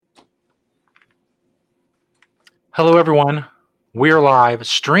Hello, everyone. We are live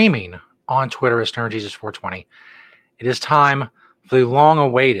streaming on Twitter as StonerJesus420. It is time for the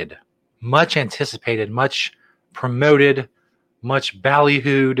long-awaited, much anticipated, much promoted, much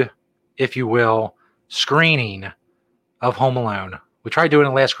ballyhooed, if you will, screening of Home Alone. We tried doing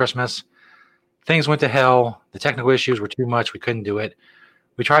it last Christmas. Things went to hell. The technical issues were too much. We couldn't do it.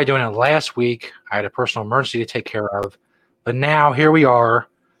 We tried doing it last week. I had a personal emergency to take care of. But now here we are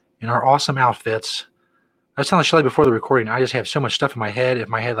in our awesome outfits. I was telling Shelly before the recording, I just have so much stuff in my head. If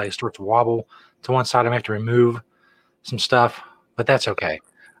my head starts to wobble to one side, I may have to remove some stuff, but that's okay.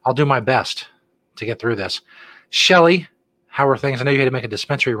 I'll do my best to get through this. Shelly, how are things? I know you had to make a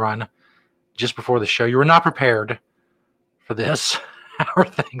dispensary run just before the show. You were not prepared for this. How are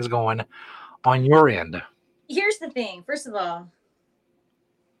things going on your end? Here's the thing. First of all,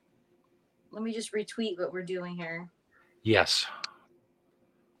 let me just retweet what we're doing here. Yes.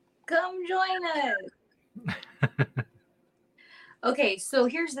 Come join us. Okay, so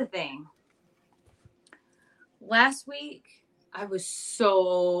here's the thing. Last week, I was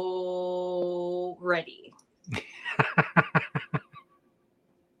so ready.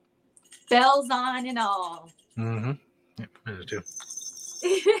 Bells on and all. Mm-hmm. Yep, I do too.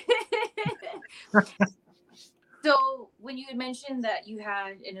 So when you had mentioned that you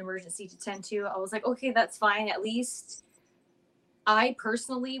had an emergency to tend to, I was like, okay, that's fine. At least I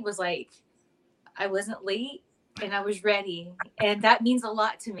personally was like, I wasn't late and I was ready. And that means a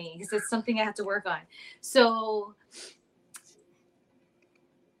lot to me because it's something I have to work on. So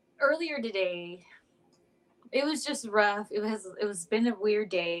earlier today, it was just rough. It was been a weird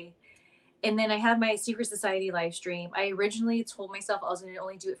day. And then I had my Secret Society live stream. I originally told myself I was going to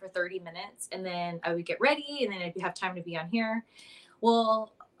only do it for 30 minutes and then I would get ready and then I'd have time to be on here.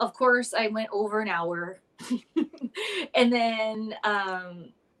 Well, of course, I went over an hour. And then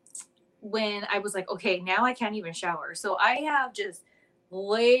when I was like, okay, now I can't even shower. So I have just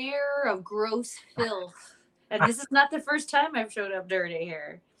layer of gross filth. And this is not the first time I've showed up dirty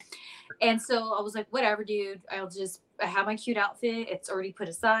here. And so I was like, whatever, dude. I have my cute outfit. It's already put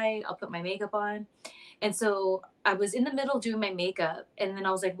aside. I'll put my makeup on. And so I was in the middle doing my makeup. And then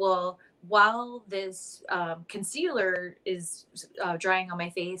I was like, well, while this concealer is drying on my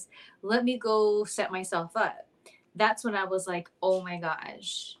face, let me go set myself up. That's when I was like, oh my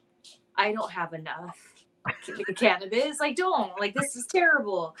gosh, I don't have enough cannabis. This is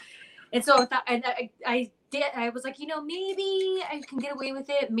terrible. And so I thought, and I was like, maybe I can get away with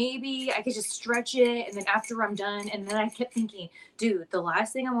it. Maybe I could just stretch it. And then after I'm done, and then I kept thinking, dude, the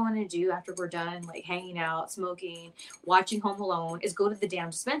last thing I want to do after we're done, like hanging out, smoking, watching Home Alone is go to the damn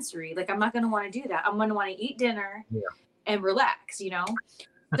dispensary. Like, I'm not going to want to do that. I'm going to want to eat dinner and relax,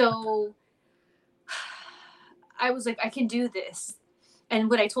 So I was like, I can do this. And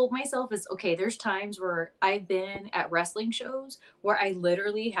what I told myself is, okay, there's times where I've been at wrestling shows where I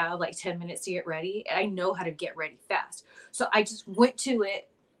literally have like 10 minutes to get ready. And I know how to get ready fast. So I just went to it.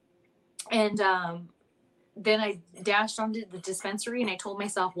 And then I dashed onto the dispensary and I told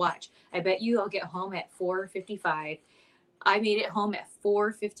myself, watch, I bet you I'll get home at 4:55. I made it home at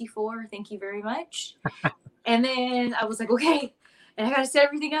 4:54. Thank you very much. And then I was like, okay, and I got to set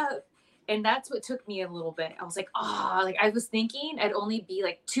everything up. And that's what took me a little bit. I was like, I was thinking I'd only be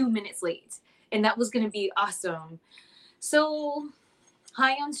like 2 minutes late. And that was going to be awesome. So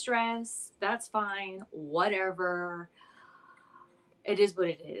high on stress. That's fine. Whatever. It is what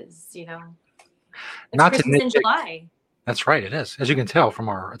it is, It's Not Christmas to in July. That's right. It is, as you can tell from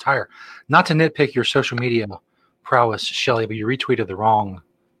our attire. Not to nitpick your social media prowess, Shelly, but you retweeted the wrong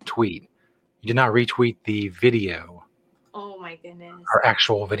tweet. You did not retweet the video. Oh my goodness. Our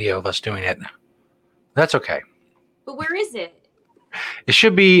actual video of us doing it. That's okay. But where is it? It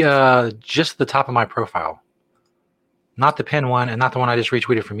should be just the top of my profile. Not the pin one and not the one I just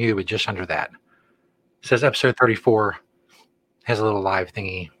retweeted from you, but just under that. It says episode 34 has a little live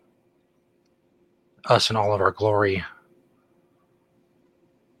thingy. Us in all of our glory.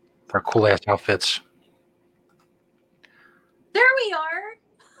 Our cool ass outfits. There we are.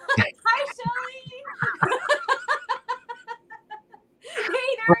 Hi, Shelly.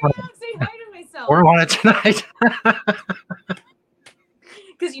 Hey, there I am. Say hi to myself. We're on it tonight.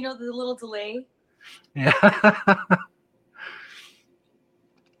 Because the little delay. Yeah.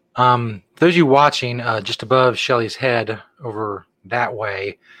 Those of you watching, just above Shelly's head over that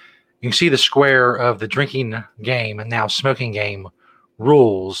way, you can see the square of the drinking game and now smoking game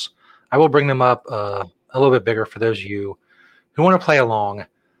rules. I will bring them up a little bit bigger for those of you who want to play along.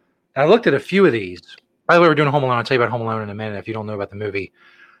 And I looked at a few of these. By the way, we're doing Home Alone. I'll tell you about Home Alone in a minute if you don't know about the movie.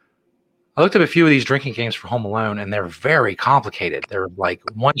 I looked at a few of these drinking games for Home Alone, and they're very complicated. They're like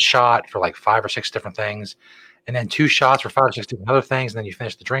one shot for like 5 or 6 different things. and then 2 shots for 5 or 6 different other things, and then you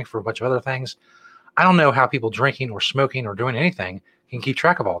finish the drink for a bunch of other things. I don't know how people drinking or smoking or doing anything can keep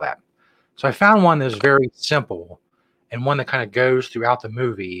track of all that. So I found one that's very simple and one that kind of goes throughout the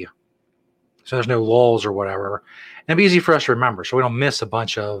movie. So there's no lulls or whatever. And it'd be easy for us to remember so we don't miss a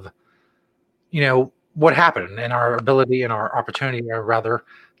bunch of, what happened and our ability and our opportunity, or rather,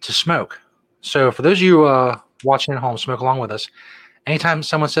 to smoke. So for those of you watching at home, smoke along with us. Anytime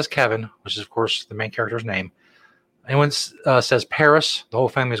someone says Kevin, which is, of course, the main character's name, anyone says Paris, the whole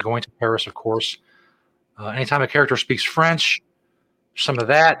family is going to Paris, of course. Anytime a character speaks French, some of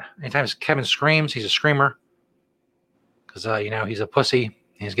that. Anytime Kevin screams, he's a screamer. Because, he's a pussy. And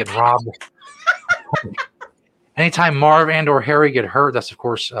he's getting robbed. Anytime Marv and or Harry get hurt, that's, of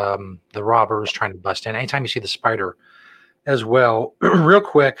course, the robbers trying to bust in. Anytime you see the spider as well. Real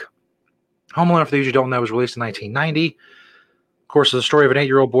quick, Home Alone, for those who don't know, was released in 1990. Of course, it's the story of an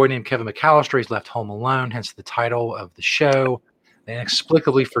 8-year-old boy named Kevin McAllister. He's left home alone, hence the title of the show. They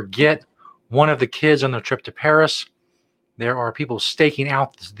inexplicably forget one of the kids on their trip to Paris. There are people staking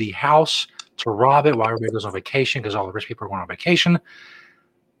out the house to rob it while everybody goes on vacation, because all the rich people are going on vacation.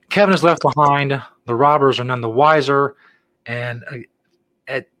 Kevin is left behind. The robbers are none the wiser. And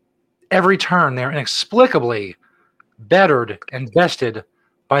at every turn, they're inexplicably bettered and bested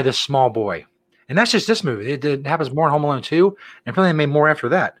by this small boy. And that's just this movie. It happens more in Home Alone 2, and probably made more after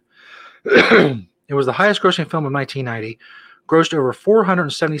that. It was the highest grossing film of 1990, grossed over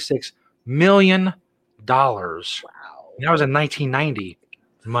 $476 million. Wow. And that was in 1990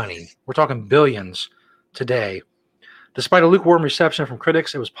 money. We're talking billions today. Despite a lukewarm reception from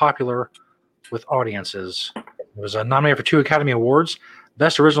critics, it was popular with audiences. It was nominated for 2 Academy Awards,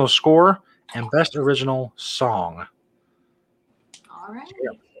 Best Original Score and Best Original Song. All right.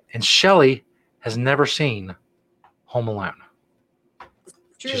 And Shelly has never seen Home Alone.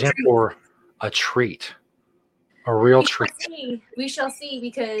 She's in for a treat, a real treat. We shall see,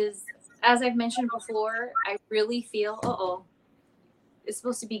 because as I've mentioned before, I really feel, it's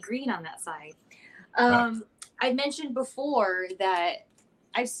supposed to be green on that side. I mentioned before that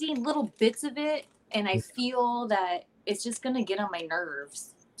I've seen little bits of it, and I feel that it's just going to get on my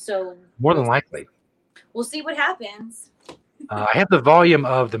nerves. So more than likely, we'll see what happens. I have the volume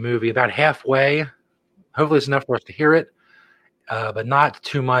of the movie about halfway. Hopefully it's enough for us to hear it, but not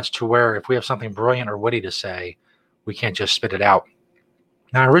too much to where if we have something brilliant or witty to say, we can't just spit it out.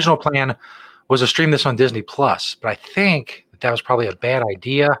 Now, our original plan was to stream this on Disney Plus, but I think that was probably a bad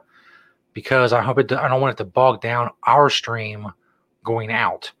idea, because I don't want it to bog down our stream going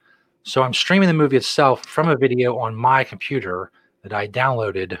out. So I'm streaming the movie itself from a video on my computer that I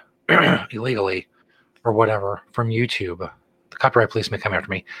downloaded illegally or whatever from YouTube. The copyright police may come after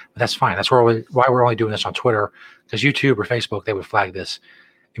me, but that's fine. That's why we're only doing this on Twitter, because YouTube or Facebook, they would flag this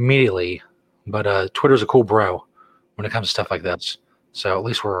immediately. But Twitter's a cool bro when it comes to stuff like this. So at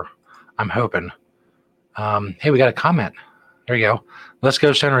least I'm hoping. Hey, we got a comment. There you go. Let's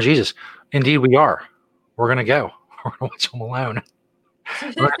go, Stoner Jesus. Indeed, we are. We're going to go. We're going to watch Home Alone.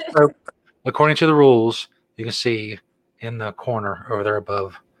 So, according to the rules, you can see in the corner over there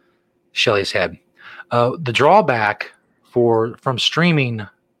above Shelly's head. The drawback from streaming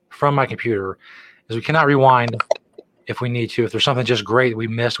from my computer is we cannot rewind if we need to. If there's something just great we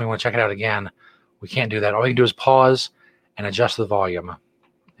missed and we want to check it out again, we can't do that. All we can do is pause and adjust the volume.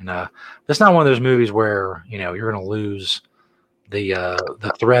 And that's not one of those movies where you're going to lose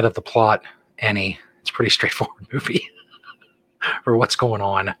the thread of the plot any. It's a pretty straightforward movie for what's going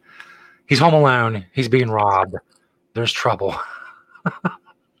on. He's home alone. He's being robbed. There's trouble.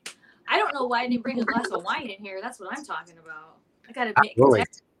 I don't know why I didn't bring a glass of wine in here. That's what I'm talking about. I got to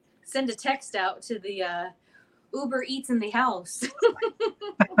send a text out to the Uber Eats in the house.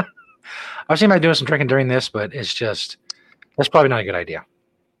 I was thinking about doing some drinking during this, but that's probably not a good idea.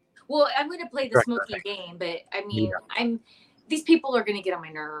 Well, I'm going to play the smoky game, but I mean, these people are going to get on my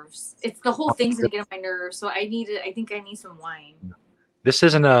nerves. It's the whole thing's going to get on my nerves. So I think I need some wine. This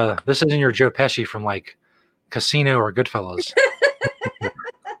isn't your Joe Pesci from like Casino or Goodfellas.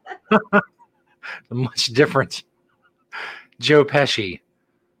 Much different Joe Pesci.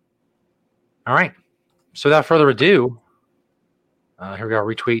 All right. So without further ado, here we go.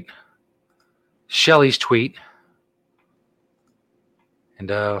 Retweet Shelly's tweet. And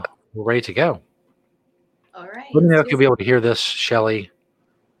we're ready to go. All right. Let me know if you'll be able to hear this, Shelly,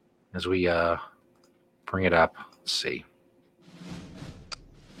 as we bring it up. Let's see.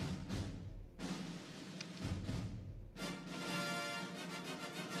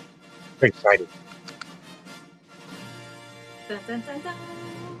 Very excited. Dun, dun, dun, dun.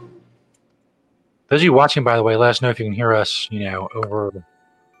 Those of you watching, by the way, let us know if you can hear us, over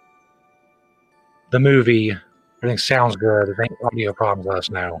the movie Everything sounds good. If any audio problems, let us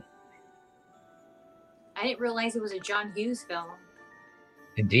know. I didn't realize it was a John Hughes film.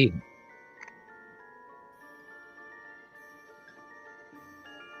 Indeed.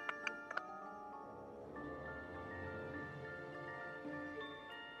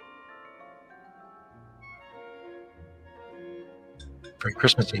 Very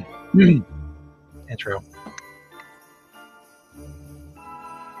Christmassy intro.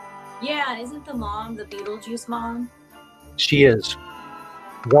 Yeah, isn't the mom the Beetlejuice mom? She is.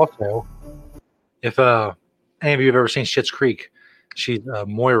 Also, if any of you have ever seen Schitt's Creek, she's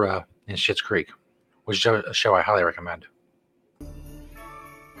Moira in Schitt's Creek, which is a show I highly recommend.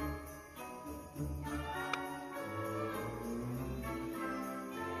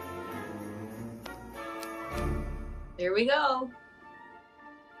 There we go.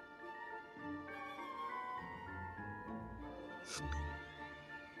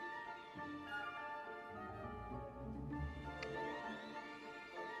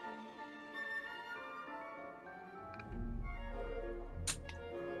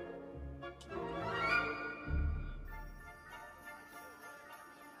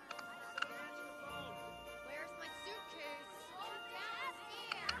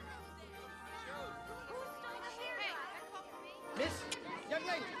 Miss, young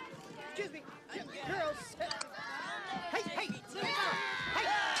lady, excuse me, girls. Hey, hey, excuse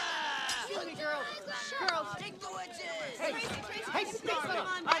me, girls. Girls, take the witches. Hey, excuse me,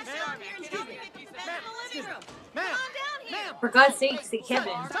 ma'am, For God's sake, see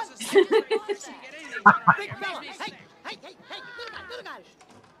Kevin. big fella. Hey, little guy.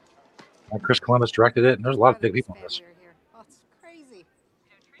 And Chris Columbus directed it, and there's a lot of big people in this. Oh, it's crazy.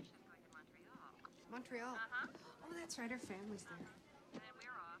 Montreal. Oh, that's right. Our family's there.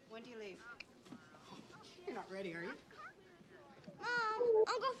 When do you leave? Oh, you're not ready, are you? Mom,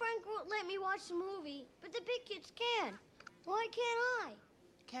 Uncle Frank won't let me watch the movie, but the big kids can. Why can't I?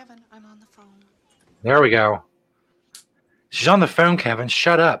 Kevin, I'm on the phone. There we go. She's on the phone, Kevin.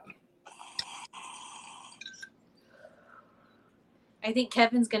 Shut up. I think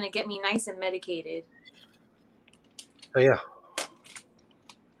Kevin's gonna get me nice and medicated. Oh, yeah.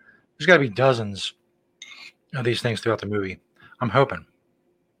 There's got to be dozens of these things throughout the movie. I'm hoping.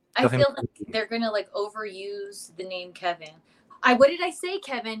 I feel like they're gonna like overuse the name Kevin. What did I say,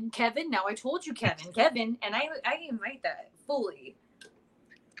 Kevin? Kevin. Now I told you, Kevin. Kevin, and I invite that fully.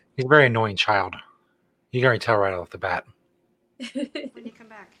 He's a very annoying child. You can already tell right off the bat. When do you come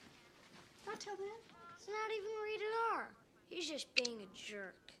back? Not till then. It's not even rated R. He's just being a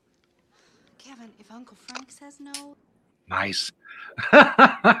jerk. Kevin, if Uncle Frank says no. Nice.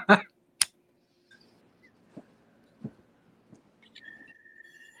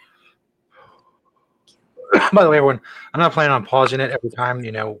 By the way, everyone, I'm not planning on pausing it every time,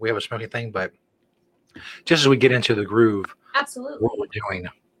 we have a smoking thing, but just as we get into the groove, Absolutely. what we're doing.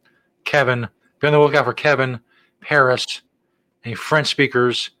 Kevin, be on the lookout for Kevin, Paris, any French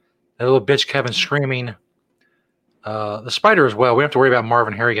speakers, that little bitch Kevin screaming. The spider as well. We don't have to worry about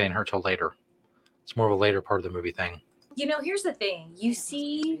Marvin Harry getting hurt till later. It's more of a later part of the movie thing. Here's the thing. You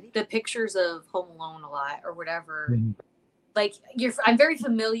see the pictures of Home Alone a lot or whatever. Mm-hmm. Like I'm very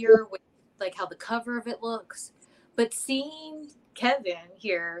familiar with like how the cover of it looks, but seeing Kevin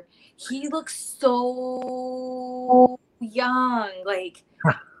here, he looks so young, like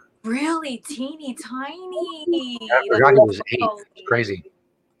really teeny tiny. I forgot he was 8. It's crazy.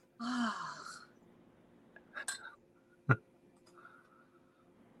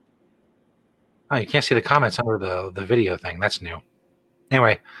 Oh, you can't see the comments under the video thing. That's new.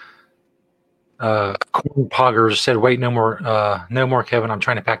 Anyway, Corn Poggers said, "Wait, no more, Kevin. I'm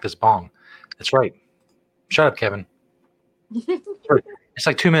trying to pack this bong." That's right. Shut up, Kevin. It's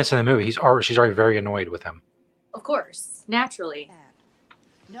like 2 minutes in the movie. She's already very annoyed with him. Of course, naturally.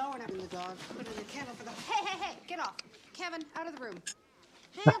 No, we're not in the dog. Put in the kennel for the. Hey! Get off, Kevin! Out of the room.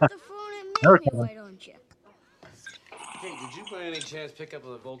 Hang up the phone and make me, why don't you? Hey, did you by any chance pick up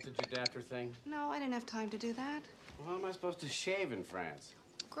the voltage adapter thing? No, I didn't have time to do that. Well, how am I supposed to shave in France?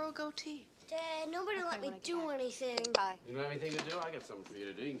 Grow a goatee. Dad, nobody let me do anything. Bye. You don't have anything to do? I got something for you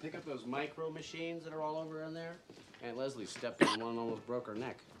to do. You can pick up those micro machines that are all over in there. Aunt Leslie stepped on one and almost broke her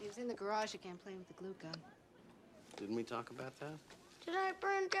neck. He was in the garage again playing with the glue gun. Didn't we talk about that? Did I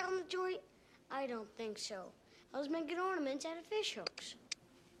burn down the joint? I don't think so. I was making ornaments out of fish hooks.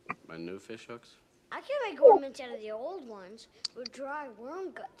 My new fish hooks? I can make ornaments out of the old ones with dry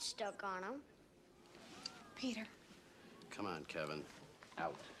worm guts stuck on them. Peter. Come on, Kevin.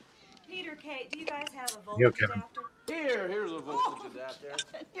 Out. Peter, Kate, do you guys have a voltage adapter? Here's a voltage adapter.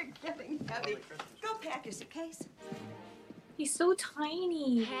 You're getting heavy. Go pack us a case. He's so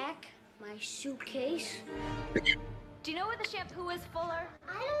tiny. Pack? My suitcase? Do you know where the shampoo is, Fuller?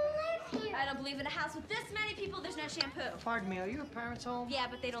 I don't live here. I don't believe in a house with this many people there's no shampoo. Pardon me, are your parents home? Yeah,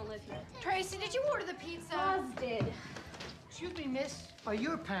 but they don't live here. Tracy, did you order the pizza? Oz did. Excuse me, miss. Are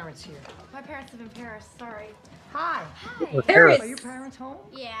your parents here? My parents live in Paris, sorry. Hi. Paris. Are your parents home?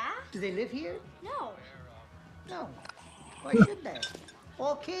 Yeah? Do they live here? No. No. Why should they?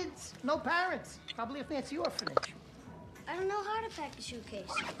 All kids, no parents. Probably a fancy orphanage. I don't know how to pack a suitcase.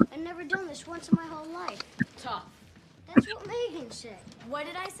 I've never done this once in my whole life. Tough. That's what Megan said. What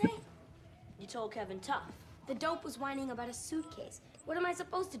did I say? You told Kevin tough. The dope was whining about a suitcase. What am I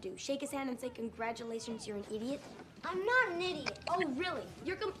supposed to do? Shake his hand and say, congratulations, you're an idiot? I'm not an idiot. Oh, really?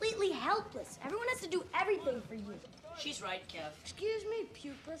 You're completely helpless. Everyone has to do everything for you. She's right, Kev. Excuse me,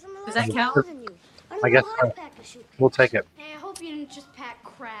 pupils. I'm a Does lot that count? smaller than you. I don't I know guess how to so. pack a suitcase. We'll take it. Hey, I hope you didn't just pack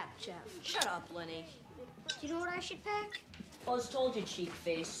crap, Jeff. Shut up, Lenny. Do you know what I should pack? Buzz told you, cheek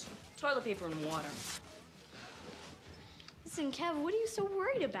face. Toilet paper and water. Listen, Kev, what are you so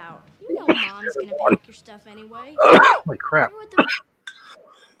worried about? You know Mom's gonna pack your stuff anyway. Holy crap. What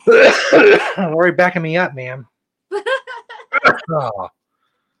the... Lori backing me up, man. Oh,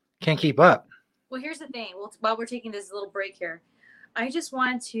 can't keep up. Well, here's the thing. Well, while we're taking this little break here, I just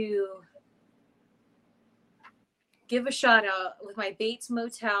want to give a shout out with my Bates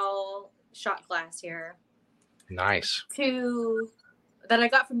Motel shot glass here Nice. to that I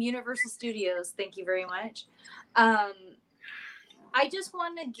got from Universal Studios. Thank you very much. I just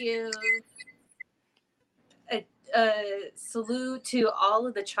want to give a salute to all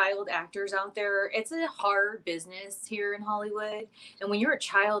of the child actors out there. It's a hard business here in Hollywood. And when you're a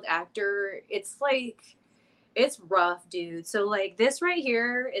child actor, it's rough, dude. So like this right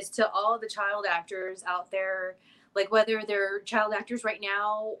here is to all the child actors out there, like whether they're child actors right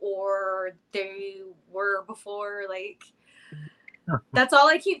now or they were before, like that's all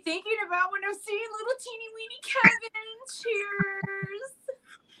I keep thinking about when I'm seeing little teeny weeny Kevin. Cheers.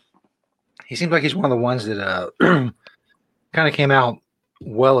 He seems like he's one of the ones that kind of came out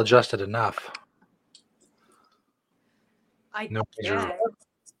well adjusted enough. I No guess.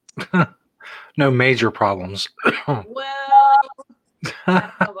 major, no major problems. Well, I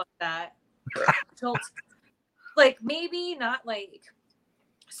don't know about that. Like maybe not like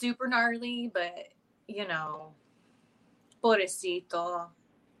super gnarly, but you know, pobrecito.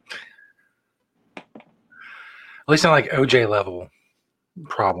 At least not like OJ level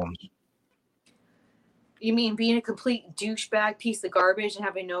problems. You mean being a complete douchebag piece of garbage and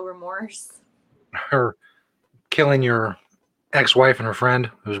having no remorse? Her killing your ex-wife and her friend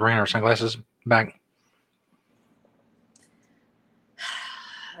who was wearing her sunglasses back.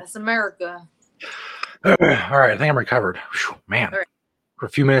 That's America. All right, I think I'm recovered. Whew, man, All right. For a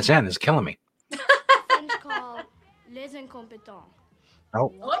few minutes in, it's killing me. French called les incompetents.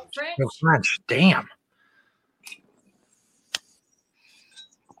 Oh, Oh, French. no French. Damn.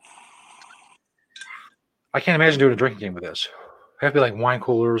 I can't imagine doing a drinking game with this. It have to be like wine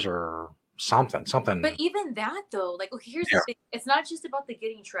coolers or something. But even that though, like, okay, here's the thing. It's not just about the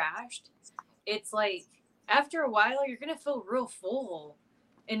getting trashed. It's like after a while, you're gonna feel real full,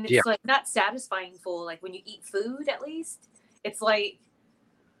 and it's like not satisfying full. Like when you eat food, at least it's like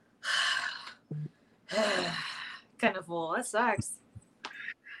kind of full. That sucks.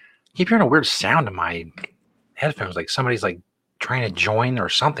 Keep hearing a weird sound in my headphones, like somebody's like trying to join or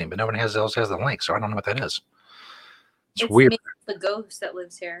something, but no one else has the link, so I don't know what that is. It's weird. Maybe the ghost that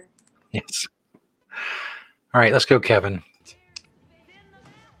lives here. Yes. All right, let's go, Kevin.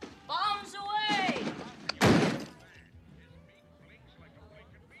 Bombs away!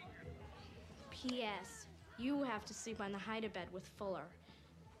 P.S. You have to sleep on the hide-a-bed with Fuller.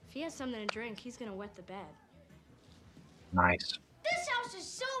 If he has something to drink, he's gonna wet the bed. Nice. This house is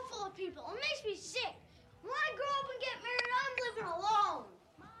so full of people. It makes me sick. When I grow up and get married, I'm living alone.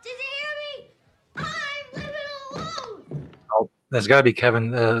 Did you hear me? I'm living alone. Oh, there's got to be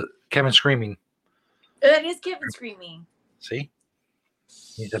Kevin. Kevin screaming. That is Kevin screaming. See,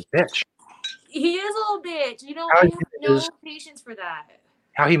 he's a bitch. He is a little bitch. You know, How I he have no is- patience for that.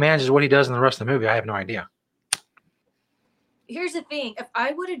 How he manages what he does in the rest of the movie, I have no idea. Here's the thing. If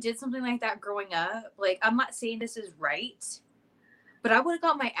I would have did something like that growing up, like, I'm not saying this is right, but I would have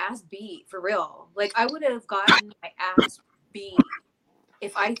got my ass beat for real. Like, I would have gotten my ass beat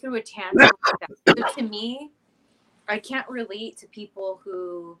if I threw a tantrum like that. So to me, I can't relate to people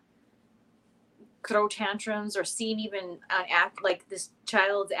who throw tantrums or seem even act like this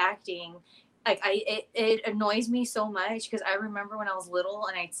child's acting. Like, it annoys me so much because I remember when I was little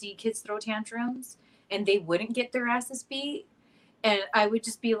and I'd see kids throw tantrums and they wouldn't get their asses beat. And I would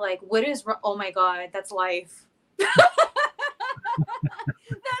just be like, what is wrong? Oh my God, that's life. That's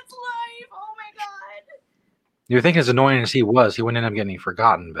life. You would think as annoying as he was, he wouldn't end up getting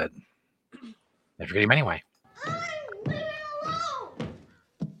forgotten, but they forget him anyway. I'm living alone.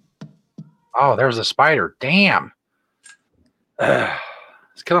 Oh, there's a spider. Damn.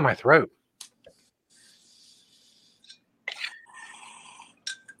 It's killing my throat.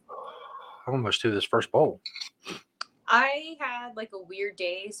 I'm almost through this first bowl. I had like a weird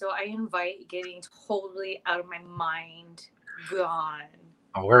day, so I invite getting totally out of my mind. Gone.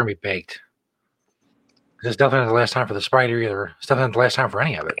 Oh, we're going to be baked. This is definitely not the last time for the spider either. It's definitely not the last time for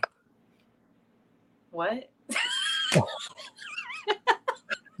any of it. What?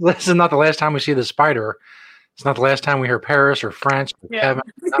 This is not the last time we see the spider. It's not the last time we hear Paris or French or Kevin.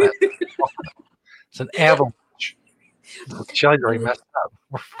 It's an avalanche. Shelly already messed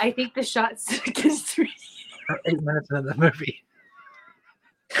up. I think the shot's against 3. We're 8 minutes into the movie.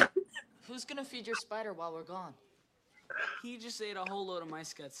 Who's gonna feed your spider while we're gone? He just ate a whole load of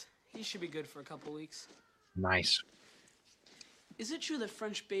mice guts. He should be good for a couple weeks. Nice. Is it true that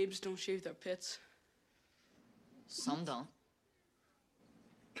French babes don't shave their pits? Some don't.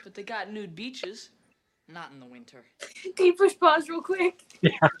 But they got nude beaches. Not in the winter. Can you push pause real quick?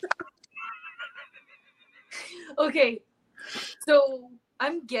 Yeah. Okay. So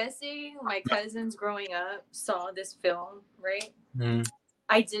I'm guessing my cousins growing up saw this film, right? Mm.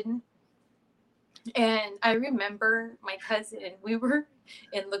 I didn't. And I remember my cousin, we were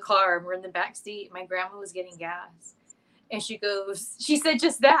in the car, we're in the back seat. My grandma was getting gas. And she said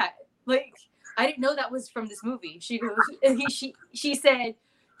just that. Like, I didn't know that was from this movie. She goes, and she said,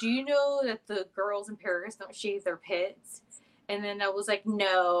 do you know that the girls in Paris don't shave their pits? And then I was like,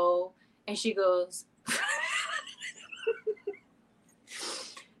 no. And she goes,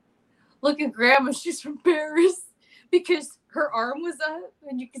 look at grandma, she's from Paris. Because her arm was up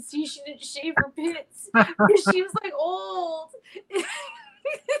and you could see she didn't shave her pits. Because she was like old.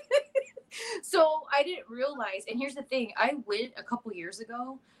 So I didn't realize, and here's the thing, I went a couple years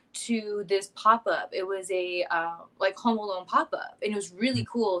ago to this pop-up. It was a like Home Alone pop-up, and it was really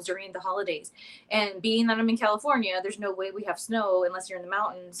cool during the holidays. And being that I'm in California, there's no way we have snow unless you're in the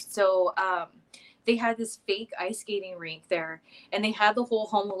mountains. So they had this fake ice skating rink there, and they had the whole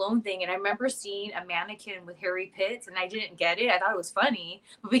Home Alone thing. And I remember seeing a mannequin with hairy pits, and I didn't get it. I thought it was funny,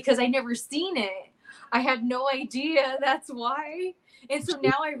 but because I never seen it, I had no idea that's why. And so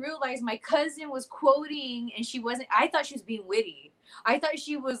now I realize my cousin was quoting, and she wasn't. I thought she was being witty. I thought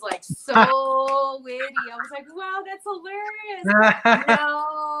she was like so witty. I was like, wow, that's hilarious.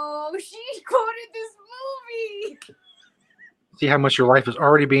 No, she quoted this movie. See how much your life is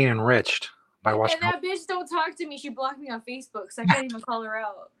already being enriched by watching. And that bitch don't talk to me. She blocked me on Facebook, so I can't even call her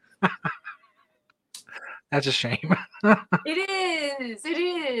out. That's a shame. It is. It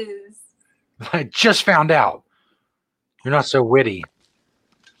is. I just found out. You're not so witty.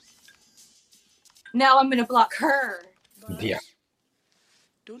 Now I'm gonna block her. Yeah.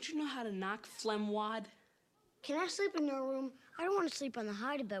 Don't you know how to knock phlegm wad? Can I sleep in your room? I don't want to sleep on the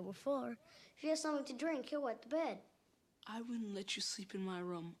hide-a-bed with Fuller. If he has something to drink, he'll wet the bed. I wouldn't let you sleep in my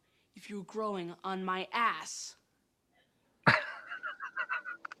room if you were growing on my ass.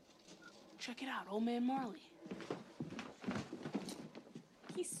 Check it out, old man Marley.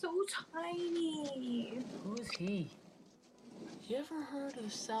 He's so tiny. Who's he? You ever heard of the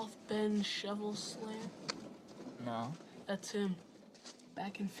South Bend Shovel Slayer? No. That's him.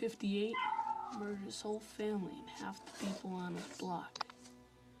 Back in '58, murdered his whole family and half the people on his block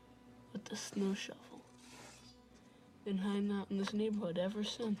with the snow shovel. Been hiding out in this neighborhood ever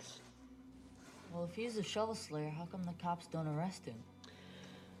since. Well, if he's a shovel slayer, how come the cops don't arrest him?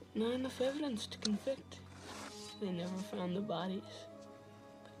 Not enough evidence to convict. They never found the bodies.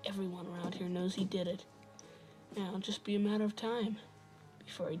 But everyone around here knows he did it. And it'll just be a matter of time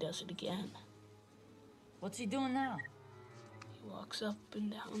before he does it again. What's he doing now? He walks up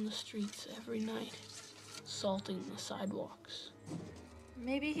and down the streets every night, salting the sidewalks.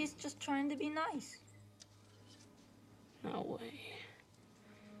 Maybe he's just trying to be nice. No way.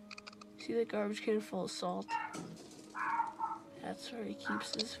 See that garbage can full of salt? That's where he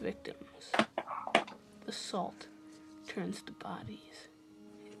keeps his victims. The salt turns the bodies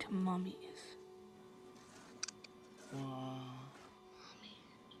into mummies.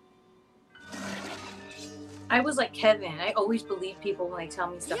 I was like Kevin. I always believe people when they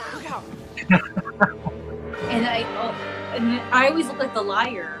tell me stuff. And I always look like the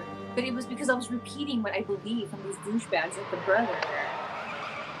liar, but it was because I was repeating what I believe from these douchebags like the brother.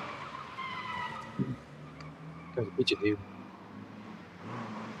 Goes to beat you, dude.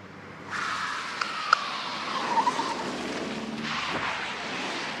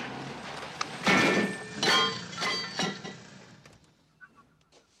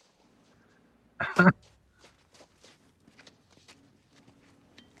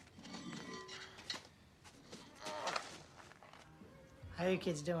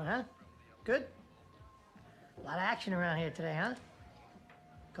 kids doing, huh? Good? A lot of action around here today, huh?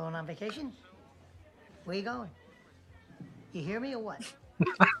 Going on vacation? Where you going? You hear me or what?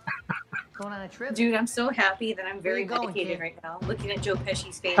 Going on a trip? Dude, I'm so happy that I'm very medicated right now. Looking at Joe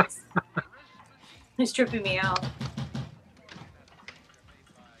Pesci's face. It's tripping me out.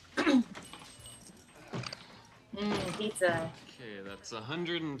 Pizza. Okay, that's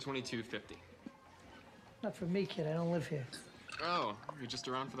 $122.50. Not for me, kid. I don't live here. Oh, you're just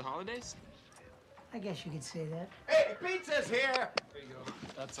around for the holidays? I guess you could say that. Hey, pizza's here! There you go.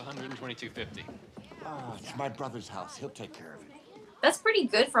 That's $122.50. Oh, it's my brother's house. He'll take care of it. That's pretty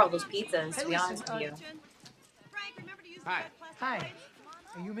good for all those pizzas, to be honest with you. Hi. Hi.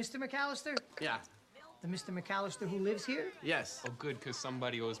 Are you Mr. McAllister? Yeah. The Mr. McAllister who lives here? Yes. Oh, good, because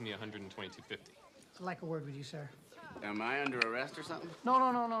somebody owes me $122.50. I'd like a word with you, sir. Am I under arrest or something?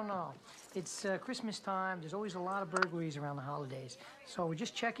 No. It's Christmas time. There's always a lot of burglaries around the holidays. So we're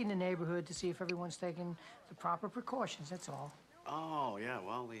just checking the neighborhood to see if everyone's taking the proper precautions, that's all. Oh, yeah,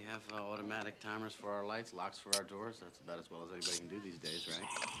 well, we have automatic timers for our lights, locks for our doors. That's about as well as anybody can do these days, right?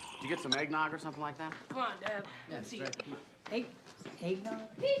 Did you get some eggnog or something like that? Come on, Dad. Let's see. Eggnog?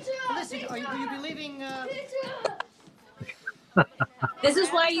 Pizza! Listen, will you be leaving, Pizza! This is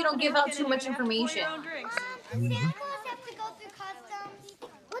why you don't give out too much information. Santa Claus have to go through customs.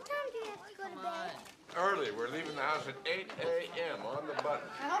 What time do you have to go to bed? Early. We're leaving the house at 8 a.m. on the button.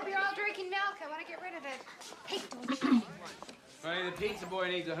 I hope you're all drinking milk. I want to get rid of it. Hey, don't. Franny, the pizza boy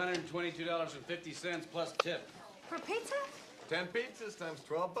needs $122.50 plus tip. For pizza? 10 pizzas times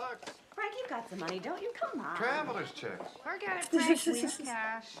 $12. Frank, you've got some money, don't you? Come on. Traveler's checks. Forget it, Frank. We have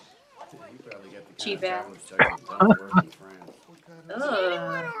cash. You probably get the Cheap kind ass. of traveler's checks that don't work in France. Does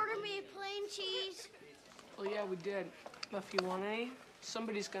anyone order me plain cheese? Oh, yeah, we did. But if you want any,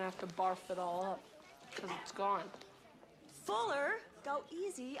 somebody's gonna have to barf it all up, because it's gone. Fuller, go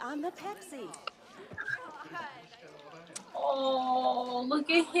easy on the Pepsi. Oh, look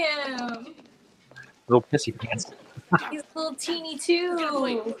at him. Little pissy pants. He's a little teeny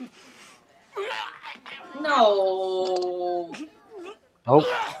too. No. Oh.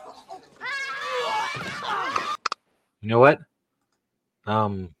 You know what?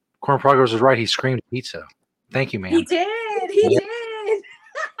 Corn Progress is right. He screamed pizza. Thank you, man. He did. He did.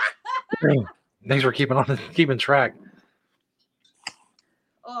 Thanks for keeping track.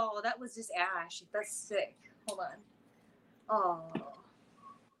 Oh, that was just ash. That's sick. Hold on. Oh.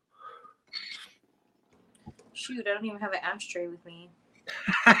 Shoot, I don't even have an ashtray with me.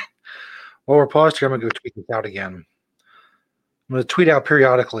 While we're paused here, I'm going to go tweet this out again. I'm going to tweet out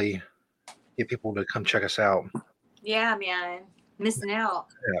periodically, get people to come check us out. Yeah, man. Missing out.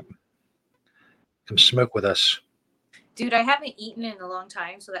 Yeah. Come smoke with us. Dude, I haven't eaten in a long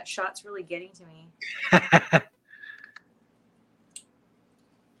time, so that shot's really getting to me.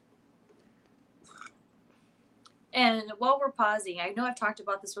 And while we're pausing, I know I've talked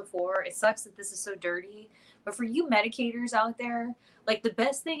about this before. It sucks that this is so dirty. But for you medicators out there, like the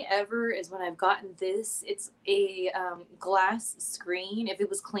best thing ever is when I've gotten this. It's a glass screen. If it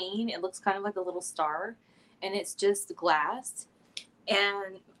was clean, it looks kind of like a little star. And it's just glass.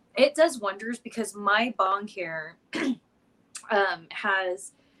 And it does wonders because my bong here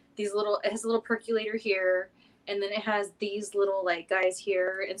has these little, it has a little percolator here. And then it has these little like guys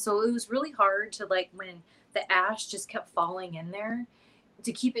here. And so it was really hard to like when the ash just kept falling in there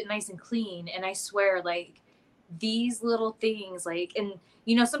to keep it nice and clean. And I swear, like these little things, like, and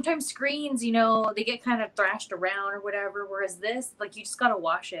you know, sometimes screens, you know, they get kind of thrashed around or whatever. Whereas this, like, you just got to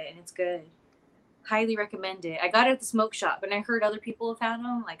wash it and it's good. Highly recommend it. I got it at the smoke shop and I heard other people have had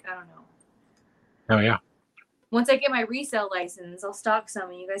them. Like, I don't know. Oh, yeah. Once I get my resale license, I'll stock some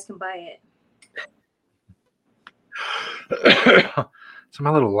and you guys can buy it. So my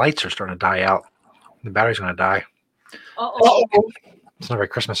little lights are starting to die out. The battery's going to die. Uh-oh. It's not very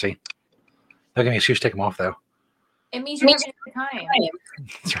Christmassy. They'll give me an excuse to take them off, though. It means you're having a good time.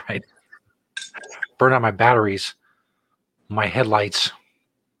 That's right. Burn out my batteries, my headlights.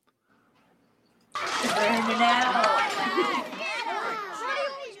 Burning out.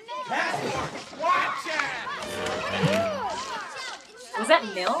 Was that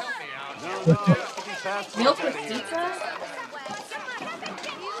milk? Milk with pizza?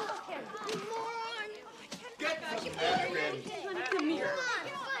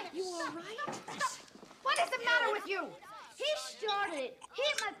 What is the matter with you? He started it. He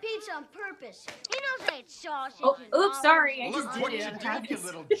ate my pizza on purpose. He knows I ate sausage. Oh, and oops, olives. sorry. I Look just what did you it. did, you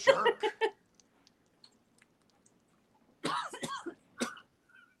little jerk.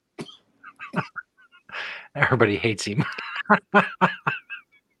 Everybody hates him.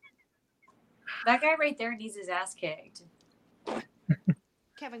 That guy right there needs his ass kicked.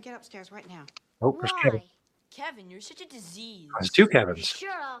 Kevin, get upstairs right now. Oh, there's Kevin. Kevin, you're such a disease. There's 2 Kevins. Shut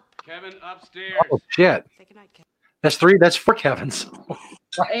up. Kevin, upstairs. Oh, shit. Say goodnight, Kevin. That's 3. That's 4 Kevins.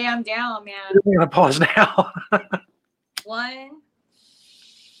 Hey, I'm down, man. I'm going to pause now. 1.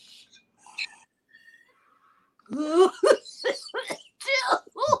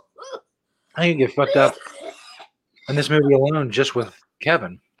 I can get fucked up in this movie alone just with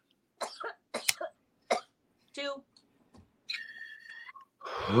Kevin. 2.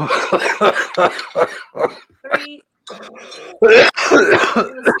 3. It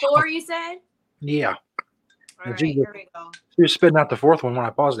was 4, you said? Yeah. All right, here we go. She was spitting out the 4th one when I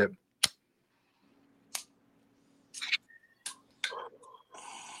paused it.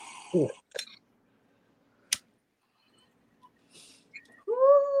 Woo.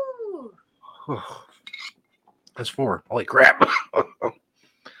 That's 4. Holy crap.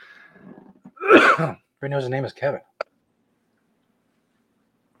 Everybody knows his name is Kevin.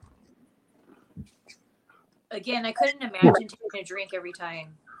 Again, I couldn't imagine taking a drink every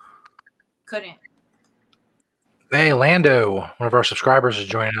time. Couldn't. Hey, Lando, one of our subscribers, is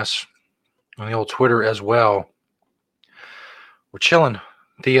joining us on the old Twitter as well. We're chilling.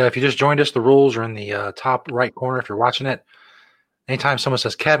 If you just joined us, the rules are in the top right corner if you're watching it. Anytime someone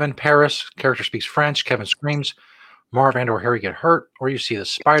says Kevin, Paris, character speaks French, Kevin screams, Marv and or Harry get hurt, or you see the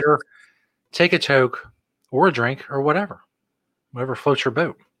spider, take a toke or a drink or whatever. Whatever floats your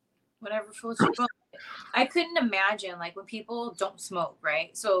boat. Whatever floats your boat. I couldn't imagine, like, when people don't smoke,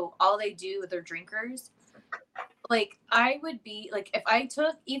 right? So all they do, they're drinkers. Like, I would be, like, if I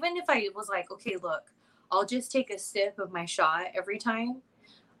took, even if I was like, okay, look, I'll just take a sip of my shot every time,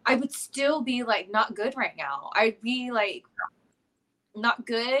 I would still be, like, not good right now. I'd be, like, not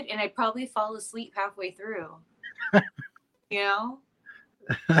good, and I'd probably fall asleep halfway through. You know?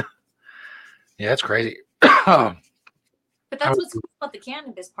 Yeah, that's crazy. But that's what's cool about the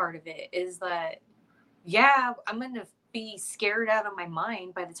cannabis part of it, is that, yeah, I'm going to be scared out of my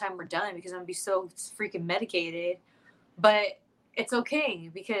mind by the time we're done because I'm going to be so freaking medicated. But it's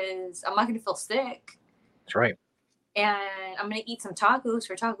okay because I'm not going to feel sick. That's right. And I'm going to eat some tacos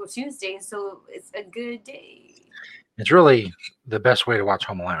for Taco Tuesday, so it's a good day. It's really the best way to watch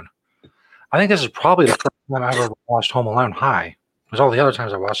Home Alone. I think this is probably the first time I ever watched Home Alone high. Because all the other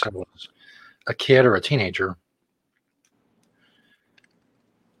times I watched it was a kid or a teenager.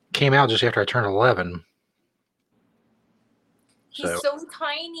 Came out just after I turned 11. He's so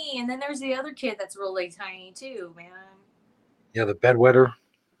tiny. And then there's the other kid that's really tiny too, man. Yeah, the bedwetter.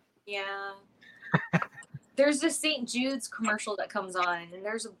 Yeah. There's this St. Jude's commercial that comes on, and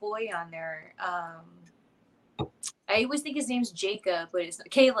there's a boy on there. I always think his name's Jacob, but it's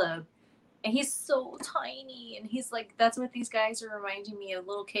Caleb. And he's so tiny. And he's like, that's what these guys are reminding me of,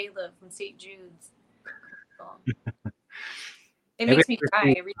 little Caleb from St. Jude's. It makes me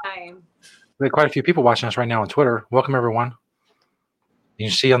cry every time. We have quite a few people watching us right now on Twitter. Welcome, everyone. You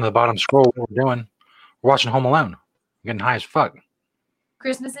can see on the bottom scroll what we're doing. We're watching Home Alone. We're getting high as fuck.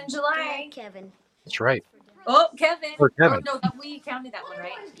 Christmas in July. Kevin. That's right. Oh, Kevin. Or Kevin. Oh, no, we counted that one,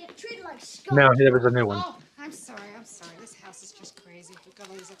 right? Get treated like No, there was a new one. Oh, I'm sorry. This house is just crazy. We've got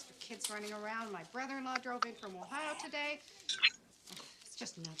all these extra kids running around. My brother-in-law drove in from Ohio today. It's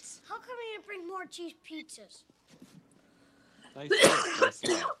just nuts. How come you didn't bring more cheese pizzas?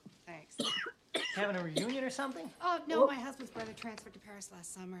 Thanks. Having a reunion or something? Oh, no, my husband's brother transferred to Paris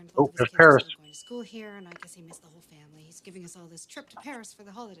last summer, and Oh, both of his there's kids Paris. are still going to school here, and I guess he missed the whole family. He's giving us all this trip to Paris for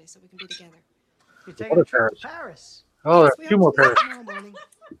the holidays so we can be together. You're taking a trip to Paris. Oh, Yes, there's we 2 hope more to leave Paris. tomorrow morning.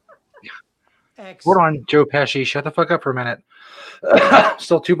 Hold on, Joe Pesci. Shut the fuck up for a minute.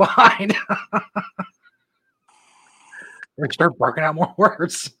 Still 2 behind. We're going to start barking out more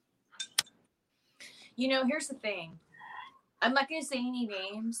words. You know, here's the thing. I'm not going to say any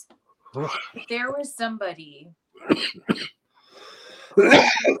names. There was somebody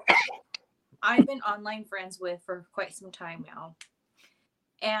I've been online friends with for quite some time now.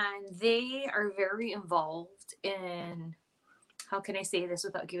 And they are very involved in, how can I say this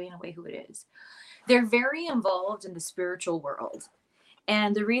without giving away who it is? They're very involved in the spiritual world.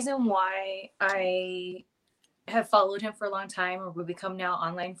 And the reason why I have followed him for a long time, or we become now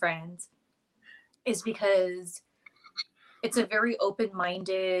online friends, is because it's a very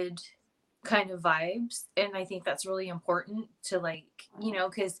open-minded kind of vibes. And I think that's really important to, like, you know,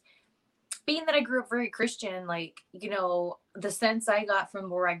 because being that I grew up very Christian, like, you know, the sense I got from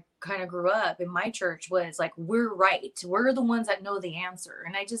where I kind of grew up in my church was like, we're right. We're the ones that know the answer.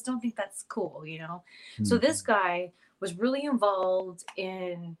 And I just don't think that's cool, you know? Mm-hmm. So this guy was really involved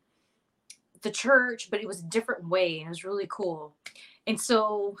in the church, but it was a different way. And it was really cool. And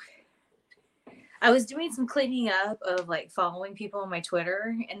so I was doing some cleaning up of like following people on my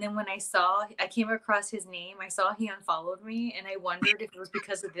Twitter, and then when I came across his name, I saw he unfollowed me, and I wondered if it was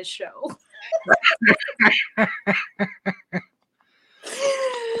because of this show. I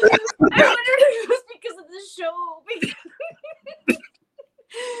wondered if it was because of this show.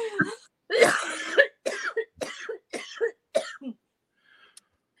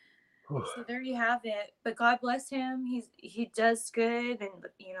 So there you have it. But God bless him. He does good, and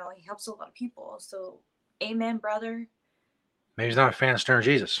he helps a lot of people. So, amen, brother. Maybe he's not a fan of Stoner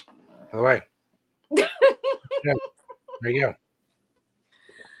Jesus. By the way, yeah, there you go.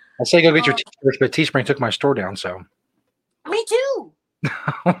 I say go get your T-shirts, but Teespring took my store down. So me too.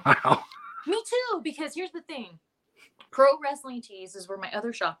 Wow. Me too. Because here's the thing. Pro Wrestling Tees is where my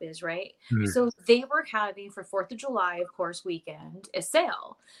other shop is, right? So they were having for 4th of July, of course, weekend, a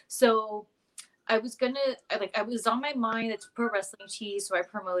sale. So I was on my mind, it's Pro Wrestling Tees, so I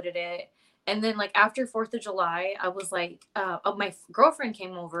promoted it. And then like after 4th of July, I was like, my girlfriend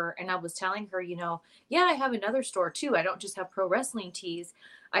came over and I was telling her, yeah, I have another store too. I don't just have Pro Wrestling Tees.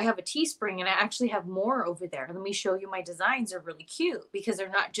 I have a Teespring and I actually have more over there. Let me show you my designs. Are really cute because they're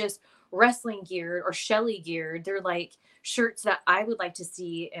not just wrestling geared or Shelly geared. They're like shirts that I would like to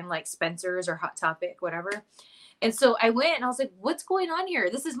see in like Spencer's or Hot Topic, whatever. And so I went and I was like, what's going on here?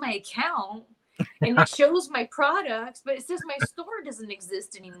 This is my account and it shows my products, but it says my store doesn't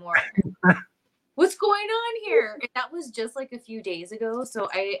exist anymore. What's going on here? And that was just like a few days ago. So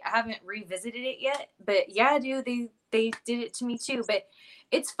I haven't revisited it yet, but yeah, dude, they did it to me too, but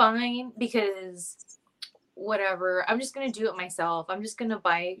it's fine because whatever, I'm just going to do it myself. I'm just going to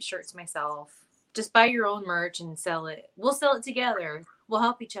buy shirts myself. Just buy your own merch and sell it. We'll sell it together. We'll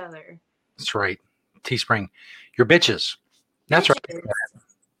help each other. That's right. Teespring. You're bitches. That's bitches. Right.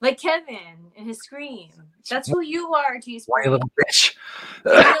 Like Kevin and his scream. That's who you are, Teespring. Why you little bitch?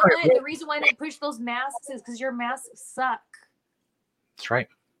 You know what? The reason why I didn't push those masks is because your masks suck. That's right.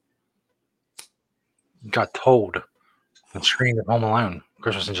 Got told and screamed at Home Alone,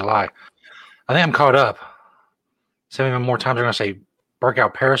 Christmas in July. I think I'm caught up. 7 more times I'm going to say Bark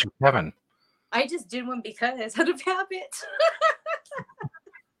Out Paris or Kevin. I just did one because out of habit.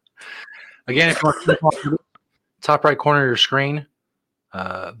 Again, if you want to click on the top right corner of your screen,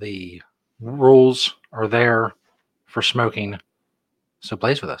 the rules are there for smoking. So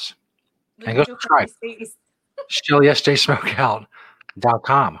blaze with us. And go subscribe. Shelly SJ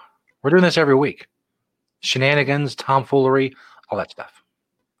Smokeout.com. We're doing this every week. Shenanigans, tomfoolery, all that stuff.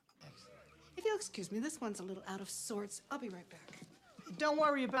 If you'll excuse me, this one's a little out of sorts. I'll be right back. Don't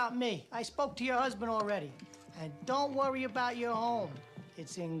worry about me. I spoke to your husband already. And don't worry about your home.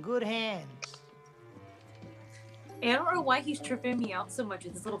 It's in good hands. I don't know why he's tripping me out so much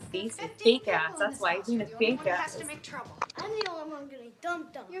with his little face and fake ass. That's why he's doing a fake ass. Has to make trouble. I'm the only one getting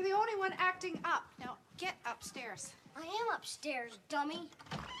dumped on. You're the only one acting up. Now get upstairs. I am upstairs, dummy.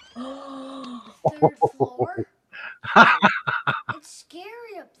 3rd floor. It's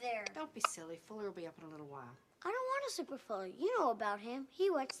scary up there. Don't be silly. Fuller will be up in a little while. I don't want a super Fuller. You know about him.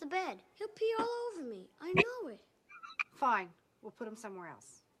 He wets the bed. He'll pee all over me. I know it. Fine. We'll put him somewhere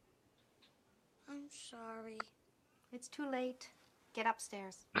else. I'm sorry. It's too late. Get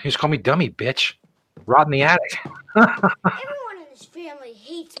upstairs. You just call me dummy, bitch. Rot in the attic. Everyone in this family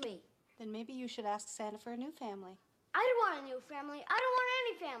hates me. Then maybe you should ask Santa for a new family. I don't want a new family. I don't want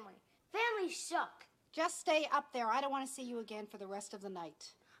any family. Families suck. Just stay up there. I don't want to see you again for the rest of the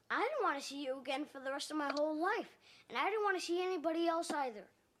night. I don't want to see you again for the rest of my whole life. And I don't want to see anybody else either.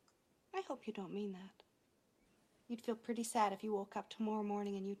 I hope you don't mean that. You'd feel pretty sad if you woke up tomorrow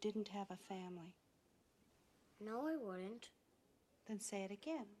morning and you didn't have a family. No, I wouldn't. Then say it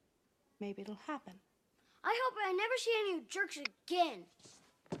again. Maybe it'll happen. I hope I never see any of you jerks again.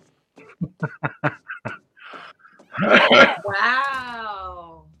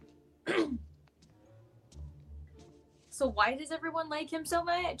 Wow. So why does everyone like him so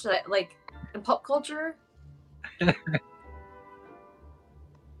much? Like in pop culture? You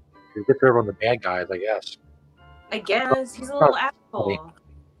get there on the bad guys, I guess. I guess. He's a little asshole.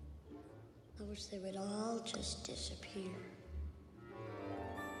 I wish they would all just disappear.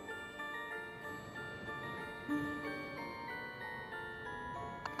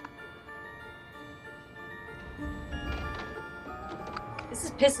 This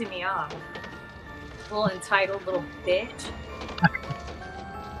is pissing me off. Little entitled little bitch.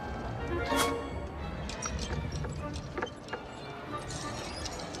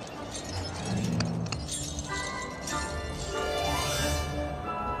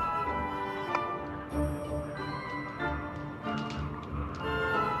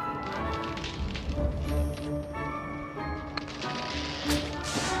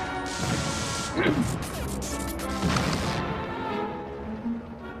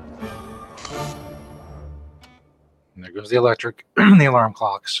 goes the electric, the alarm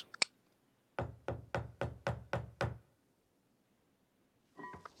clocks.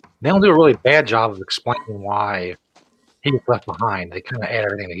 They don't do a really bad job of explaining why he was left behind. They kind of add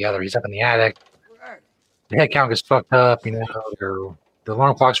everything together. He's up in the attic. The head count gets fucked up. You know, the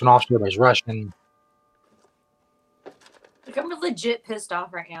alarm clocks went off, so everybody's rushing. Like, I'm legit pissed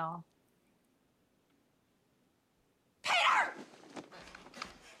off right now. Peter!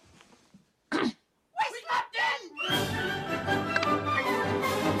 We slept in!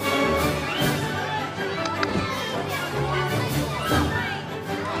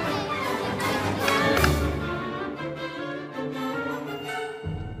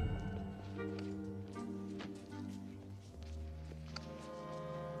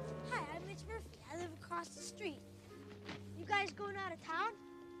 Hi, I'm Mitch Murphy. I live across the street. You guys going out of town?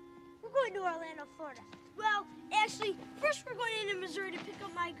 We're going to Orlando, Florida. Well, actually, first we're going into Missouri to pick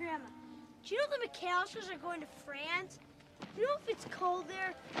up my grandma. Do you know the McAllisters are going to France? Do you know if it's cold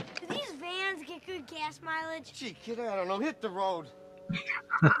there? Do these vans get good gas mileage? Gee, kid, I don't know. Hit the road.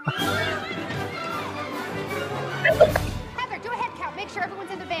 Heather, do a head count. Make sure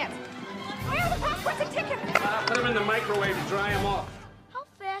everyone's in the vans. Where are the passports and tickets? Put them in the microwave to dry them off. How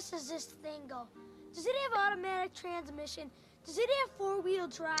fast does this thing go? Does it have automatic transmission? Does it have four-wheel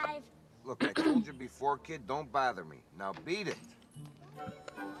drive? Look, I told you before, kid, don't bother me. Now beat it.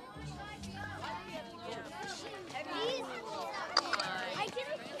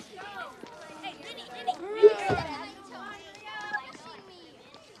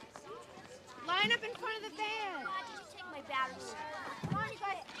 Line up in front of the van. Take my batteries. Come on, you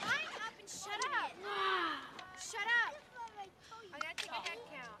guys. Line up and shut up. Shut up. I'm gonna take a head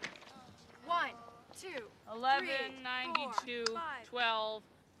count. 1, 2, 11, 3, 92, 4, 5. 12.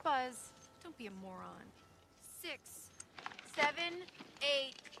 Buzz, don't be a moron. 6, 7,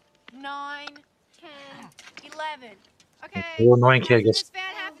 8, 9, 10, 11. Okay. The little annoying kid gets This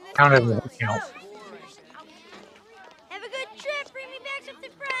van, half in this counted in van. the head count. Have a good trip. Bring me back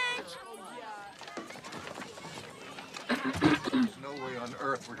something French. There's no way on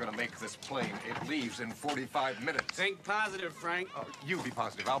earth we're gonna make this plane. It leaves in 45 minutes. Think positive, Frank. You be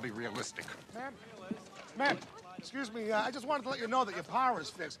positive. I'll be realistic. Ma'am, excuse me. I just wanted to let you know that your power is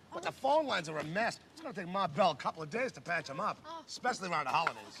fixed, but the phone lines are a mess. It's gonna take Ma Bell a couple of days to patch them up, especially around the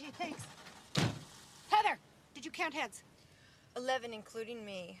holidays. Okay, thanks. Heather, did you count heads? 11, including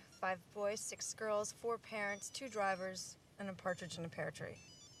me. 5 boys, 6 girls, 4 parents, 2 drivers, and a partridge in a pear tree.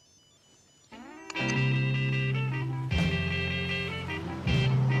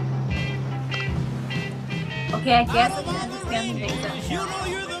 Okay, I guess I can understand the makes sense.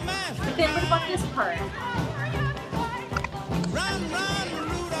 But then what about this part?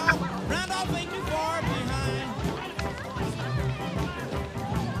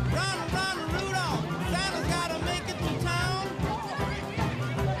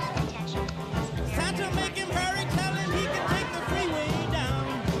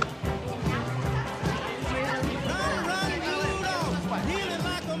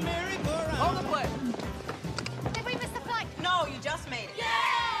 Hold the play. Did we miss the flight? No, you just made it.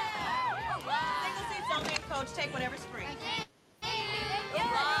 Single seats only, coach. Take whatever's free. I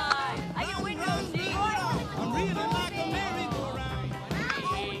get a window seat. I'm reeling like a merry-go-round.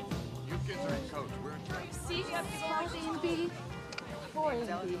 You kids are in coach. We're in charge. See, you have to go A and B. 4 and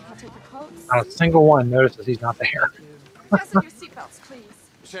B. I'll take the coats. Not a single one notices he's not there. Fasten your seatbelts, please.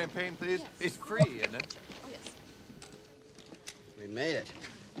 Champagne, please. It's free, isn't it? Oh, yes. We made it.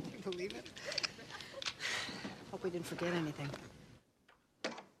 Can you believe it? Hope we didn't forget anything.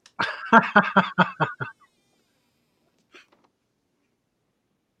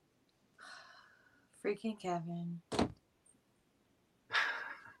 Freaking Kevin.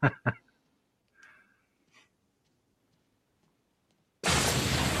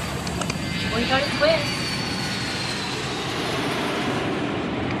 Well, you got to quit.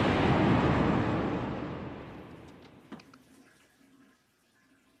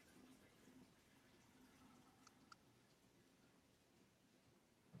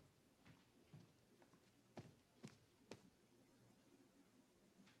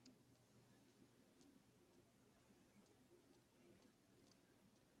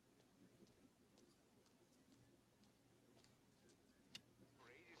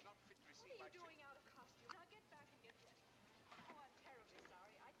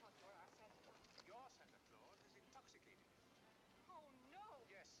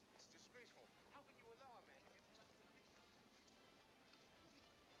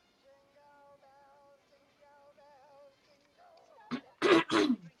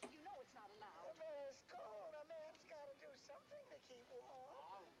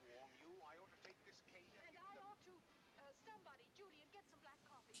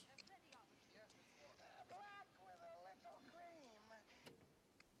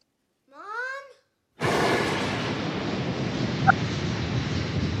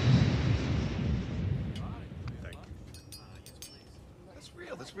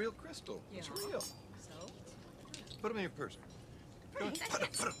 That's real crystal. It's real. So? Put them in your purse. Go on. Put them.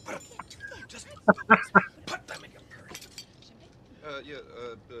 Just put them in your purse.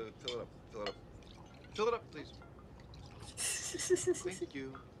 Fill it up. Fill it up, please. Thank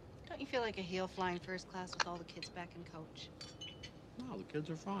you. Don't you feel like a heel flying first class with all the kids back in coach? No, the kids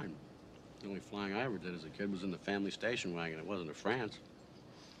are fine. The only flying I ever did as a kid was in the family station wagon. It wasn't to France.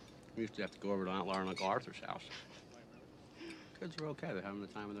 We used to have to go over to Aunt Laura and Uncle Arthur's house. Kids are okay. They're having the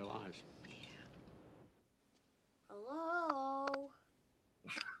time of their lives. Hello?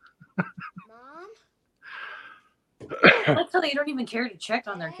 Mom? I like how they don't even care to check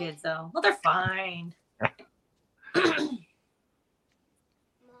on their kids, though. Well, they're fine. Mom?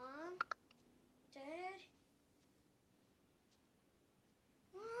 Dad?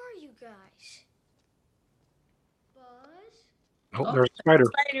 Where are you guys? Buzz? Oh, there's a spider.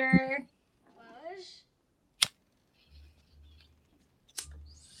 Spider. Buzz?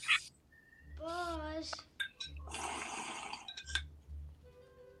 Buzz?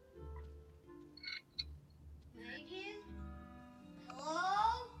 Megan?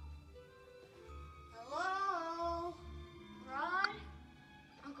 Hello? Hello? Rod?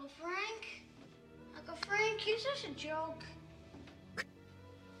 Uncle Frank? Uncle Frank, you're such a joke.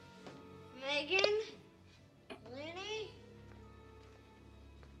 Megan? Lenny?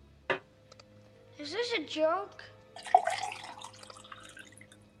 Is this a joke?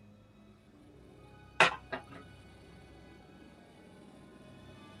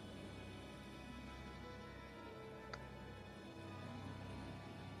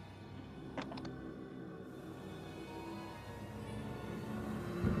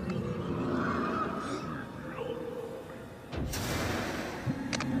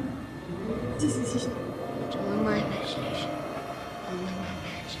 It's only my imagination. Only my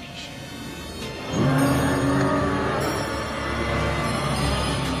imagination.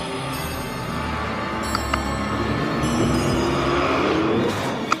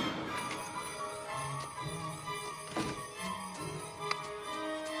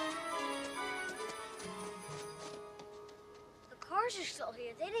 The cars are still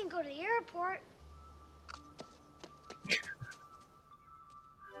here. They didn't go to the airport.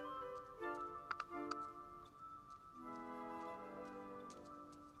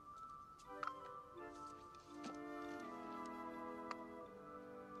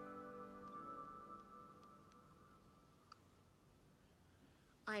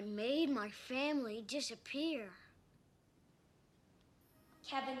 I made my family disappear.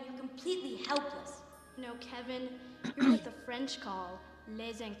 Kevin, you're completely helpless. No, Kevin, you're what the French call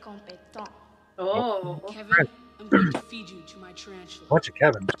les incompétents. Oh. Kevin, I'm going to feed you to my tarantula. Bunch of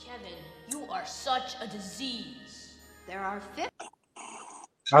Kevin. Kevin, you are such a disease. There are 50.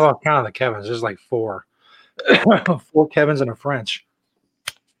 I lost count of the Kevins. There's like 4. 4 Kevins and a French.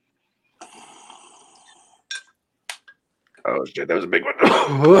 Oh shit, that was a big one.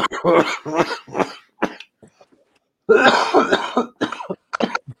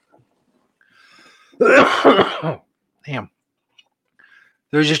 Damn.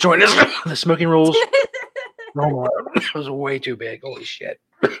 They're just joining us. The smoking rules. Oh, that was way too big. Holy shit.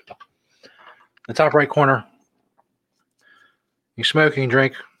 The top right corner. You smoke, you can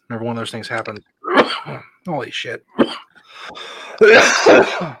drink. Never one of those things happened. Holy shit.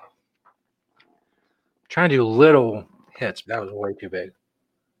 Trying to do little hits, but that was way too big.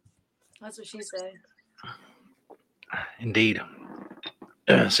 That's what she said. Indeed.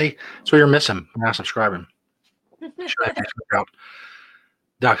 See, that's what you're missing. You're not subscribing.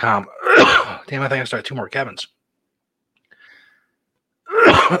 Smokeout.com. Damn, I think I started 2 more Kevins.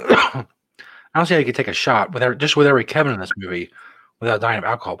 I don't see how you could take a shot with every Kevin in this movie without dying of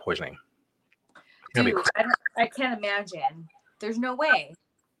alcohol poisoning. Dude, I can't imagine. There's no way.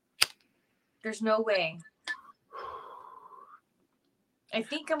 There's no way. I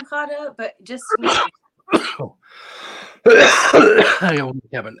think I'm caught up, but just I got one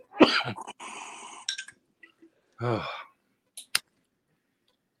Kevin. Oh.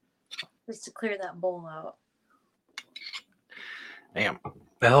 just to clear that bowl out. Damn.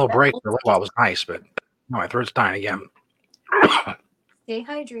 That little break for a little while was nice, but no, my throat's dying again. Stay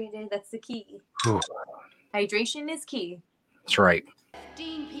hydrated. That's the key. Whew. Hydration is key. That's right.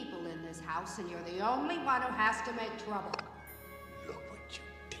 15 people in this house, and you're the only one who has to make trouble. Look what you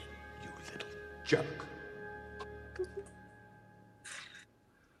did, you little jerk.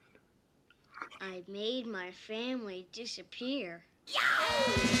 I made my family disappear.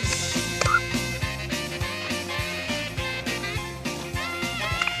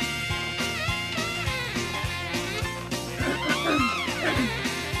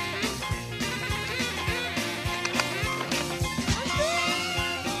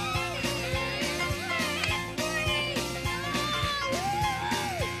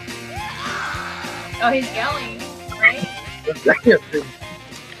 Oh, he's yelling, right? I gotta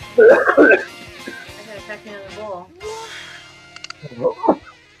pack another bowl.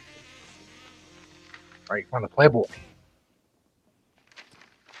 Right on the Playboy.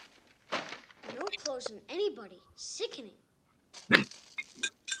 No clothes on anybody. Sickening.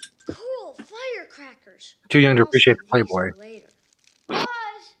 Cool firecrackers. Too young to I'll appreciate the save these Playboy. for later. Buzz,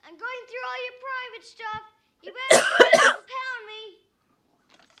 I'm going through all your private stuff. You better come pound me.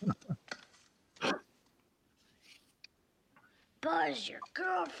 Buzz, your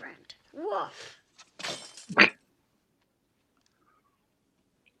girlfriend. Woof.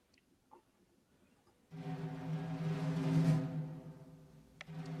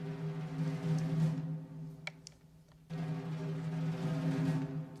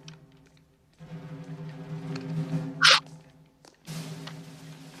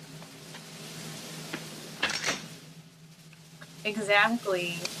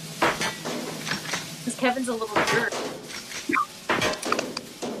 Exactly. Because Kevin's a little jerk.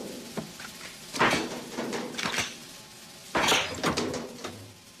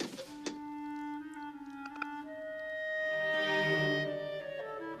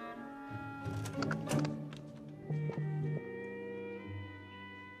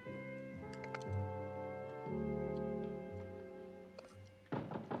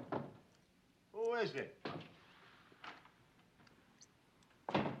 Who is it?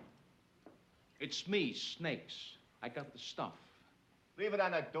 It's me, Snakes. I got the stuff. Leave it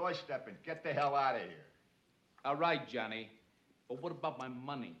on the doorstep and get the hell out of here. All right, Johnny. But what about my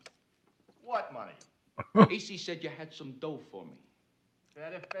money? What money? AC said you had some dough for me.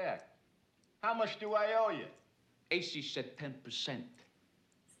 That a fact. How much do I owe you? AC said 10%.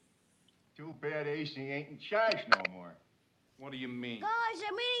 Too bad AC ain't in charge no more. What do you mean? Guys,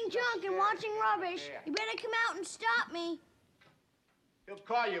 I'm eating junk and watching rubbish. You better come out and stop me. He'll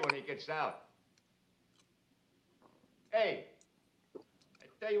call you when he gets out. Hey, I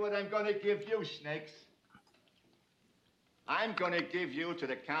tell you what I'm gonna give you, Snakes. I'm gonna give you to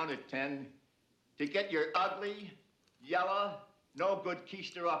the count of 10 to get your ugly, yellow, no good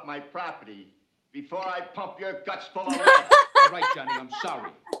keister off my property before I pump your guts full of lead. All right, Johnny, I'm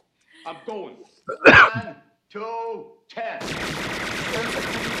sorry. I'm going. 1, 2, 10.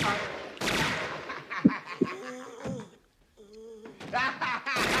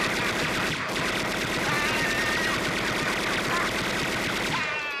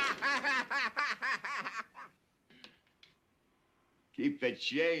 Keep the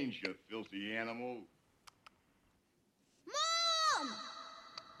change, you filthy animal. Mom!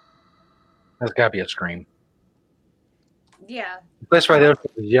 That's gotta be a scream. Yeah. That's right there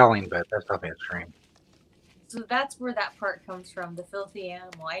was yelling, but that's probably a scream. So that's where that part comes from, the filthy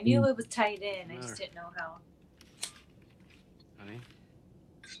animal. I knew it was tied in, I just didn't know how. Honey?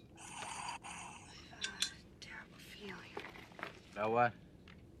 Terrible feeling About what?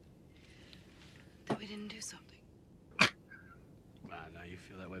 that we didn't do something. Now you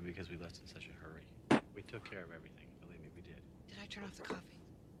feel that way because we left in such a hurry. We took care of everything. Believe me, we did. Did I turn off the coffee?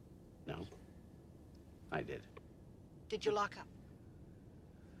 No. I did. Did you lock up?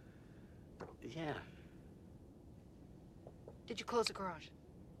 Yeah. Did you close the garage?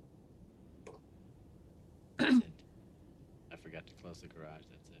 That's it. I forgot to close the garage,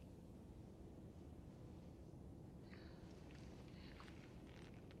 that's it.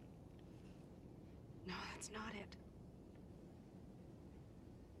 No, that's not it.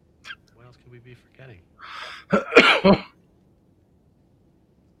 What else could we be forgetting?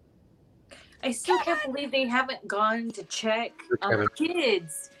 I still can't believe they haven't gone to check on the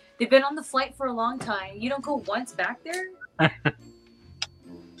kids. They've been on the flight for a long time. You don't go once back there?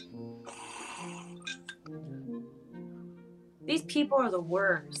 These people are the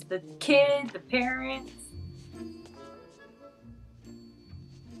worst. The kids, the parents.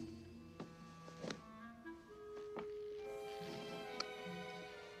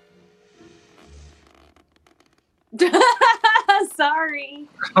 Sorry.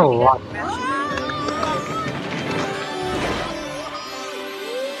 A lot.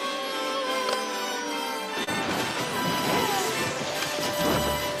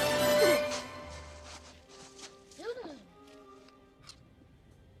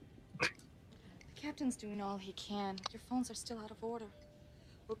 The captain's doing all he can. Your phones are still out of order.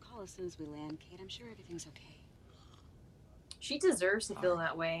 We'll call as soon as we land, Kate. I'm sure everything's okay. She deserves to feel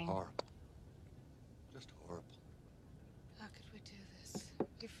that way. Horrible. Just horrible. How could we do this?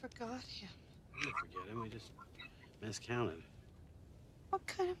 We forgot him. We didn't forget him, we just miscounted. What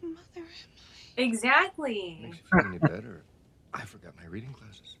kind of mother am Exactly. Makes you feel any better? I forgot my reading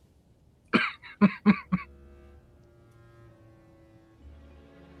glasses.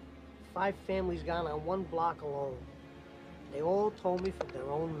 5 families gone on 1 block alone. They all told me from their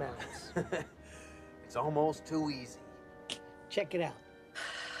own mouths. It's almost too easy. Check it out.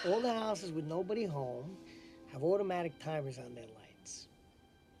 All the houses with nobody home have automatic timers on their lights.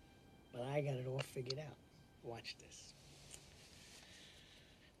 But I got it all figured out. Watch this.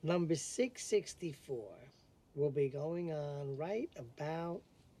 Number 664 will be going on right about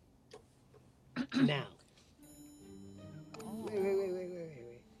now. Wait.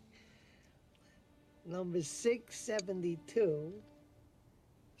 Number 672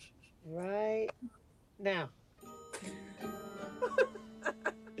 right now.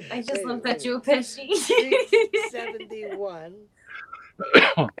 I just love that Joe Pesci. 671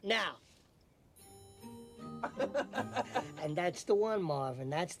 now. And that's the one, Marvin.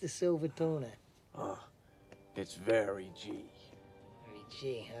 That's the silver tuna. Oh, it's very G. Very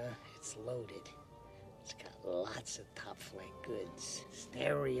G, huh? It's loaded. It's got lots of top flight goods.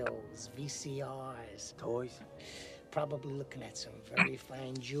 Stereos, VCRs. Toys? Probably looking at some very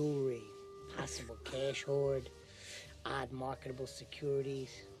fine jewelry. Possible cash hoard. Odd marketable securities.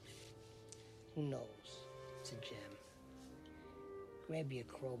 Who knows? It's a gem. Grab your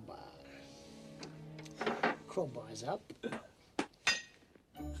crowbar. Crowbar's up.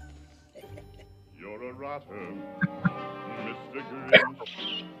 You're a rotter, Mr.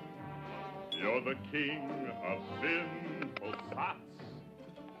 Grinch. You're the king of sinful spots.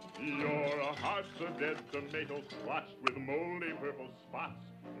 Your heart's a dead tomato splotched with moldy purple spots,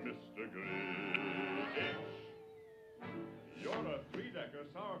 Mr. Grinch. You're a 3-decker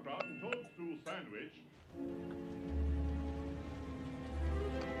sauerkraut and toadstool sandwich.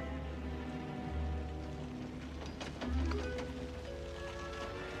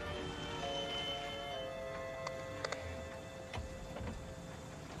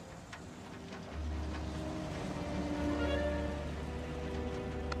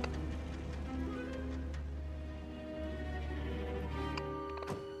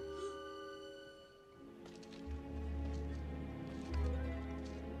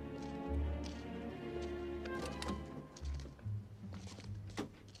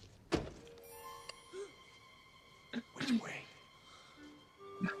 Which way?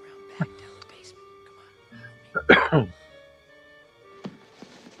 Around back down the basement. Come on.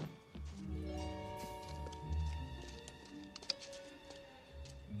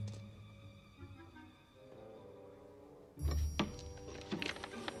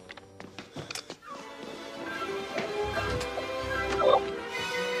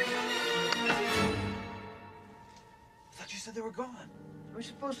 I thought you said they were gone. We're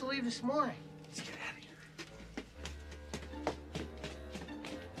supposed to leave this morning. Let's get out of here.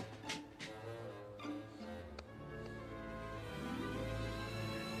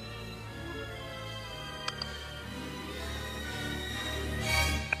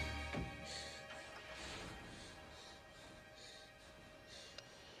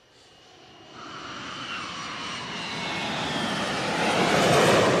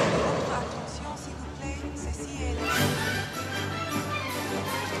 Attention, s'il vous plaît, ceci est le...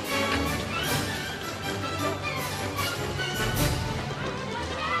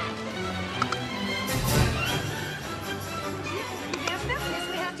 Yes,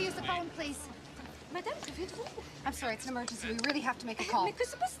 we have to use the phone, please. Madame, que faites-vous? I'm sorry, it's an emergency. We really have to make a call. Mais que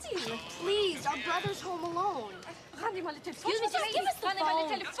se passe-t-il? Please, our brother's home alone. Rendez-moi le téléphone. Excuse me, Just give us the Rendez-moi le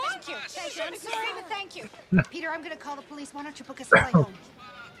phone. téléphone. Thank you. Thank you. I'm sorry, but thank you. Peter, I'm going to call the police. Why don't you book us a flight home?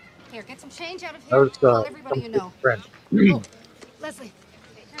 Here, get some change out of here. That was Call everybody you know. friend. Oh, Leslie,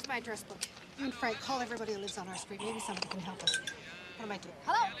 here's my address book. You and Frank, call everybody who lives on our street. Maybe somebody can help us. What am I doing?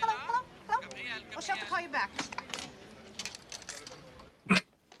 Hello? We'll have to call you back.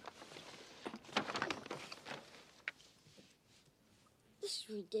 This is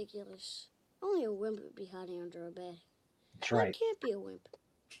ridiculous. Only a wimp would be hiding under a bed. That's I right. can't be a wimp.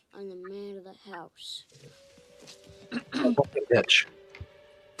 I'm the man of the house. Fucking bitch.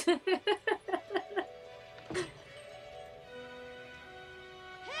 Hey!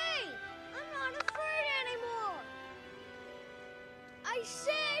 I'm not afraid anymore! I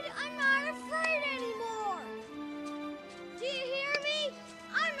said I'm not afraid anymore! Do you hear me?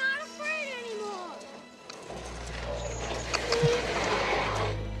 I'm not afraid anymore!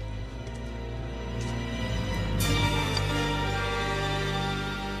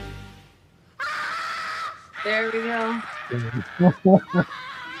 There we go.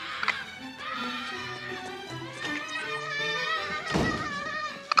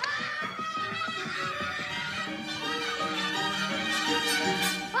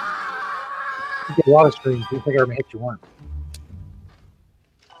 You get a lot of screams. You think I'm gonna hit you once.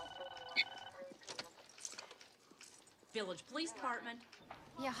 Village Police Department.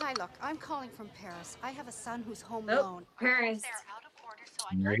 Yeah, hi, look. I'm calling from Paris. I have a son who's home Oh, alone. Paris. They're out of order, so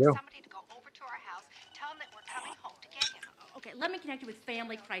There I'd you like go. somebody to go over to our house, tell them that we're coming home to get him. Okay, let me connect you with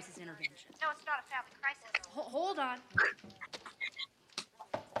Family Crisis Intervention. No, it's not a family crisis. Hold on.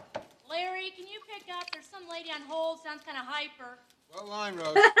 Larry, can you pick up? There's some lady on hold. Sounds kind of hyper. What line,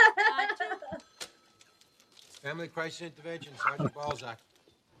 Rose? Family Crisis Intervention, Sergeant Balzac.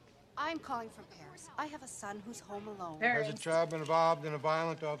 I'm calling from Paris. I have a son who's home alone. Has a child been involved in a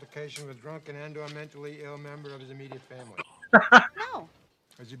violent altercation with a drunken and/or mentally ill member of his immediate family? No,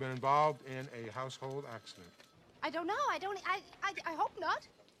 Has he been involved in a household accident? I don't know. I hope not.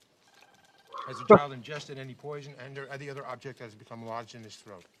 Has the child ingested any poison and/or any other object that has become lodged in his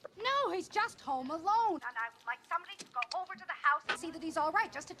throat? No, he's just home alone. And I would like somebody to go over to the house and see that he's all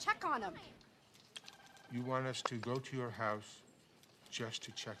right, just to check on him. You want us to go to your house just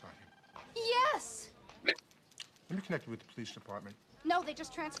to check on him? Yes. Let me connect you with the police department. No, they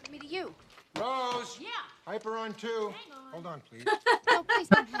just transferred me to you. Rose! Yeah. Hyper on 2. Hold on, please. No, please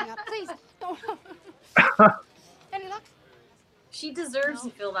don't hang up. Please. No. Any luck? She deserves to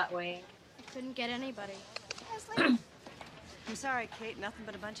feel that way. I couldn't get anybody. Leslie? I'm sorry, Kate. Nothing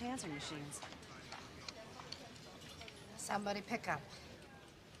but a bunch of answering machines. Somebody pick up.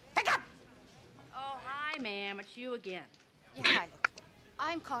 Oh, hi, ma'am. It's you again. Yeah, hi, look.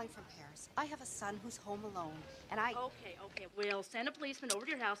 I'm calling from Paris. I have a son who's home alone, and I... Okay. We'll send a policeman over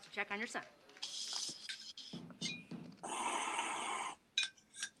to your house to check on your son.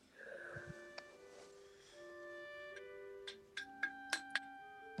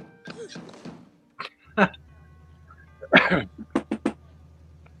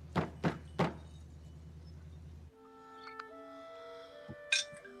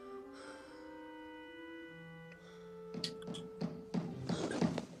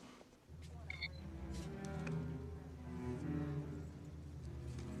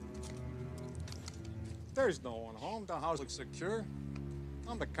 There's no one home. The house looks secure.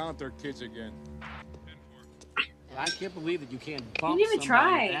 I'm the counter kids again. I can't believe that you can't bump didn't even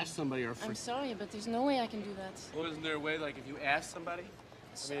somebody try. or ask somebody or I'm sorry, but there's no way I can do that. Well, isn't there a way, like, if you ask somebody?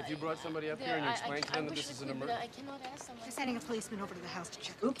 I mean, if you brought somebody up here and you explained to them that this is an emergency. I cannot ask someone. They're sending a policeman over to the house to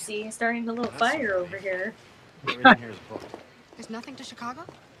check. Oopsie, starting a little fire over here. Everything here is booked. There's nothing to Chicago?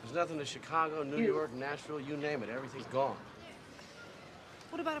 There's nothing to Chicago, New York, Nashville, you name it. Everything's gone.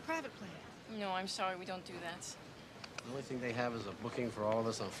 What about a private plane? No, I'm sorry, we don't do that. The only thing they have is a booking for all of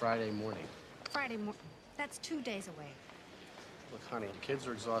us on Friday morning. Friday morning. That's 2 days away. Look, honey, the kids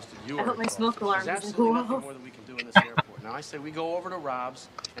are exhausted. You I are hope my exhausted. smoke alarm There's doesn't absolutely go nothing off. more that we can do in this airport. Now, I say we go over to Rob's,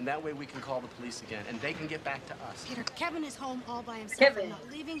 and that way we can call the police again, and they can get back to us. Peter, Kevin is home all by himself. Kevin. I'm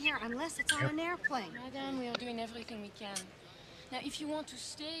not leaving here unless it's on an airplane. Madam, we are doing everything we can. Now, if you want to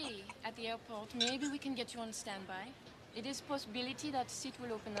stay at the airport, maybe we can get you on standby. It is a possibility that the seat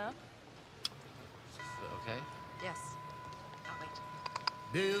will open up. Okay? Yes. I'll wait.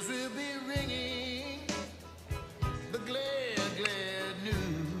 Bells will be ringing, the glad, glad news.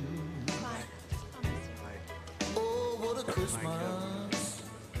 Oh, what a Christmas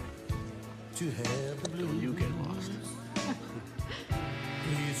to have the blues. You get lost.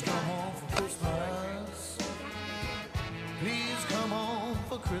 Please come home for Christmas. Please come home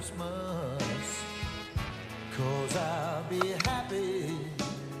for Christmas. 'Cause I'll be happy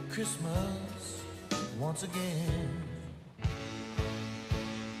Christmas once again.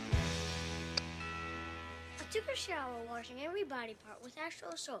 I took a shower washing every body part with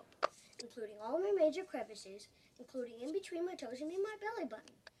Astral soap, including all my major crevices, including in between my toes and in my belly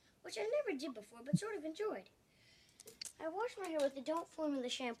button, which I never did before but sort of enjoyed. I washed my hair with the Don't Formula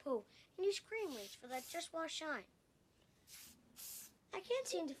shampoo and used cream rings for that Just Wash shine. I can't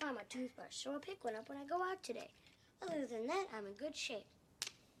seem to find my toothbrush, so I'll pick one up when I go out today. Other than that, I'm in good shape.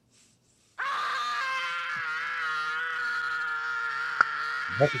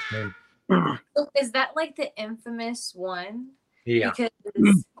 What's his name? So is that like the infamous one? Yeah. Because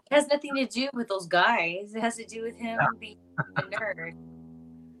it has nothing to do with those guys. It has to do with him being a nerd.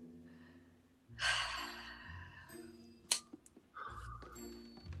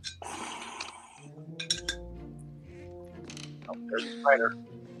 Oh, there's a spider.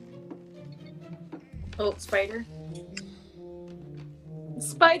 Oh, spider.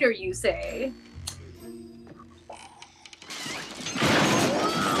 Spider, you say?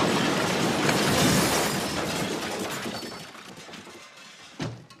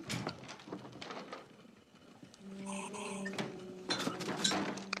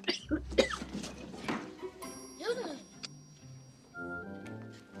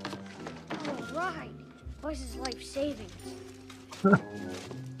 All right. Voice is life-saving.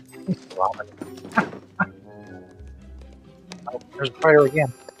 Oh, there's a fire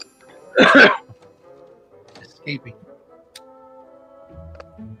again. Escaping.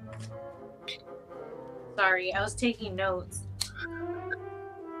 Sorry, I was taking notes.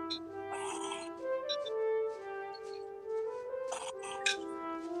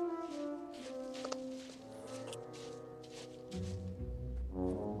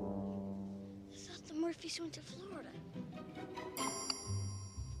 I thought the Murphys went to Florida.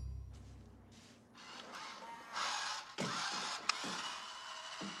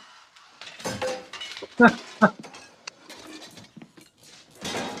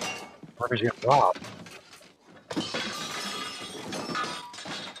 Murphy's getting robbed.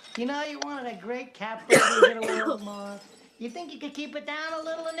 You know you wanted a great cat burglar in the world, Mark. You think you could keep it down a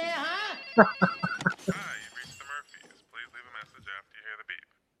little in there, huh? Hi, you've reached the Murphys. Please leave a message after you hear the beep.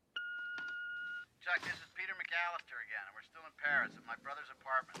 Chuck, this is Peter McAllister again, and we're still in Paris at my brother's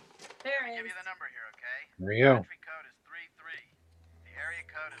apartment. There Let me is. give you the number here, okay? There you go. The country code is 33. The area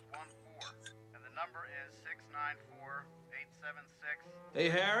code is 14. And the number is 694-876. Hey,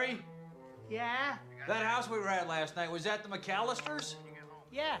 Harry? Yeah? That house we were at last night, was that the McAllisters?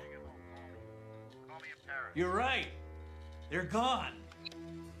 Yeah. Call me in Paris. You're right. They're gone.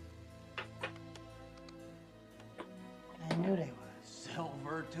 I knew they were.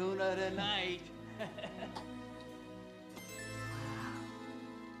 Silver tuna tonight.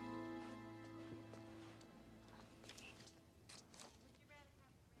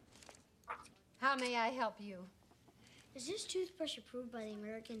 How may I help you? Is this toothbrush approved by the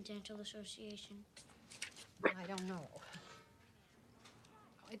American Dental Association? I don't know.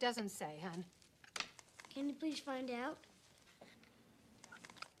 It doesn't say, hon. Can you please find out?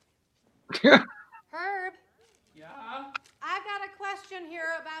 Herb, Yeah? I've got a question here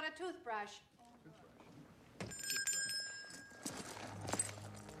about a toothbrush.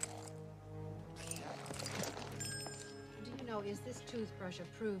 Do you know, is this toothbrush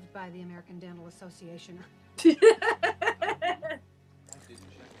approved by the American Dental Association?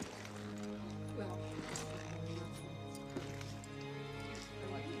 Well,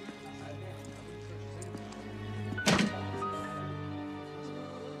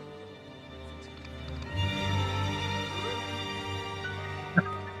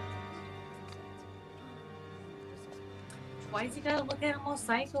 Why does he gotta look at him all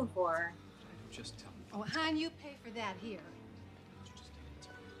psycho for? Just tell me. oh, hon, you pay for that here.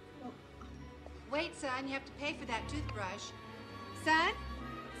 Wait, son, you have to pay for that toothbrush. Son?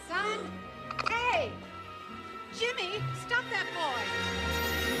 Son? Hey! Jimmy, stop that boy!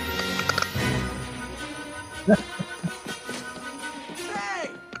 Hey!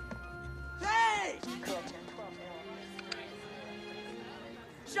 Hey!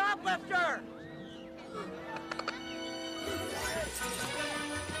 Shoplifter!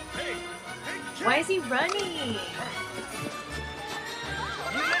 Why is he running?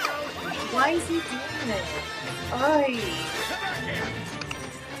 Why is he doing this? Oi!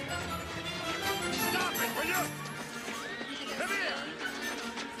 Stop it, will you? Come here!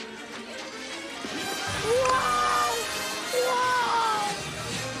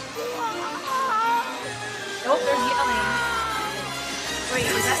 Oh, they're yelling.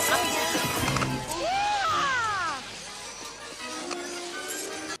 Wait, is that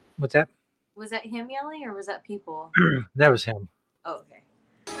What's that? Was that him yelling or was that people? That was him. Oh, okay.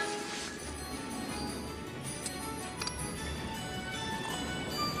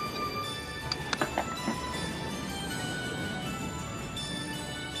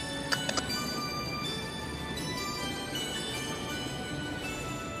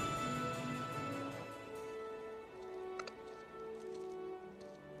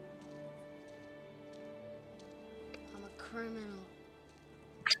 I'm a criminal.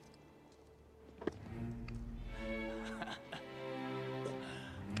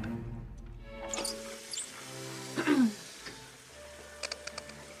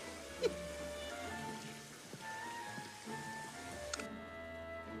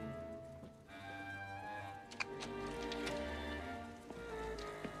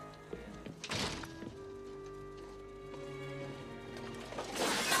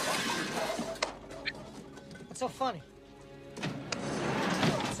 What's so funny?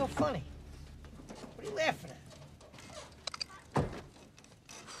 What's so funny? What are you laughing at?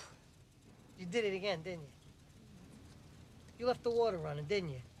 You did it again, didn't you? You left the water running, didn't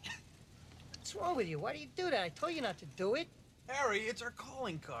you? What's wrong with you? Why do you do that? I told you not to do it. Harry, it's our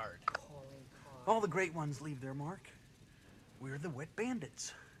calling card. All the great ones leave their mark. We're the wet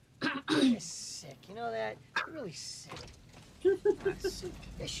bandits. You're sick. You know that? You're really sick. Not sick.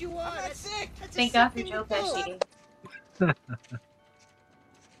 Yes, you are. I'm not That's sick. That's Thank a God sick for thing Joe to do. Pesci.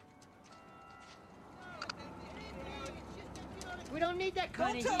 don't need that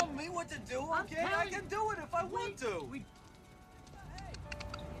kind Don't of tell heat. me what to do, I'm okay? I telling can do it if I want to. I'm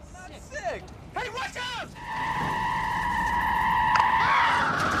not sick. Hey, watch out!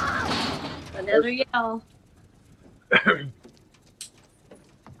 Another yell. Hey,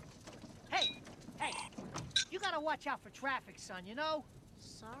 you gotta watch out for traffic, son, you know?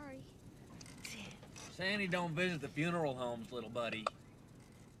 Sorry. Sandy don't visit the funeral homes, little buddy.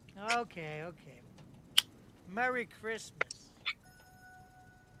 Okay. Merry Christmas.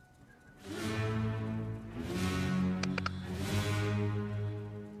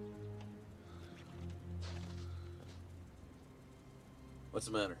 What's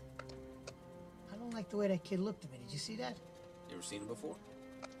the matter? I don't like the way that kid looked at me. Did you see that? You ever seen him before?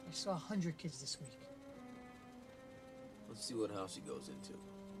 I saw 100 kids this week. Let's see what house he goes into.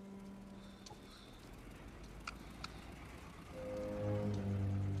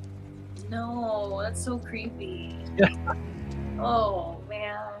 No, that's so creepy. Oh,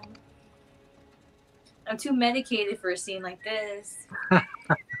 man. I'm too medicated for a scene like this.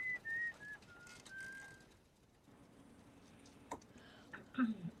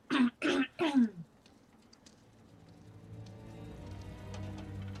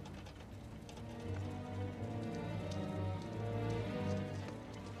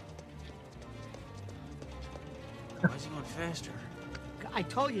 Why is he going faster? I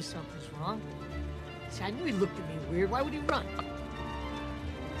told you something's wrong. See, I knew he looked at me weird. Why would he run?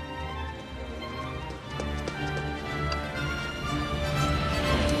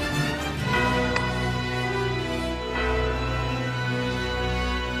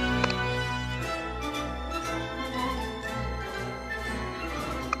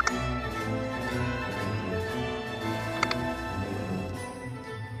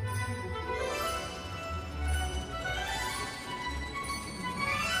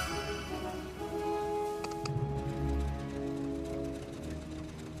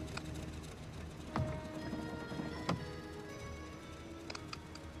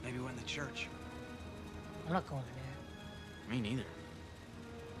 Maybe we're in the church. I'm not going in there. Me neither.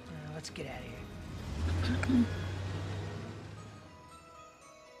 Let's get out of here.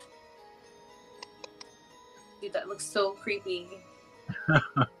 Dude, that looks so creepy. When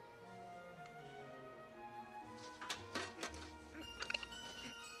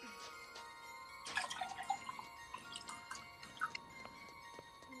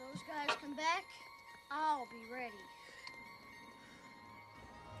those guys come back, I'll be ready.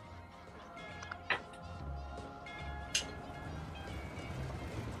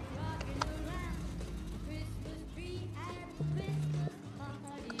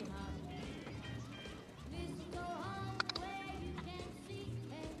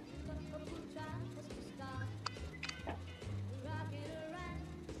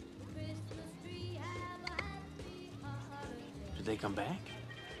 Did they come back?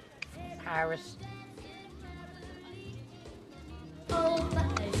 Paris. Oh,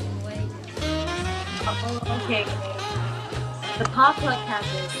 okay. The pop-up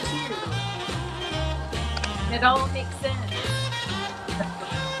happens too. It all makes sense.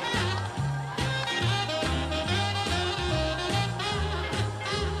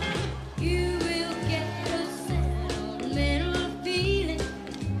 You will get a sentimental feeling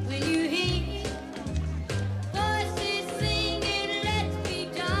when you hear voices singing, "Let's be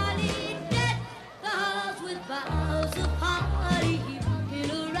jolly." Deck the halls with boughs of holly,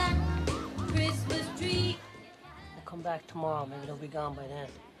 rocking around Christmas tree. We'll come back tomorrow. Maybe they'll be gone by then.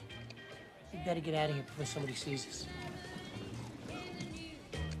 We better get out of here before somebody sees us.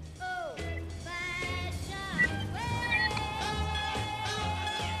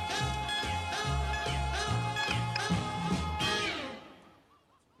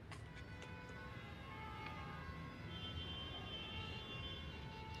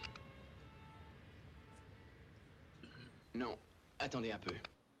 Non, attendez un peu.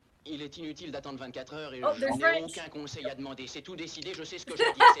 Il est inutile d'attendre 24 heures et Oh, je they're n'ai French. aucun conseil à demander. C'est tout décidé, je sais ce que je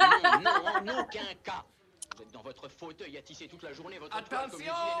dis. C'est non, en aucun cas. Vous êtes dans votre fauteuil à tisser toute la journée votre toile comme une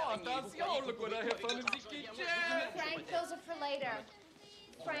vilaine araignée. Vous croyez que vous pouvez trouver votre argent ailleurs. Moi, je vous dis même, Frank, those are for later.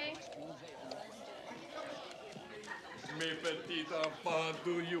 Frank? Mes petits enfants,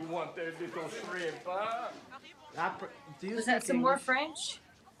 do you want a little shrimp, huh? Was that some more French?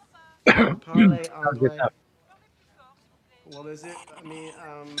 Parlez I'll get anglais. that. What is it? I mean,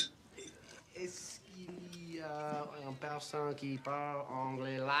 est-ce qu'il y a un personne qui parle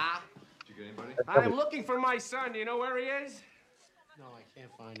anglais là? Did you get anybody? I'm looking for my son. Do you know where he is? No, I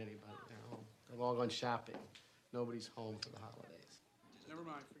can't find anybody. They're home. They've all gone shopping. Nobody's home for the holidays. Never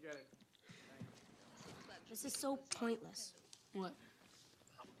mind, forget it. This is so pointless. What?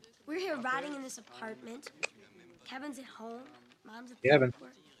 We're here rotting in this apartment. Kevin's at home. Mom's at the Kevin.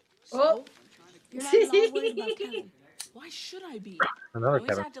 airport. Oh. You're not at all worried about Kevin. Why should I be? Another He's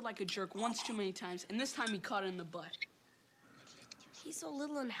Kevin. acted like a jerk once too many times, and this time he caught it in the butt. He's so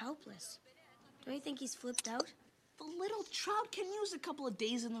little and helpless. Don't you think he's flipped out? The little trout can use a couple of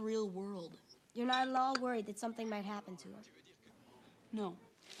days in the real world. You're not at all worried that something might happen to him. No,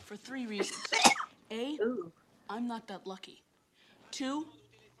 for 3 reasons. A, I'm not that lucky. 2,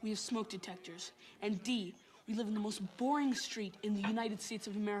 we have smoke detectors. And D, we live in the most boring street in the United States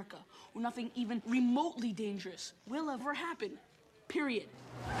of America, where nothing even remotely dangerous will ever happen. Period.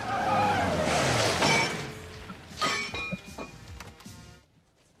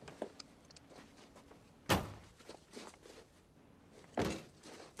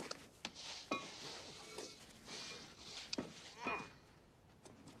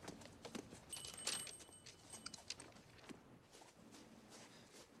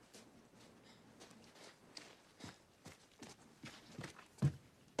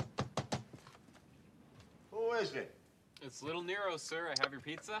 Who is it? It's Little Nero, sir. I have your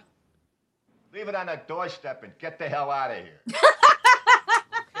pizza. Leave it on the doorstep and get the hell out of here.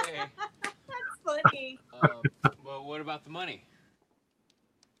 Okay. That's funny. Well, what about the money?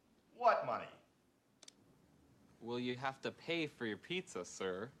 What money? Well, you have to pay for your pizza,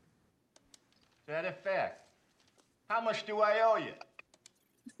 sir. Is that a fact? How much do I owe you?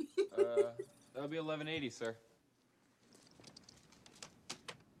 That'll be $11.80, sir.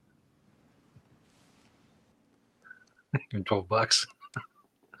 $12.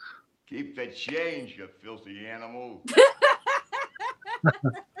 Keep the change, you filthy animal.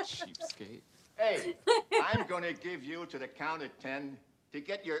 Cheapskate. Hey, I'm gonna give you to the count of 10 to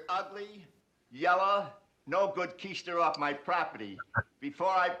get your ugly, yellow, no good keister off my property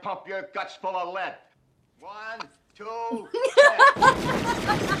before I pump your guts full of lead. 1, 2, 10.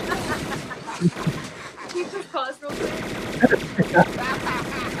 Can you just pause real quick?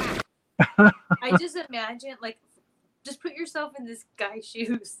 I just imagine, like, just put yourself in this guy's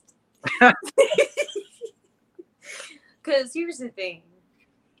shoes. Because here's the thing.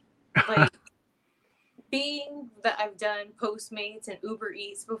 Like, being that I've done Postmates and Uber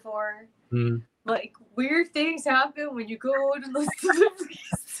Eats before, like, weird things happen when you go to those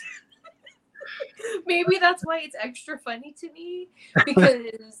deliveries. Maybe that's why it's extra funny to me,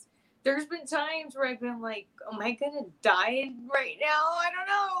 because there's been times where I've been like, am I gonna die right now? I don't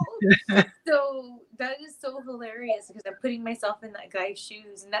know. So that is so hilarious because I'm putting myself in that guy's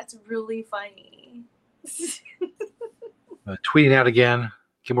shoes, and that's really funny. Tweeting out again.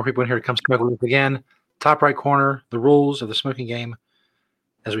 Get more people in here to come smoke with us again. Top right corner, the rules of the smoking game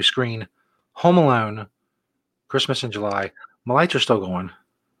as we screen Home Alone, Christmas in July. My lights are still going.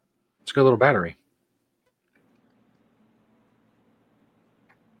 It's got a little battery.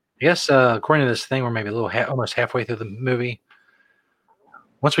 I guess according to this thing, we're maybe a little almost halfway through the movie.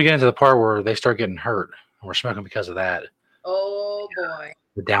 Once we get into the part where they start getting hurt, and we're smoking because of that. Oh boy.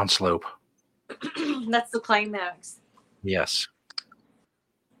 The downslope. That's the climax. Yes.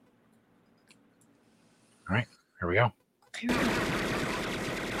 All right, here we go.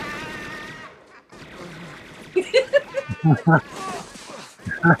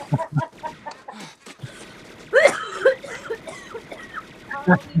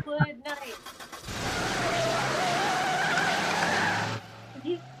 Hollywood night.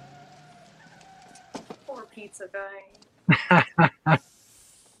 Poor pizza guy.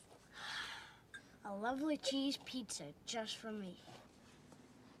 A lovely cheese pizza just for me.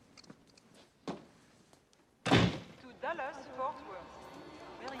 To Dallas, Fort Worth.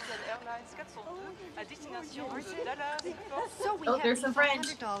 American Airlines 402 à destination de Dallas, Fort So we Oh, have there's the some French.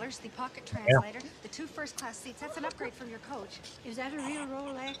 $500, the pocket translator, the 2 first-class seats. That's an upgrade from your coach. Is that a real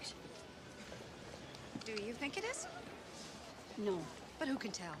Rolex? Do you think it is? No, but who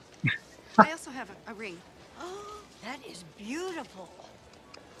can tell? I also have a ring. Oh, that is beautiful.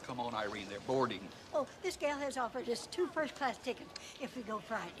 Come on, Irene, they're boarding. Oh, this gal has offered us 2 first-class tickets if we go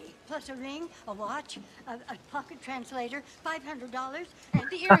Friday, plus a ring, a watch, a pocket translator, $500, And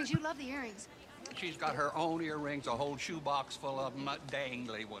the earrings, you love the earrings. She's got her own earrings, a whole shoebox full of them,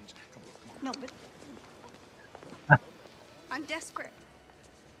 dangly ones. Come on, come on. No, but I'm desperate.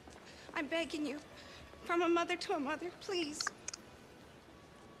 I'm begging you, from a mother to a mother, please.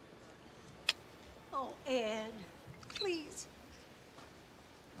 oh, Ed. Please.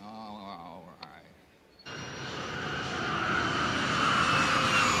 Oh, all right.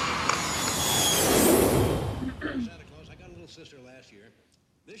 Santa Claus, I got a little sister last year.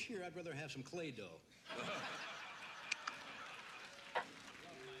 This year, I'd rather have some clay dough.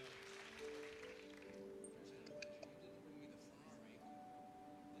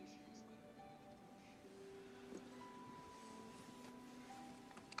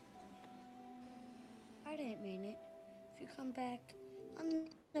 didn't mean it. If you come back, I'll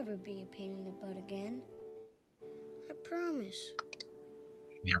never be a pain in the butt again. I promise.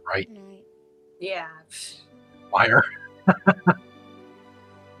 You're right. Good night. Yeah. Liar.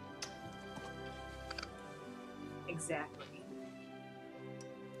 Exactly.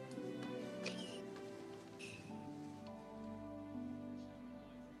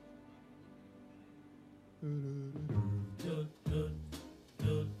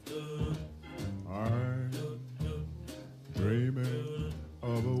 I'm dreaming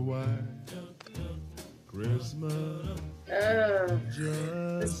of a white Christmas.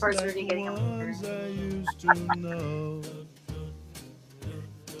 This Just part's like already the getting on my ones nerves. I used to know,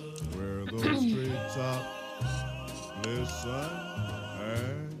 where those treetops listen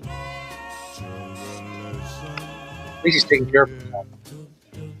and children listen. At least he's taking care of himself.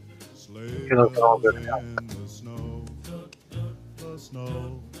 Sleigh He looks all good bells now. in the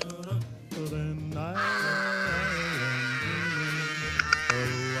snow, then I am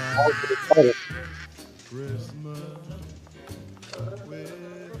dreaming All of good a color. Christmas with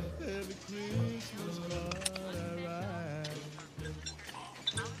every Christmas card I write.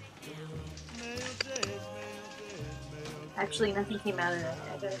 Actually, nothing came out of that.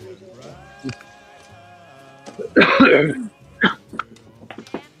 I gotta redo it.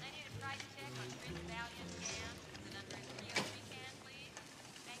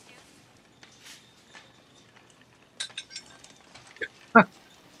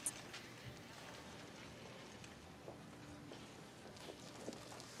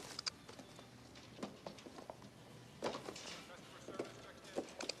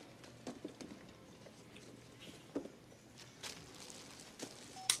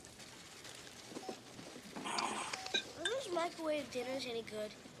 Are those microwave dinners any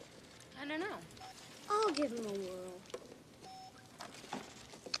good? I don't know. I'll give them a whirl.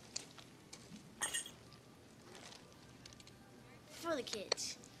 For the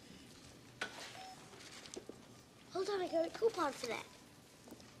kids. Hold on, I got a coupon for that.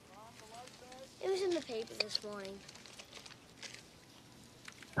 It was in the paper this morning.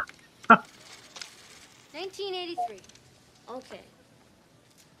 1983. Okay.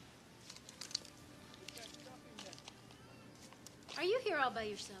 Are you here all by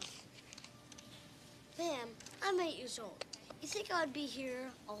yourself? Ma'am, I'm 8 years old. You think I'd be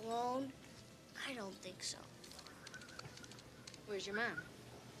here alone? I don't think so. Where's your mom?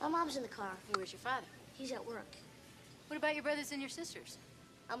 My mom's in the car. Where's your father? He's at work. What about your brothers and your sisters?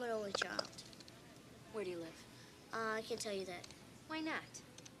 I'm an only child. Where do you live? I can't tell you that. Why not?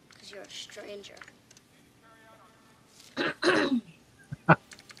 Because you're a stranger.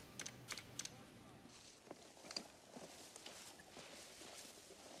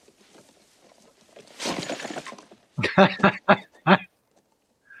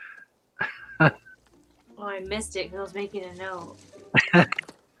 Oh, I missed it because I was making a note.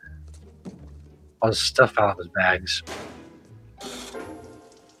 All his stuff out of his bags.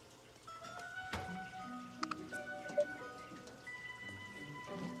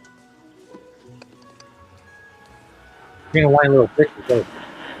 Being a whiny little bitch with those.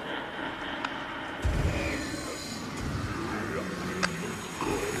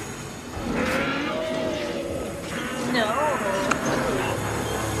 No.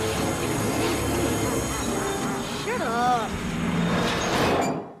 Shut up.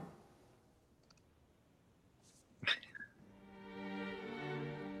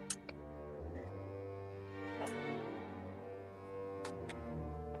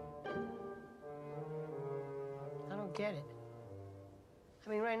 I don't get it. I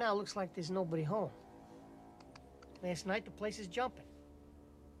mean, right now it looks like there's nobody home. Last night the place is jumping.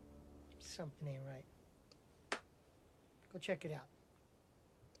 Something ain't right. Go check it out.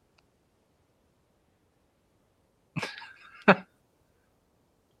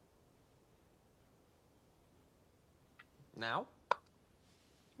 Now?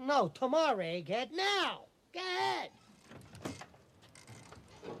 No, tomorrow, egghead. Now! Go ahead!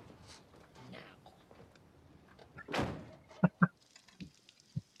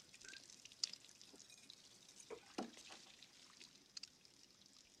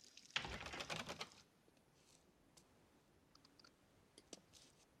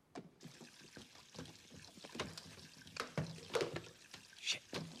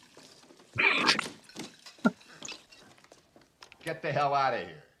 Get the hell out of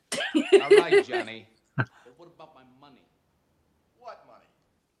here. All right, Johnny. But what about my money? What money?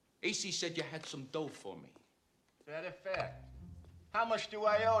 AC said you had some dough for me. That a fact. How much do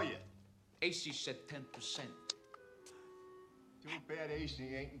I owe you? AC said 10%. Too bad AC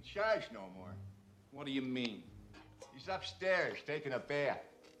ain't in charge no more. What do you mean? He's upstairs taking a bath.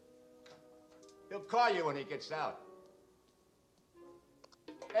 He'll call you when he gets out.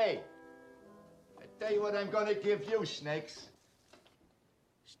 Hey, I tell you what I'm gonna give you, Snakes.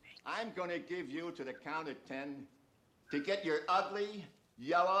 I'm gonna give you to the count of 10 to get your ugly,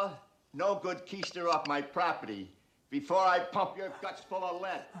 yellow, no good keister off my property before I pump your guts full of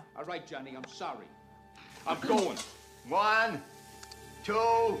lead. All right, Johnny, I'm sorry. I'm going. 1,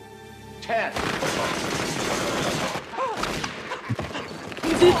 2, 10.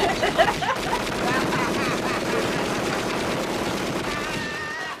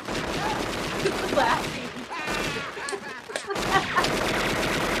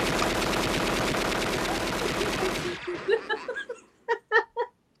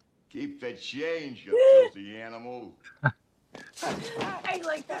 Keep the change, you filthy animal. I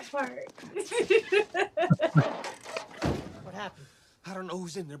like that part. What happened? I don't know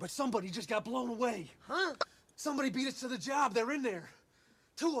who's in there, but somebody just got blown away. Huh? Somebody beat us to the job. They're in there.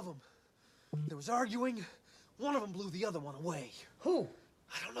 2 of them. There was arguing. One of them blew the other one away. Who?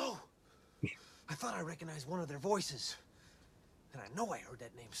 I don't know. I thought I recognized one of their voices. And I know I heard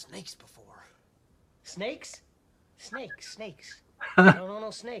that name Snakes before. Snakes? Snakes. I don't know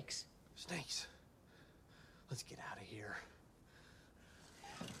no snakes. Snakes. Let's get out of here.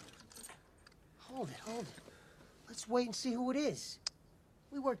 Hold it. Let's wait and see who it is.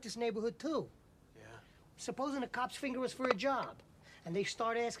 We work this neighborhood too. Yeah? Supposing the cops finger us for a job, and they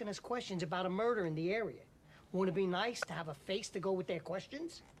start asking us questions about a murder in the area. Wouldn't it be nice to have a face to go with their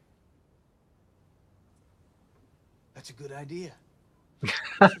questions? That's a good idea.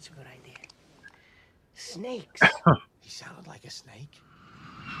 That's a good idea. Snakes. He sounded like a snake.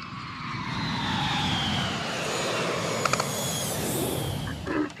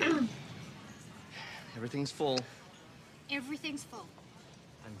 Everything's full. Everything's full.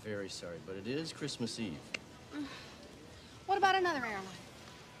 I'm very sorry, but it is Christmas Eve. What about another airline?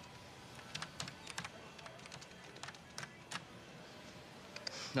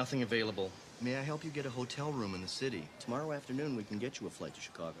 Nothing available. May I help you get a hotel room in the city? Tomorrow afternoon, we can get you a flight to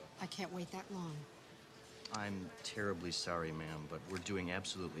Chicago. I can't wait that long. I'm terribly sorry, ma'am, but we're doing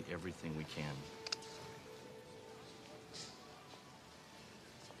absolutely everything we can.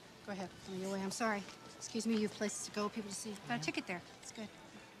 Go ahead. On your way. I'm sorry. Excuse me, you have places to go, people to see. Got a ticket there. It's good.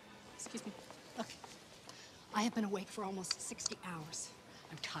 Excuse me. Look, I have been awake for almost 60 hours.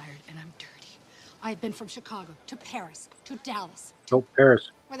 I'm tired and I'm dirty. I have been from Chicago to Paris to Dallas. Oh,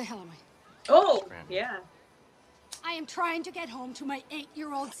 Paris. Where the hell am I? Oh, yeah. I am trying to get home to my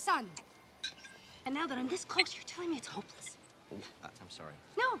 8-year-old son. And now that I'm this close, you're telling me it's hopeless. Oh, I'm sorry.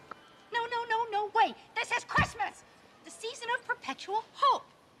 No, wait. This is Christmas. The season of perpetual hope.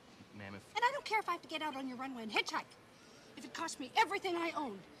 Ma'am, if... And I don't care if I have to get out on your runway and hitchhike. If it costs me everything I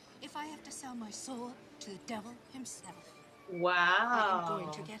own. If I have to sell my soul to the devil himself. Wow. I am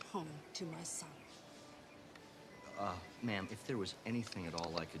going to get home to my son. Ma'am, if there was anything at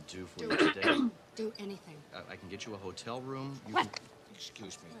all I could do for you today... Do anything. I can get you a hotel room. You What? can...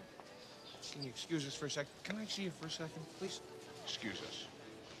 Excuse me. Can you excuse us for a second? Can I see you for a second, please? Excuse us.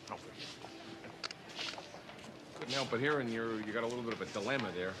 Oh. Couldn't help but hearing you got a little bit of a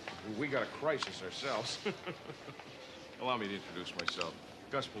dilemma there. We got a crisis ourselves. Allow me to introduce myself.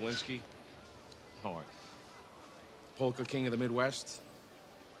 Gus Polinski. All right. Polka King of the Midwest.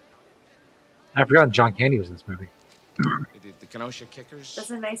 I forgot John Candy was in this movie. The Kenosha Kickers.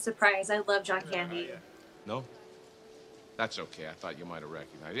 That's a nice surprise. I love John Candy. No? That's okay. I thought you might have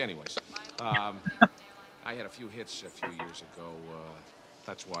recognized. Anyways, I had a few hits a few years ago.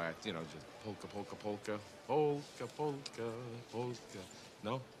 That's why, the polka, polka, polka, polka, polka, polka.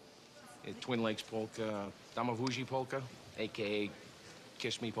 No? Twin Lakes polka, Damavuji polka, a.k.a.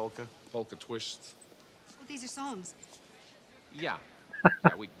 Kiss Me polka, polka twist. Well, these are songs. Yeah,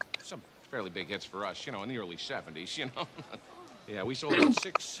 some fairly big hits for us, in the early 70s, Yeah, we sold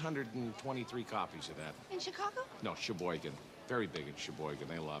 623 copies of that. In Chicago? No, Sheboygan. Very big in Sheboygan.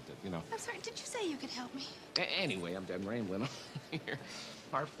 They loved it, I'm sorry, did you say you could help me? Anyway, I'm rambling here.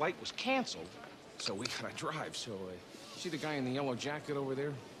 Our flight was canceled, so we gotta drive. So, see the guy in the yellow jacket over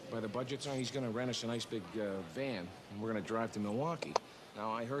there by the budget sign? He's gonna rent us a nice big van, and we're gonna drive to Milwaukee.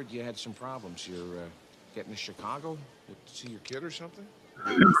 Now, I heard you had some problems. You're getting to Chicago to see your kid or something?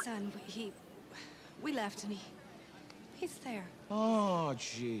 Oh, my son, we left and he's there. Oh,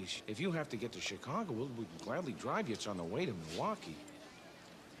 jeez. If you have to get to Chicago, we'll gladly drive you. It's on the way to Milwaukee.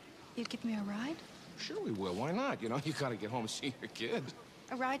 You'd give me a ride? Sure we will. Why not? You gotta get home and see your kid.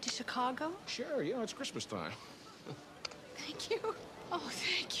 A ride to Chicago? Sure, it's Christmas time. Thank you. Oh,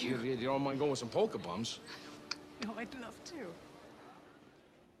 thank you. You don't mind going with some polka bums? No, I'd love to.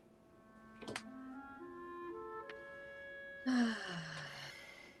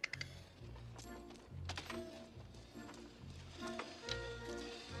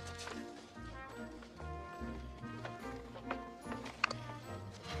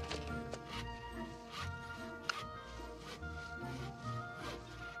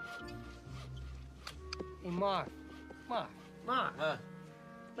 Marv.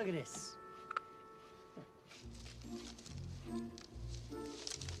 Look at this.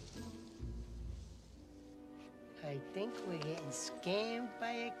 I think we're getting scammed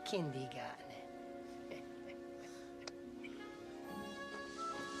by a kindergartner.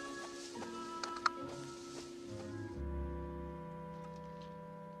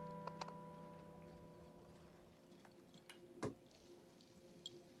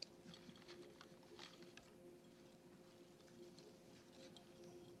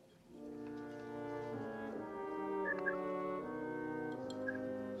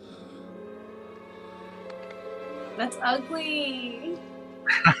 That's ugly.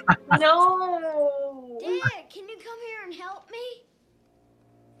 No. Dad, can you come here and help me?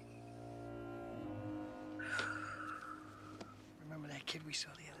 Remember that kid we saw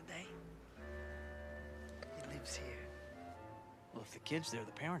the other day? He lives here. Well, if the kid's there,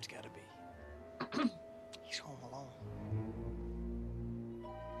 the parents gotta be. He's home alone.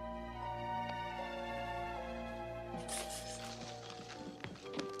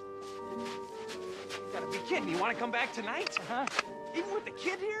 You gotta be kidding me. You wanna come back tonight? Uh-huh. Even with the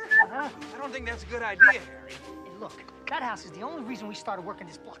kid here? Uh-huh. I don't think that's a good idea, Harry. Hey, look, that house is the only reason we started working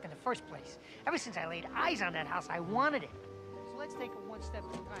this block in the first place. Ever since I laid eyes on that house, I wanted it. So let's take it one step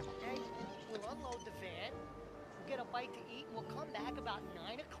at a time, okay? We'll unload the van, we'll get a bite to eat, and we'll come back about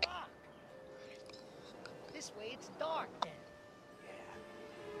 9 o'clock. This way it's dark then.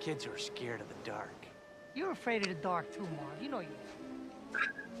 Kids are scared of the dark. You're afraid of the dark too, Marv. You know you are.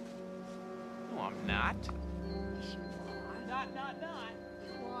 No, I'm not. Yes, you are. Not.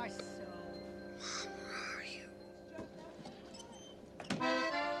 You are so.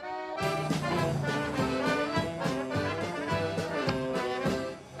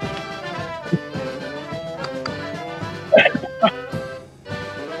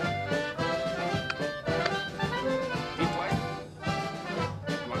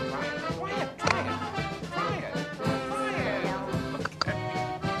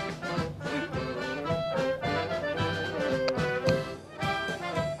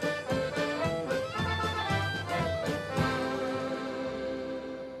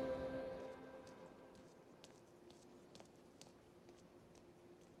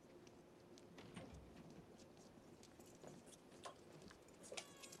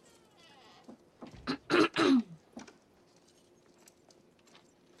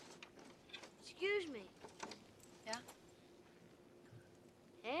 Excuse me. Yeah?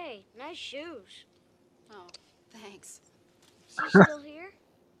 Hey, nice shoes. Oh, thanks. Is he still here?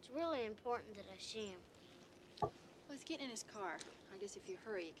 It's really important that I see him. Well, he's getting in his car. I guess if you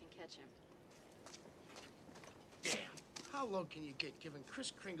hurry, you can catch him. Damn, how low can you get giving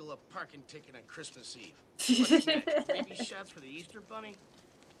Kris Kringle a parking ticket on Christmas Eve? What's next? Baby shots for the Easter Bunny?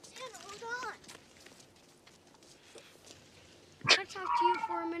 Santa, hold on. Can I talk to you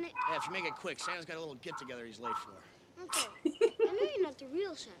for a minute? Yeah, if you make it quick, Santa's got a little get-together he's late for. Okay. I know you're not the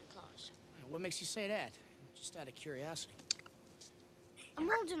real Santa Claus. What makes you say that? Just out of curiosity. I'm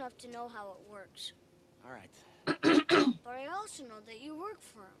old enough to know how it works. All right. But I also know that you work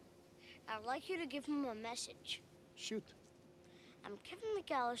for him. I'd like you to give him a message. Shoot. I'm Kevin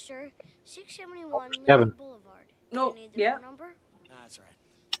McAllister, 671 Kevin. Lincoln Boulevard. No, You need the yeah. phone number? That's all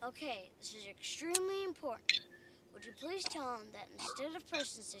right. Okay, this is extremely important. Would you please tell him that instead of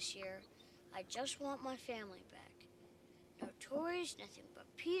presents this year, I just want my family back. No toys, nothing but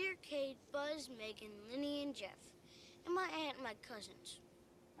Peter, Kate, Buzz, Megan, Linny, and Jeff. And my aunt and my cousins.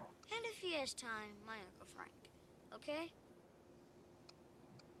 And if he has time, my Uncle Frank. Okay?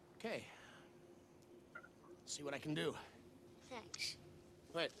 Okay. See what I can do. Thanks.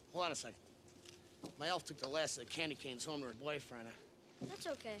 Wait, hold on a second. My elf took the last of the candy canes home to her boyfriend. That's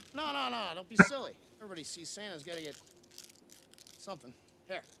okay. No, don't be silly. Everybody sees Santa's gotta get something.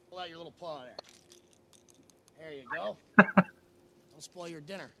 Here, pull out your little paw there. There you go. Don't spoil your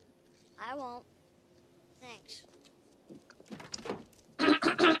dinner. I won't. Thanks.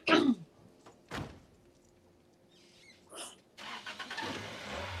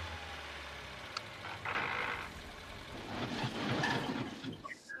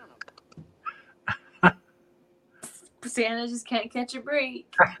 Santa just can't catch a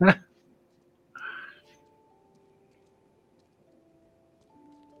break.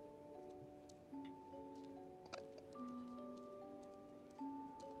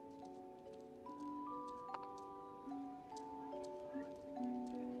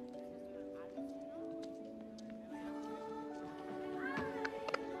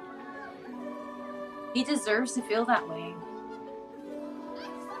 He deserves to feel that way.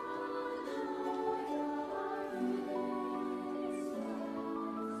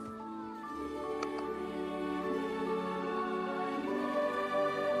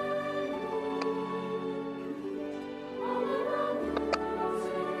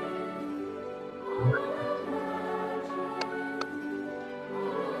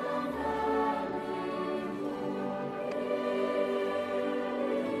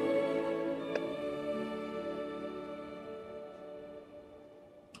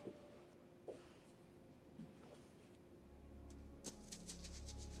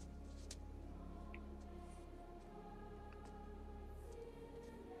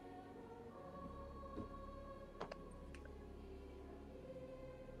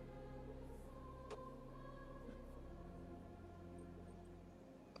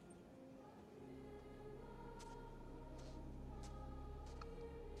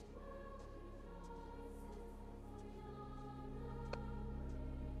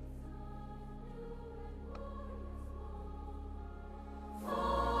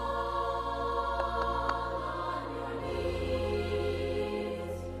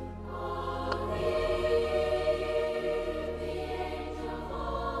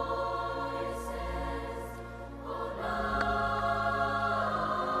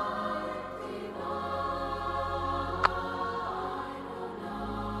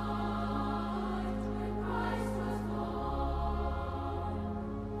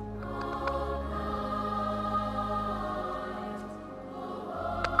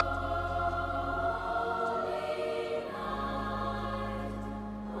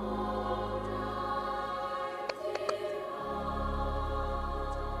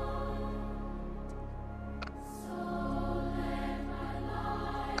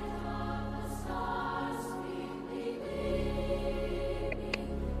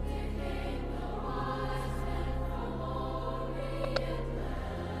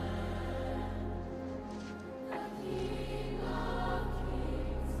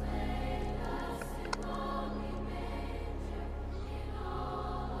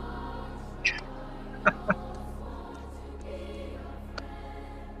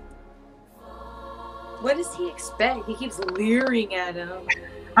 What does he expect? He keeps leering at him.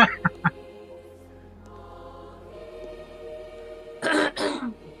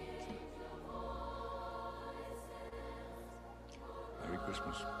 Merry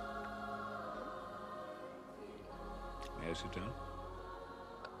Christmas. May I sit down?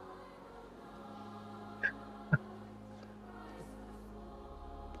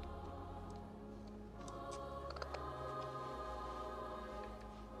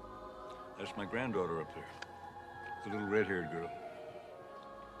 That's my granddaughter up there. The little red-haired girl.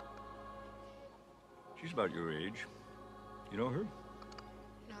 She's about your age. You know her?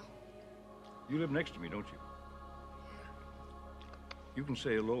 No. You live next to me, don't you? You can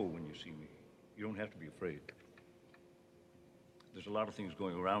say hello when you see me. You don't have to be afraid. There's a lot of things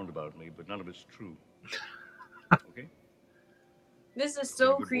going around about me, but none of it's true. Okay? This is Been a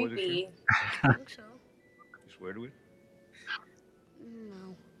so good boy this creepy. year? I think so. You swear to it?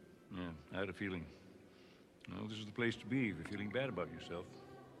 No. Yeah, I had a feeling. Well, this is the place to be if you're feeling bad about yourself.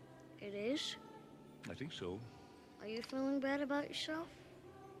 It is? I think so. Are you feeling bad about yourself?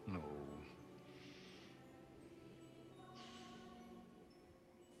 No.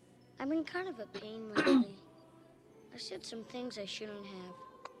 I've been kind of a pain lately. I said some things I shouldn't have.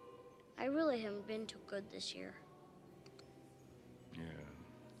 I really haven't been too good this year. Yeah.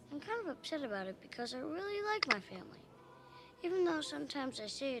 I'm kind of upset about it because I really like my family. Even though sometimes I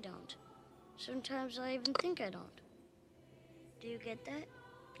say I don't. Sometimes I even think I don't. Do you get that?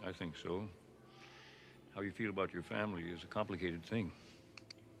 I think so. How you feel about your family is a complicated thing.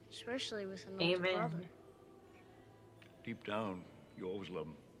 Especially with an older Amen. brother. Deep down, you always love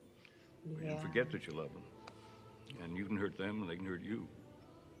them. But Yeah. you forget that you love them. And you can hurt them and they can hurt you.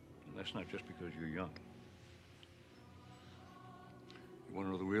 And that's not just because you're young. You want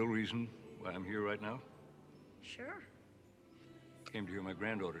to know the real reason why I'm here right now? Sure. Came to hear my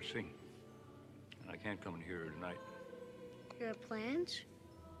granddaughter sing. And I can't come and hear her tonight. You have plans?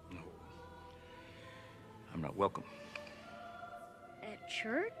 No. I'm not welcome. At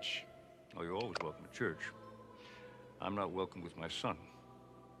church? Oh, you're always welcome at church. I'm not welcome with my son.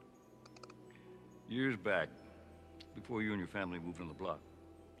 Years back, before you and your family moved on the block,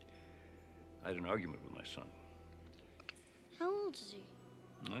 I had an argument with my son. How old is he?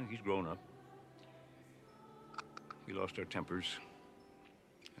 Well, he's grown up. We lost our tempers,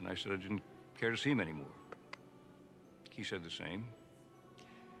 and I said I didn't care to see him anymore. He said the same.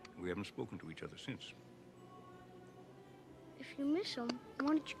 We haven't spoken to each other since. If you miss him, why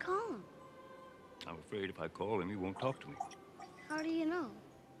don't you call him? I'm afraid if I call him, he won't talk to me. How do you know?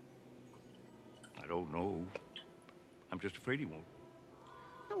 I don't know. I'm just afraid he won't.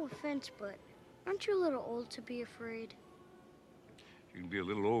 No offense, but aren't you a little old to be afraid? You can be a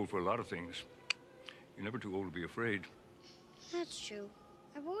little old for a lot of things. You're never too old to be afraid. That's true.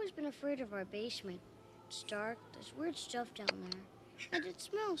 I've always been afraid of our basement. It's dark, there's weird stuff down there, and it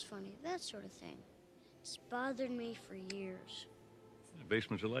smells funny, that sort of thing. It's bothered me for years. The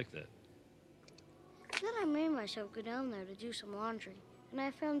basements are like that. Then I made myself go down there to do some laundry, and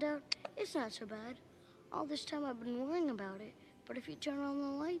I found out it's not so bad. All this time I've been worrying about it, but if you turn on the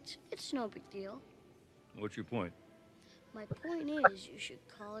lights, it's no big deal. What's your point? My point is, you should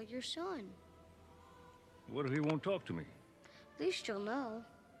call your son. What if he won't talk to me? At least you'll know.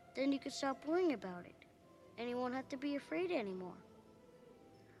 Then you can stop worrying about it, and you won't have to be afraid anymore.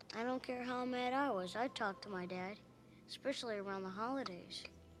 I don't care how mad I was, I'd talk to my dad, especially around the holidays.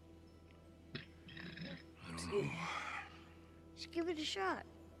 I don't know. Just give it a shot,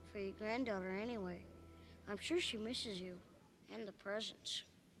 for your granddaughter anyway. I'm sure she misses you, and the presents.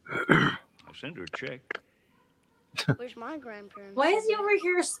 I sent her a check. Where's my grandparents? Why is he over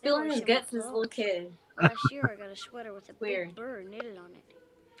here They spilling always his send me guts, this little clothes. kid? Last year I got a sweater with a Weird. big bird knitted on it.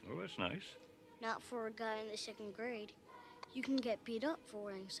 Oh, that's nice. Not for a guy in the 2nd grade. You can get beat up for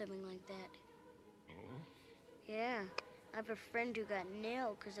wearing something like that. Oh. Yeah, I have a friend who got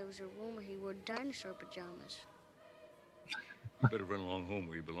nailed because there was a rumor he wore dinosaur pajamas. You better run along home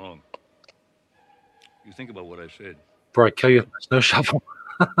where you belong. You think about what I said. Bro, I'd kill you with my snow shovel.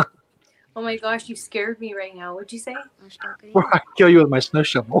 Oh my gosh, you scared me right now. What'd you say? Bro, I'd kill you with my snow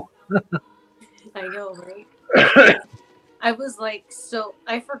shovel. I know, right? I was like, so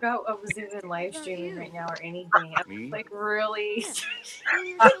I forgot I was even live streaming right now or anything. I was like really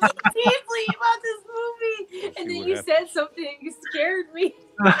deeply about this movie, and then what you happened. said something and you scared me.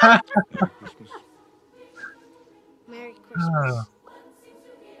 Merry Christmas.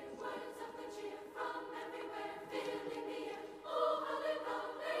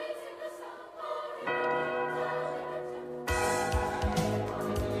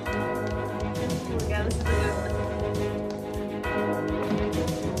 Oh my God, this is a good one.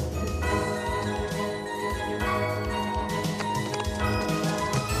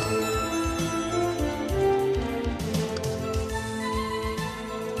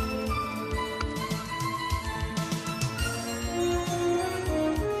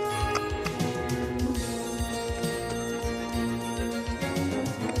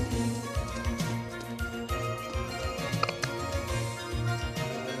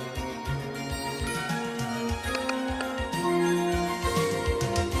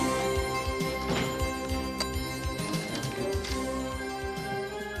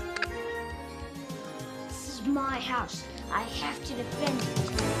 house. I have to defend it.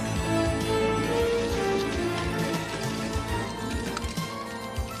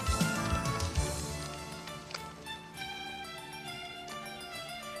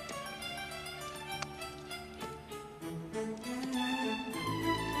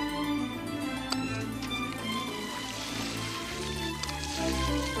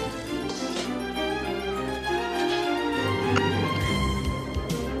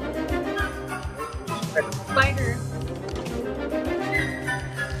 Spider.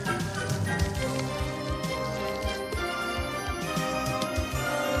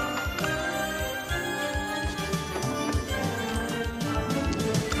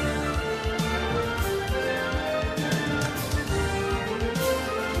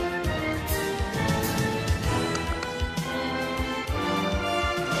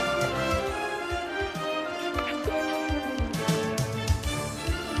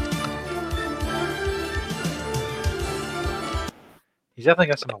 He's definitely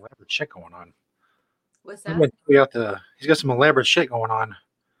got some elaborate shit going on. What's I'm that? gonna tweet out he's got some elaborate shit going on.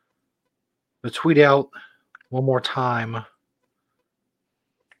 But tweet out one more time.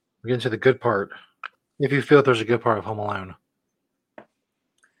 We get into the good part. If you feel that there's a good part of Home Alone,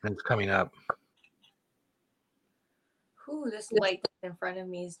 then it's coming up. Ooh, this light in front of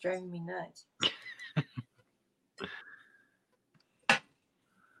me is driving me nuts.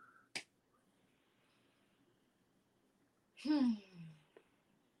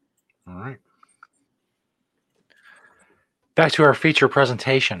 All right. Back to our feature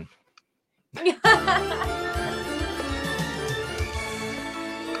presentation.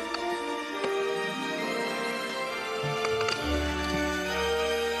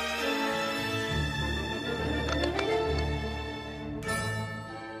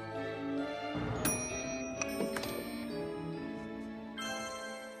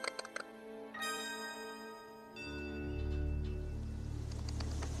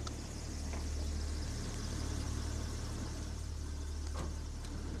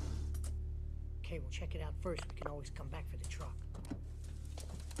 Okay, we'll check it out first. We can always come back for the truck.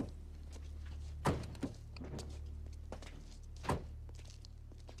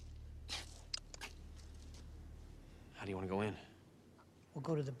 How do you want to go in? We'll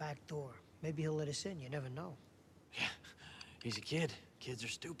go to the back door. Maybe he'll let us in. You never know. He's a kid. Kids are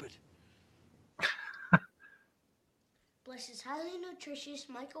stupid. Bless this highly nutritious,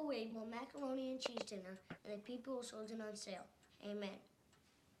 microwavable macaroni and cheese dinner and the people who sold it on sale. Amen.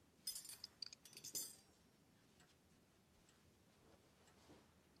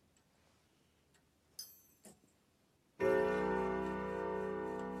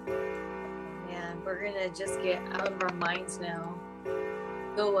 Man, we're gonna just get out of our minds now.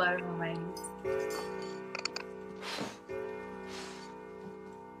 Go out of our minds.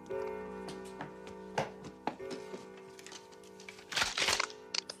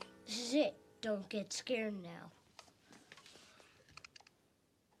 This is it. Don't get scared now.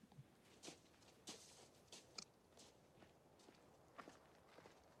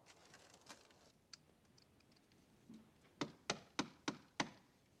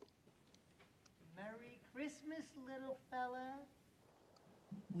 Merry Christmas, little fella.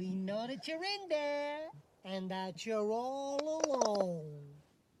 We know that you're in there and that you're all alone.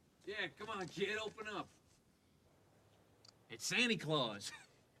 Yeah, come on, kid, open up. It's Santa Claus.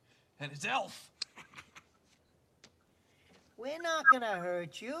 And it's Elf. We're not gonna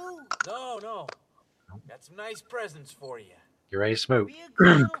hurt you. No. Got some nice presents for you. You ready to smoke? Be a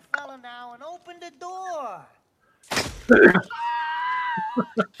good little fella now and open the door.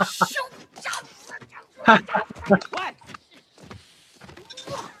 What?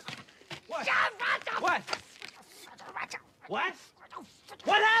 What? What?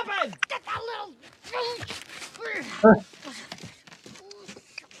 What happened?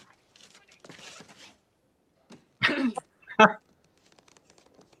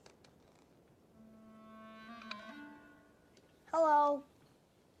 Hello.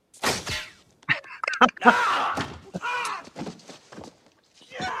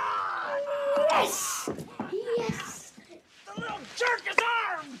 Yes! Yes! The little jerk is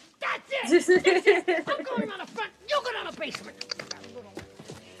armed! That's it! I'm going on the front, you go down the basement.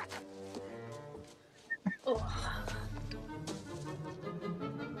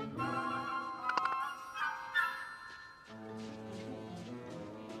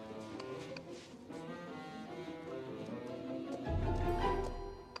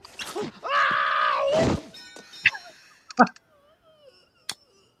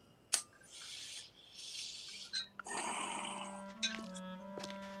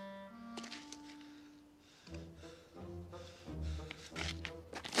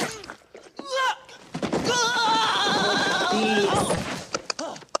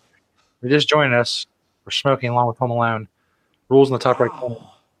 you're just joining us, we're smoking along with Home Alone. Rules in the top right corner.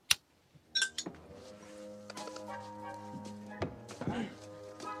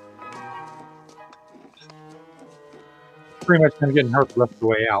 Pretty much going to get hurt the rest of the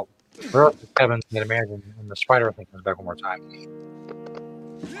way out. Where else is Kevin can imagine when the spider thing comes back one more time?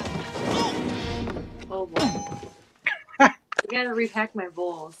 Oh boy. I gotta repack my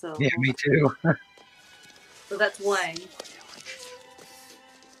bowl, so. Yeah, me too. So that's one.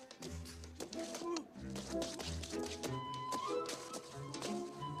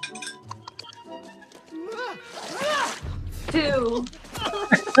 Two.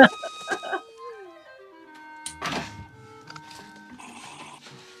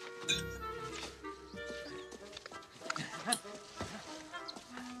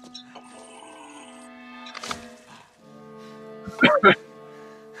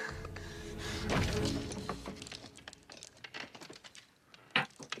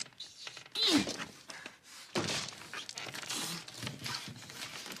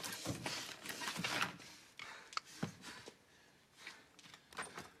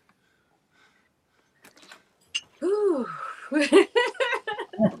 Whew.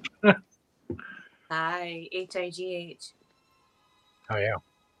 Hi, HIGH. Oh, yeah.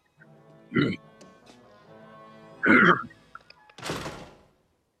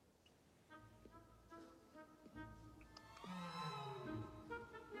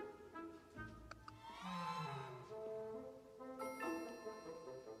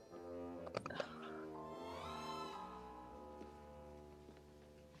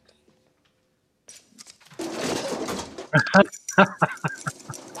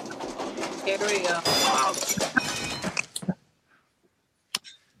 Here we go.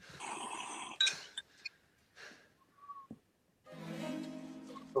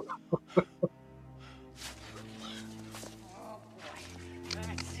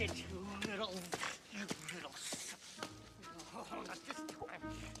 That's it, you little. Oh, not this time.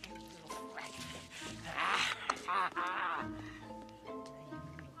 You little rat.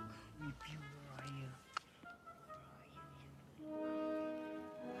 Creepy, where are you?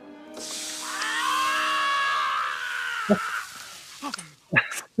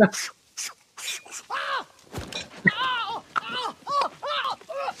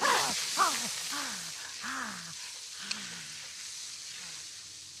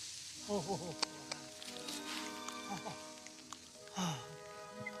 Oh.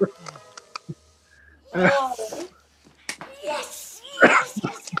 Yes, yes,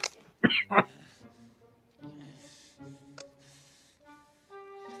 yes, yes.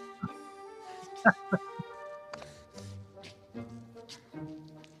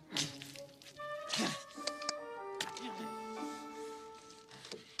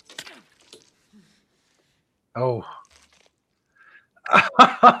 Oh. I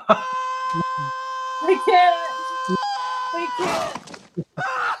can't. I can't.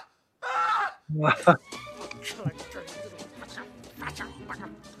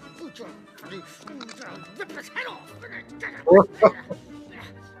 Rip his head off.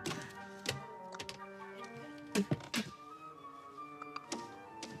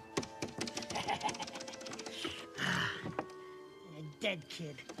 A dead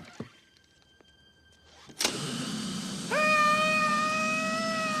kid.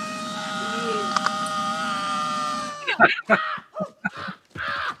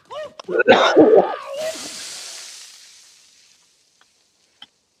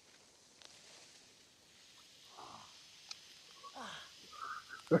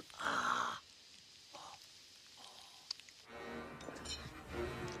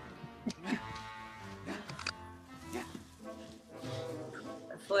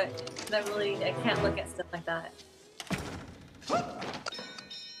 A foot. That really, I can't look at stuff like that.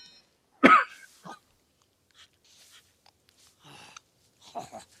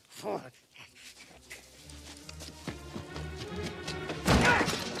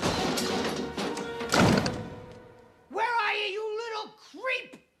 Where are you, you little creep?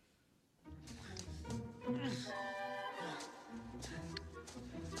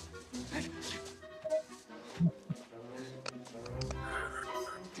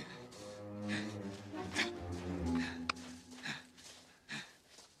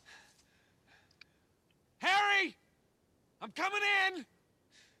 Harry! I'm coming in!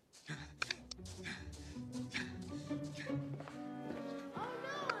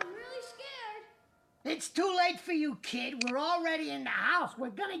 It's too late for you, kid. We're already in the house. We're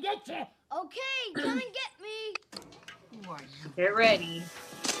gonna get you. Okay, come and get me. Who are you? Get ready.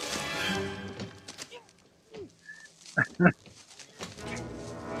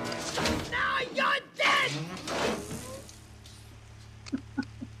 Now you're dead!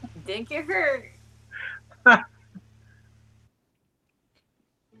 Didn't get hurt.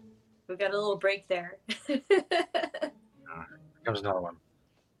 We got a little break there. Here comes another one.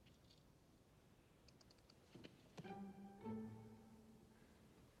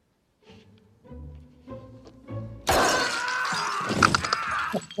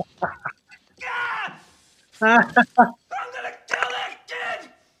 I'm gonna kill that kid!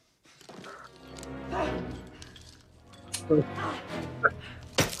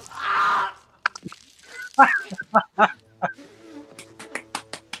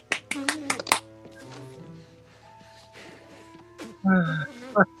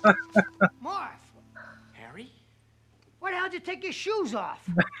 Marv, Harry? why the hell did you take your shoes off?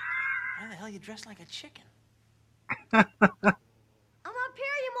 Why the hell you dressed like a chicken? I'm up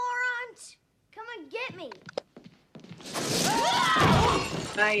here, you morons! Come and get me!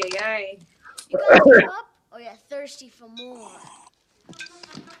 Ay, ay, ay. You got a cup, or you're thirsty for more?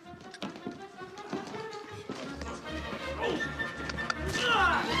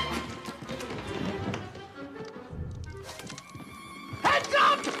 Heads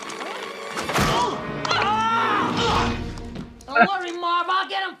up! Don't worry, Marv, I'll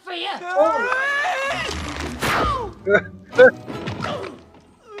get him for you.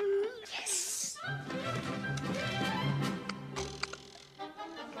 Yes!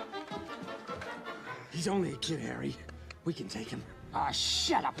 He's only a kid, Harry. We can take him. Oh,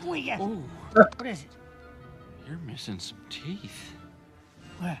 shut up, will you? Oh, What is it? you're missing some teeth.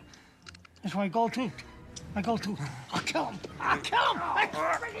 Where? That's my gold tooth. My gold tooth. I'll kill him. I'll kill him.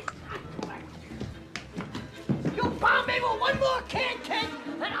 You bomb me with one more can, kid,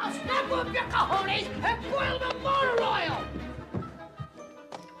 and I'll snap up your cojones and boil them in motor oil.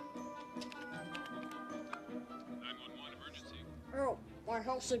 Oh, my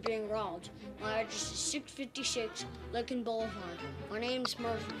house is being robbed. My address is 656 Lincoln Boulevard. My name's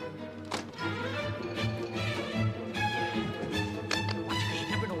Murphy. You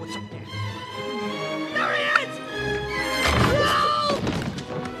never know what's up there. There he is!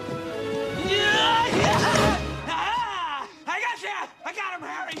 I got you! I got him,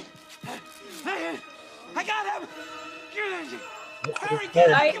 Harry! I got him! Harry, get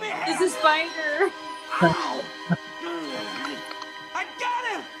him! Give me a hand! It's a spider. Ow! I got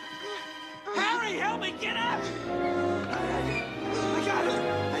him! Harry, help me get up! I got him!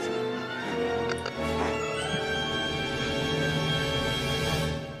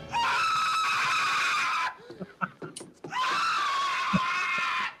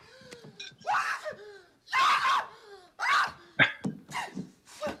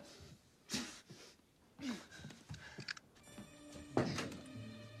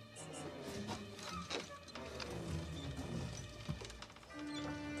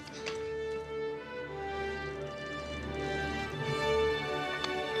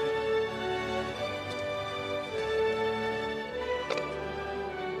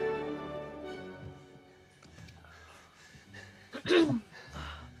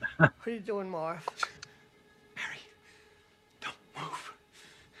 What are you doing, Marv? Harry, don't move.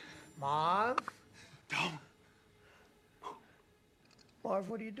 Marv? Don't. Marv,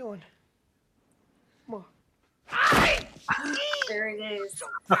 what are you doing? Marv. There it is.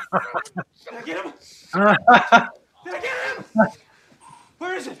 Did I get him? Did I get him?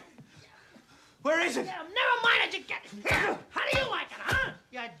 Where is it? Where is it? Never mind it, you get here. How do you like it, huh?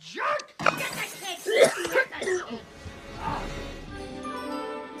 You jerk! Get that kid! Get that kid!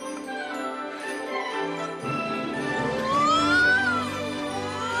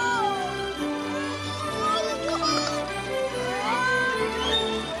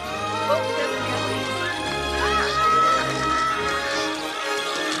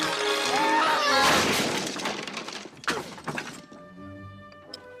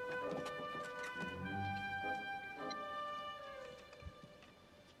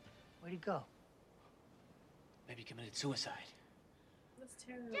 Where'd he go? Maybe committed suicide. That's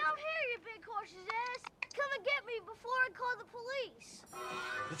terrible. Down here, you big horse's ass! Come and get me before I call the police!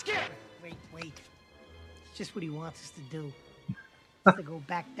 Let's get him! Wait. Just what he wants us to do. To go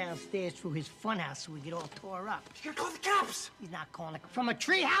back downstairs through his funhouse so we get all tore up. You gotta call the cops! He's not calling it. From a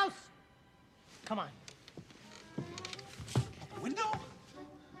treehouse? Come on. Out the window?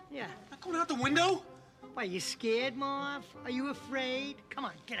 Yeah. Not going out the window? Why, you scared, Marv? Are you afraid? Come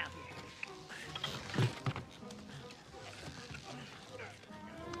on, get out here.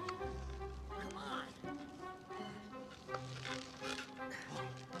 Come on.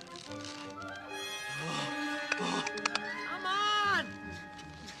 Come on!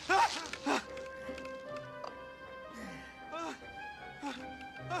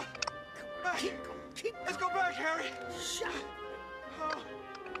 Let's go back, Harry. Shut up.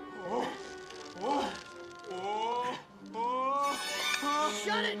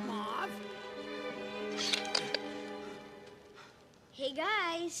 got it, Mauve. Hey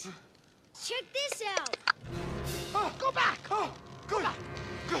guys, check this out. Oh, go back. Oh, good.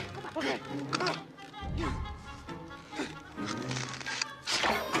 Good. Okay.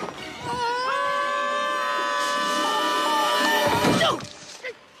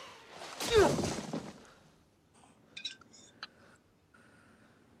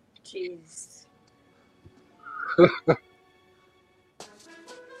 Jeez. There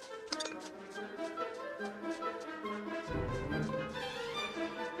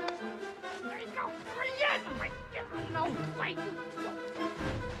you go. There he is. No way.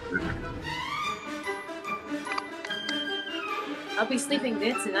 I'll be sleeping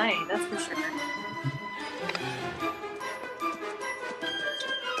good tonight, that's for sure.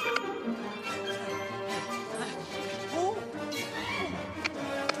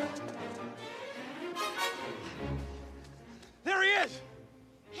 There he is.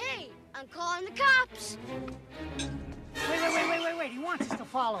 Hey, I'm calling the cops. Wait. He wants us to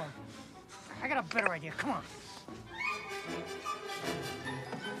follow him. I got a better idea. Come on.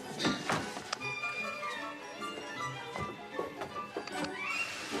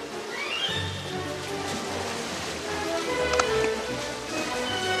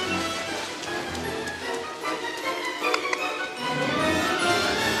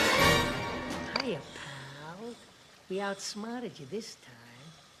 Hiya, pal. We outsmarted you this time.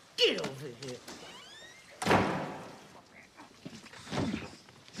 Get over here.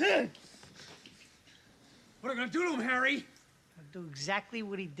 What are we gonna do to him, Harry? I'll do exactly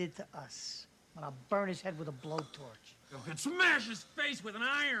what he did to us. I'll burn his head with a blowtorch. And smash his face with an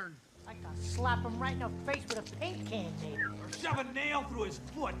iron. I can slap him right in the face with a paint can, maybe. Or shove a nail through his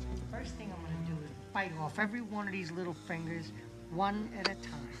foot. First thing I'm gonna do is bite off every one of these little fingers, one at a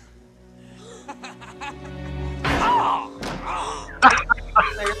time.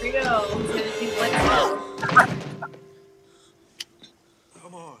 There we go. He's gonna do one.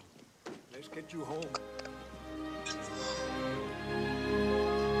 Come on. Let's get you home.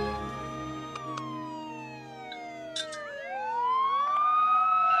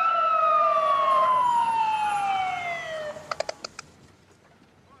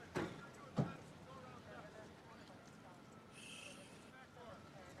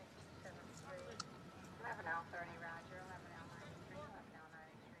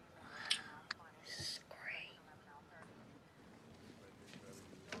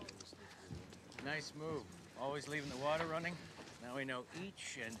 Nice move. Always leaving the water running. Now we know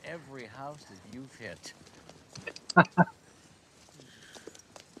each and every house that you've hit.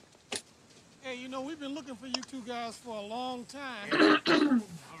 Hey, you know, we've been looking for you two guys for a long time.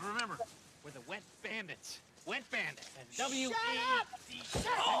 Remember, we're the Wet Bandits. Wet Bandits. W-E-D. Shut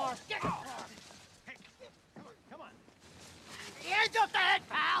up! Get off! Hey, come on. Hands up the head,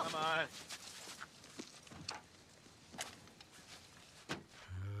 pal! Come on.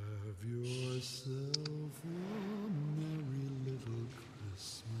 Have yourself a merry little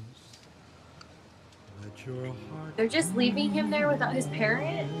Christmas. Let your heart They're just leaving him there without his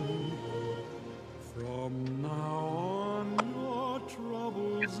parent? from now on your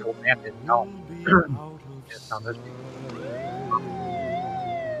troubles It's so bad that no. It's not this big.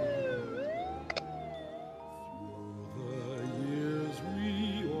 the years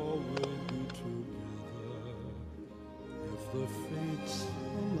we all will be together if the fates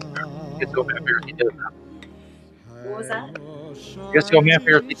allow. It's so bad he did enough. What was that? I guess the old man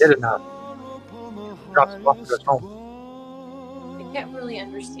figures he did enough. Drops him off and goes home. I can't really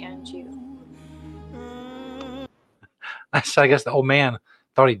understand you. So I guess the old man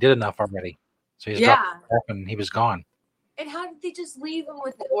thought he did enough already. So he's dropped him off and he was gone. And how did they just leave him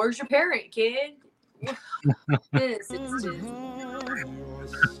with, where's your parent, kid? This is just...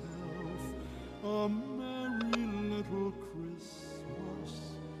 A merry little Christmas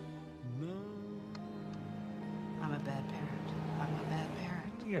now. I'm a bad parent. I'm a bad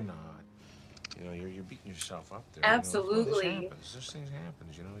parent. You're not. You know, you're beating yourself up there. Absolutely. You know, this thing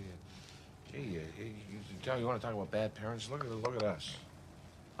happens. You know, you want to talk about bad parents? Look at us.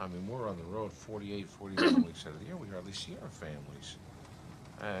 I mean, we're on the road 48, 49 weeks out of the year. We hardly see our families.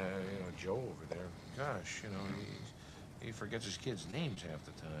 You know, Joe over there, gosh, you know, he forgets his kids' names half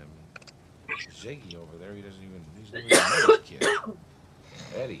the time. Ziggy over there, he's never even met his kid.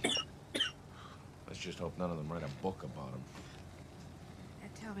 Eddie. Let's just hope none of them write a book about him.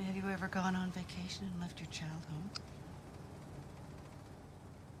 Tell me, have you ever gone on vacation and left your child home?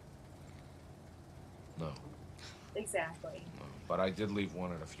 No. Exactly. But I did leave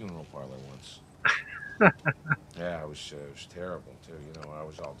one at a funeral parlor once. Yeah, it was terrible too. You know, I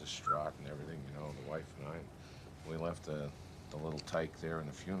was all distraught and everything. You know, the wife and I, we left the little tyke there in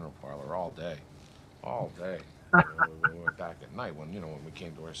the funeral parlor all day. All day. We were back at night when we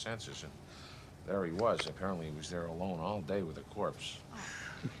came to our senses, and there he was. Apparently he was there alone all day with a corpse.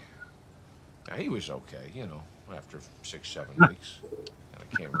 Now, he was okay, after 6-7 weeks. And I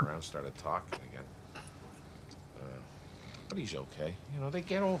came around, started talking again. But he's okay. They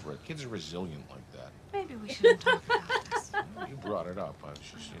get over it. Kids are resilient like that. Maybe we shouldn't talk about this. You brought it up. I was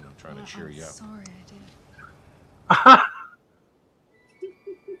just, trying to cheer you up. Sorry, I did.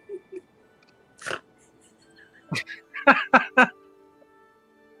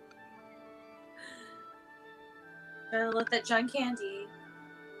 Gotta let that John Candy.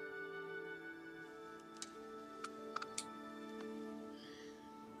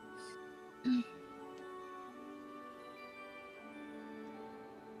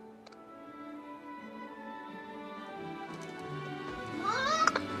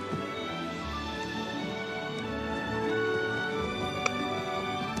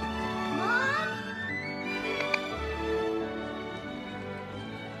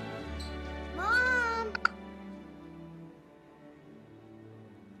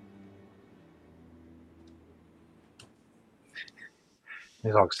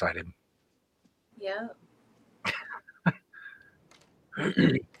 He's all excited. Yeah.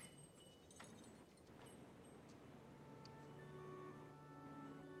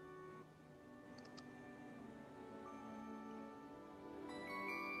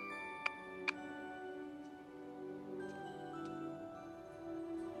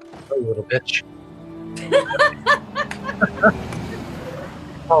 Oh, you little bitch.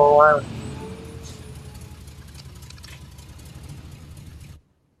 Oh, wow.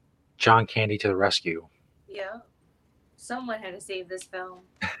 John Candy to the rescue. Yeah. Someone had to save this film.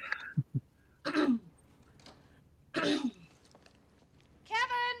 Kevin!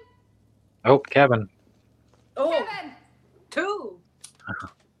 Oh, Kevin. Oh, Kevin! 2.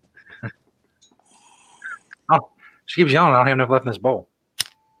 Oh, she keeps yelling. I don't have enough left in this bowl.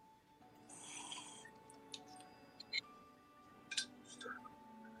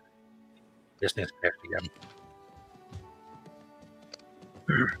 This needs to pack again.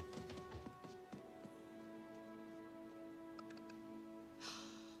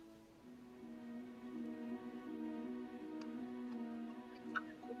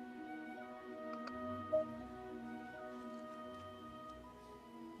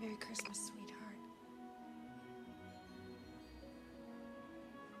 Merry Christmas, sweetheart.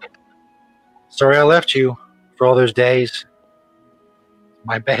 Sorry I left you for all those days.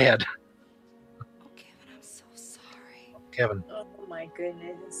 My bad. Oh, Kevin, I'm so sorry. Kevin. Oh my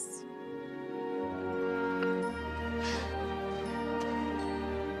goodness.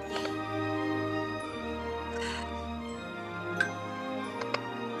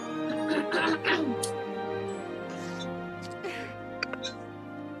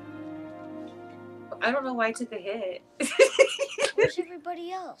 I don't know why I took a hit. Where's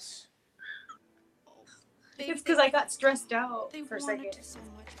everybody else? It's because I got stressed out for a second. So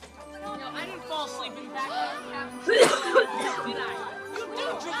much. No, I didn't fall asleep in back of the cabin. Did I? You do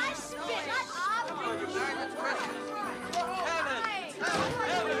dry spit.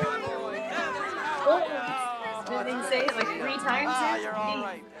 Did they say it like 3 times? You're all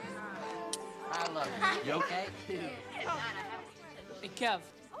right. I love you. You okay? Hey, Kev.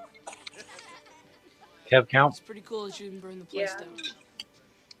 Kev count? It's pretty cool that you didn't burn the place down.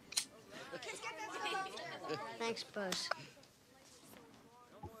 Thanks, Buzz.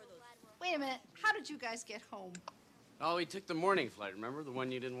 Wait a minute. How did you guys get home? Oh, we took the morning flight, remember? The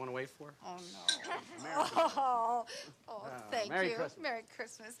one you didn't want to wait for? Oh, no. Thank Merry you. Christmas. Merry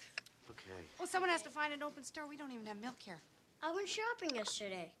Christmas. Okay. Well, someone has to find an open store. We don't even have milk here. I went shopping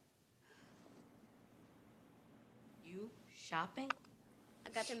yesterday. You shopping? I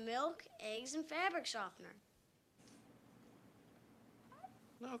got the milk, eggs, and fabric softener.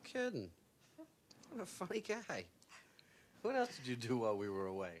 No kidding. What a funny guy. What else did you do while we were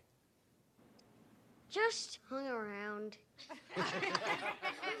away? Just hung around. You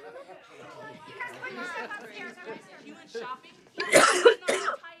went shopping? You didn't know how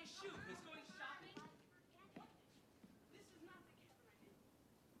to tie his shoe. He's going shopping? This is not the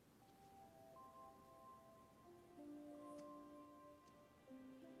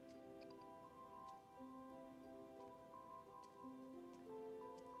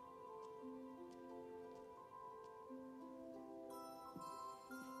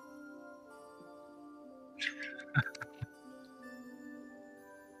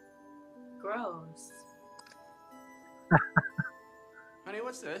Gross. Honey,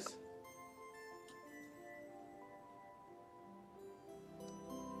 what's this?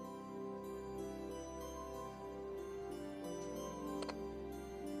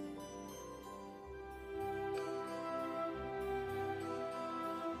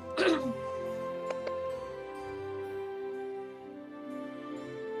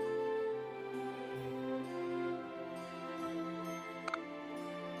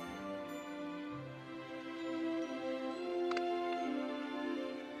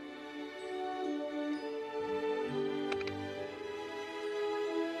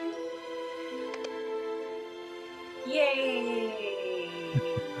 Yay!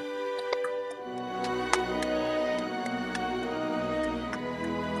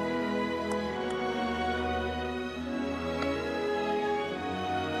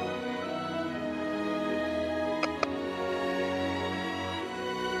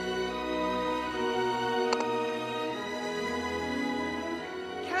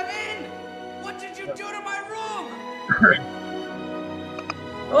 Kevin! What did you do to my room?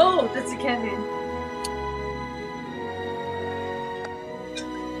 Oh, that's a Kevin.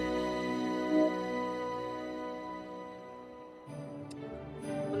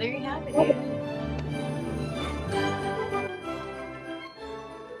 Well, there you have it, dude.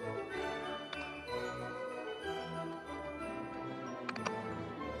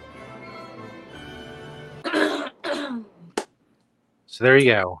 So there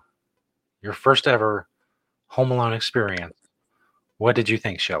you go. Your first ever Home Alone experience. What did you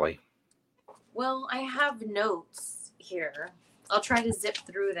think, Shelly? Well, I have notes here. I'll try to zip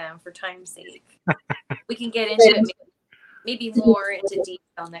through them for time's sake. We can get into it maybe more into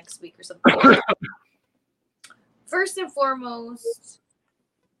detail next week or something. First and foremost,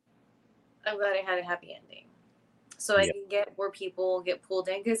 I'm glad I had a happy ending. So I can get where people get pulled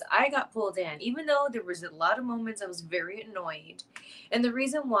in, because I got pulled in, even though there was a lot of moments I was very annoyed. And the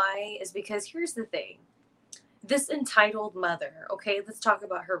reason why is because here's the thing. This entitled mother, okay, let's talk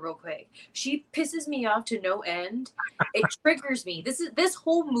about her real quick. She pisses me off to no end. It triggers me. This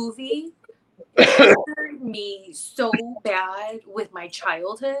whole movie triggered me so bad with my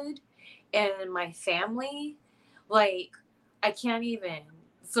childhood and my family. Like, I can't even.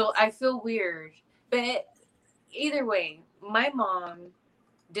 So I feel weird. But either way, my mom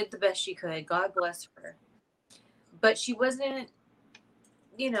did the best she could. God bless her. But she wasn't,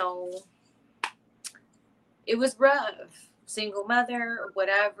 it was rough. Single mother or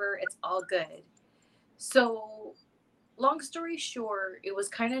whatever. It's all good. So, long story short, it was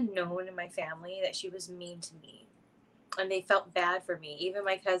kind of known in my family that she was mean to me. And they felt bad for me. Even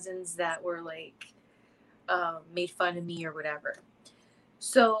my cousins that were like, made fun of me or whatever.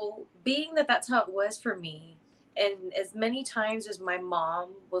 So, being that that's how it was for me, and as many times as my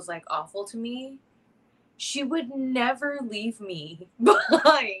mom was like awful to me, she would never leave me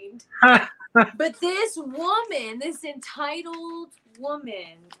behind. But this woman, this entitled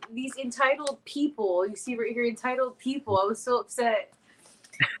woman, these entitled people, you see right here, entitled people, I was so upset.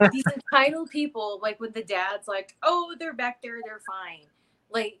 These entitled people, like when the dad's like, oh, they're back there, they're fine.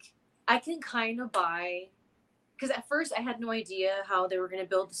 Like, I can kind of buy, because at first I had no idea how they were going to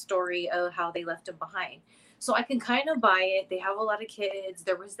build the story of how they left him behind. So I can kind of buy it. They have a lot of kids.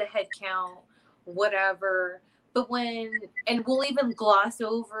 There was the head count, whatever. But and we'll even gloss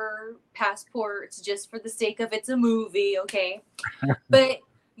over passports just for the sake of it's a movie, okay? But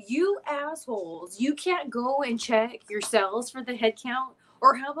you assholes, you can't go and check yourselves for the head count?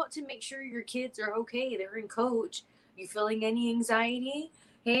 Or how about to make sure your kids are okay? They're in coach. You feeling any anxiety?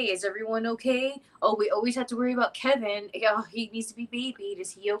 Hey, is everyone okay? Oh, we always have to worry about Kevin. Oh, he needs to be babied.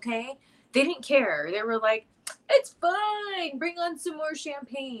 Is he okay? They didn't care. They were like, it's fine. Bring on some more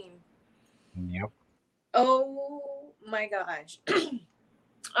champagne. Yep. Oh my gosh.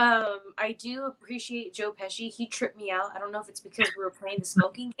 I do appreciate Joe Pesci. He tripped me out. I don't know if it's because we were playing the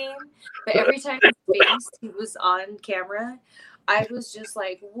smoking game, but every time he was on camera, I was just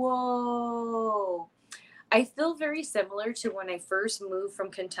like, whoa. I feel very similar to when I first moved from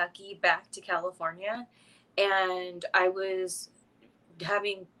Kentucky back to California, and I was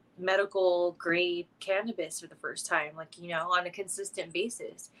having medical grade cannabis for the first time, like, on a consistent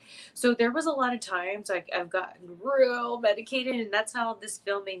basis. So there was a lot of times like I've gotten real medicated, and that's how this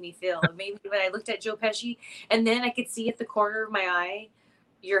film made me feel. It made me, when I looked at Joe Pesci, and then I could see at the corner of my eye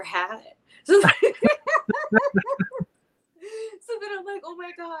your hat. So then I'm like, oh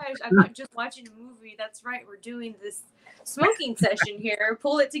my gosh, I'm not just watching a movie. That's right, we're doing this smoking session here.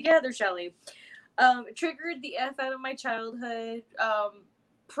 Pull it together, Shelly. It triggered the F out of my childhood.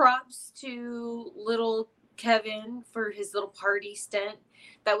 Props to little Kevin for his little party stint.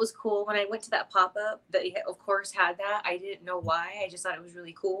 That was cool. When I went to that pop-up that he, of course, had that, I didn't know why. I just thought it was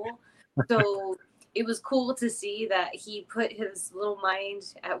really cool. So it was cool to see that he put his little mind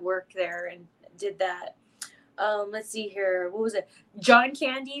at work there and did that. Let's see here. What was it? John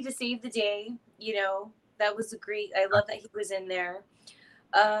Candy to save the day. That was great. I love that he was in there.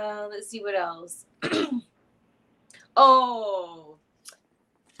 Let's see what else. Oh,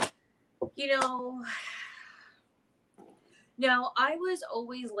 you know, now I was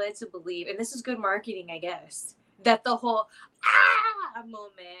always led to believe, and this is good marketing, I guess, that the whole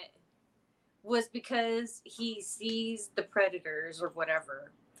moment was because he sees the predators or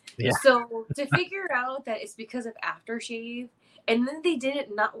whatever. Yeah. So to figure out that it's because of aftershave, and then they did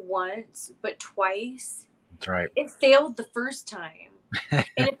it not once but twice. That's right. It failed the first time. And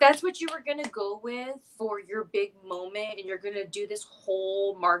if that's what you were going to go with for your big moment and you're going to do this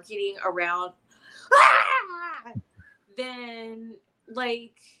whole marketing around, then,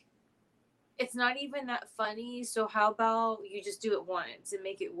 like, it's not even that funny. So how about you just do it once and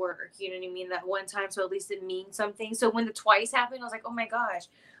make it work? You know what I mean? That one time, so at least it means something. So when the twice happened, I was like, oh my gosh.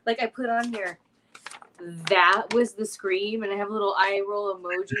 Like, I put on there, that was the scream, and I have a little eye roll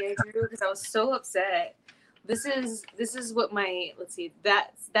emoji I drew because I was so upset. This is what my, let's see,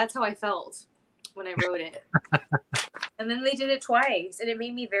 that's how I felt when I wrote it. And then they did it twice, and it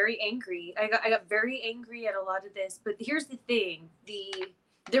made me very angry. I got very angry at a lot of this. But here's the thing: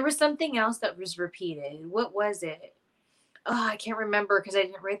 there was something else that was repeated. What was it? Oh, I can't remember because I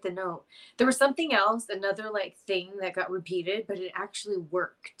didn't write the note. There was something else, another like thing that got repeated, but it actually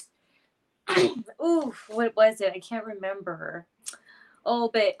worked. Ooh, what was it? I can't remember.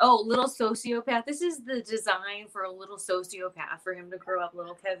 Little sociopath. This is the design for a little sociopath for him to grow up,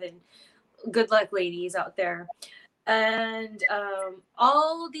 little Kevin. Good luck, ladies out there. And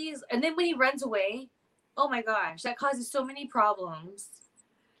all these, and then when he runs away, oh my gosh, that causes so many problems.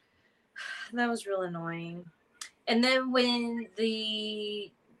 That was real annoying. And then when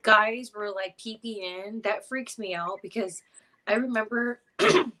the guys were like peeping in, that freaks me out because I remember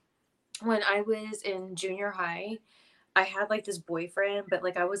when I was in junior high, I had like this boyfriend, but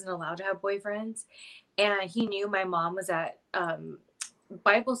like I wasn't allowed to have boyfriends. And he knew my mom was at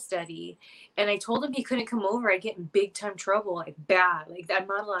Bible study, and I told him he couldn't come over. I'd get in big time trouble, like bad. Like I'm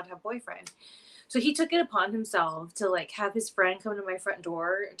not allowed to have boyfriend. So he took it upon himself to like have his friend come to my front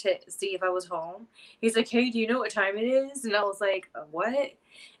door to see if I was home. He's like, "Hey, do you know what time it is?" And I was like, "What?"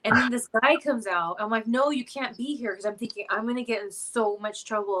 And then this guy comes out. I'm like, "No, you can't be here," because I'm thinking I'm gonna get in so much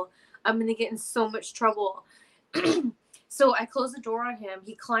trouble. I'm gonna get in so much trouble. So I close the door on him.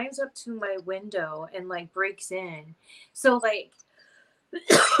 He climbs up to my window and like breaks in. So like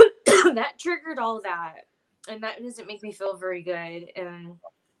that triggered all that, and that doesn't make me feel very good. And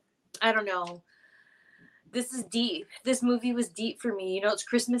I don't know. This is deep. This movie was deep for me. You know, it's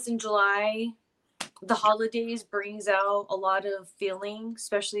Christmas in July. The holidays brings out a lot of feeling,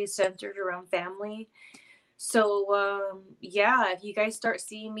 especially centered around family. So, yeah, if you guys start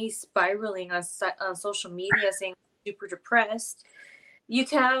seeing me spiraling on social media saying I'm super depressed, you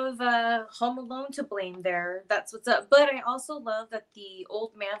have Home Alone to blame there. That's what's up. But I also love that the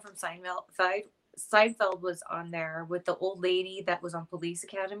old man from Seinfeld was on there with the old lady that was on Police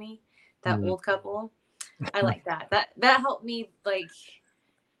Academy, that old couple. I like that. That helped me like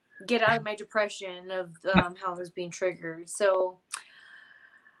get out of my depression of how I was being triggered. So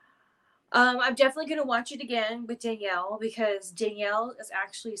I'm definitely going to watch it again with Danielle because Danielle is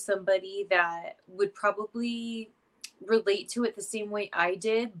actually somebody that would probably relate to it the same way I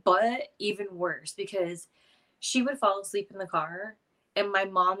did, but even worse because she would fall asleep in the car and my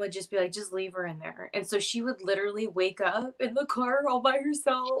mom would just be like, just leave her in there. And so she would literally wake up in the car all by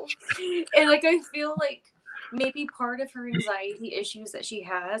herself. And like, I feel like maybe part of her anxiety issues that she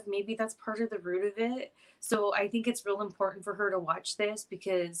has, maybe that's part of the root of it. So I think it's real important for her to watch this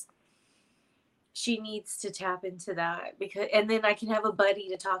because she needs to tap into that and then I can have a buddy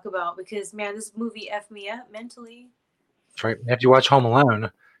to talk about because man, this movie effed me up mentally. That's right. If you watch Home Alone,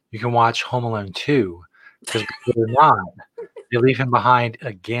 you can watch Home Alone 2 because believe it or not, they leave him behind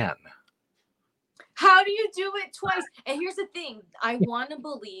again. How do you do it twice? And here's the thing. I want to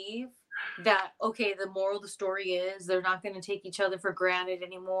believe that, okay, the moral of the story is they're not going to take each other for granted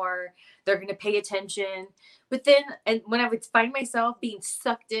anymore. They're going to pay attention. But then, and when I would find myself being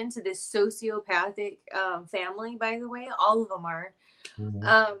sucked into this sociopathic family, by the way, all of them are,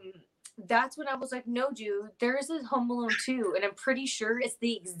 that's when I was like, no, dude, there is a Home Alone 2. And I'm pretty sure it's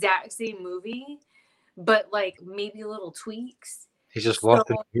the exact same movie, but like maybe little tweaks. He's just lost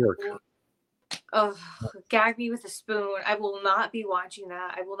his ear. Oh, gag me with a spoon. I will not be watching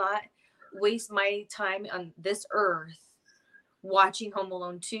that. I will not waste my time on this earth watching Home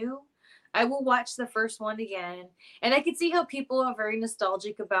Alone 2. I will watch the first one again. And I could see how people are very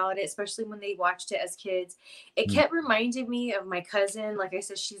nostalgic about it, especially when they watched it as kids. It kept reminding me of my cousin. Like I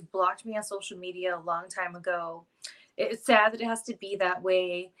said, she's blocked me on social media a long time ago. It's sad that it has to be that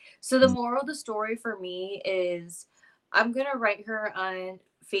way. So the moral of the story for me is I'm gonna write her on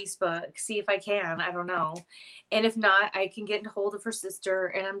Facebook, see if I can. I don't know. And if not, I can get a hold of her sister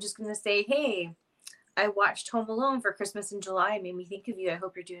and I'm just gonna say, hey, I watched Home Alone for Christmas in July. It made me think of you. I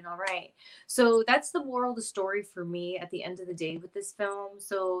hope you're doing all right. So that's the moral of the story for me at the end of the day with this film.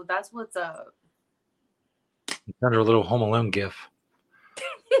 So that's what's up. Under a little Home Alone gif.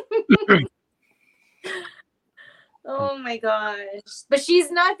 Oh my gosh. But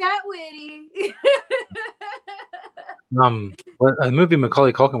she's not that witty. Well, a movie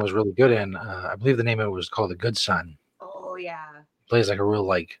Macaulay Culkin was really good in. I believe the name of it was called The Good Son. Oh yeah. Plays like a real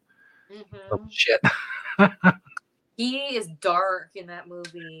little shit. He is dark in that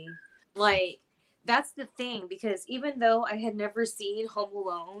movie. Like, that's the thing, because even though I had never seen Home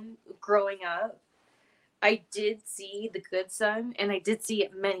Alone growing up, I did see The Good Son, and I did see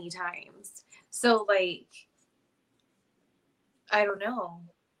it many times. So, like, I don't know.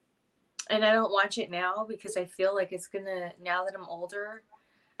 And I don't watch it now because I feel like it's gonna, now that I'm older,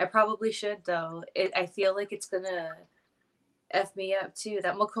 I probably should though. I feel like it's gonna F me up too.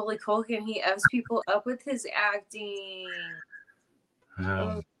 That Macaulay Culkin, he F's people up with his acting.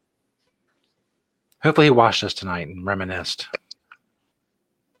 Hopefully he watched us tonight and reminisced.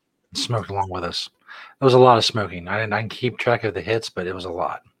 Smoked along with us. There was a lot of smoking. I didn't keep track of the hits, but it was a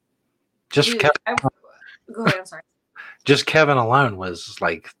lot. Just Dude, Kevin, go ahead, I'm sorry. just Kevin alone was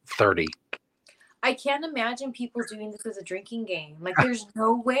like 30. I can't imagine people doing this as a drinking game. Like, there's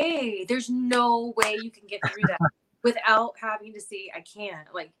no way. There's no way you can get through that without having to see, I can't.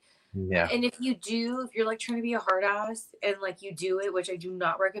 Like, Yeah. and if you do, if you're like trying to be a hard ass and like you do it, which I do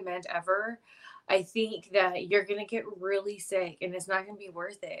not recommend ever, I think that you're going to get really sick and it's not going to be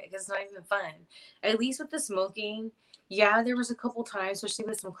worth it because it's not even fun. At least with the smoking, yeah, there was a couple times, especially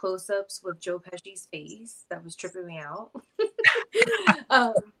with some close-ups with Joe Pesci's face that was tripping me out.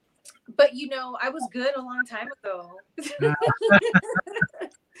 But you know, I was good a long time ago.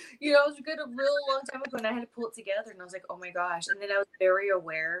 You know, I was good a real long time ago and I had to pull it together and I was like, oh my gosh. And then I was very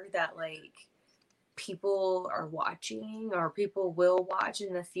aware that like people are watching or people will watch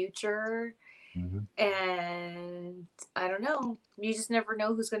in the future. And I don't know. You just never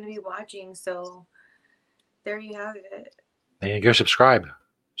know who's going to be watching. So there you have it. There you go. Subscribe.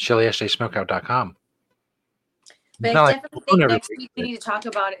 Shelly SJ Smokeout.com. But I definitely think next week we need to talk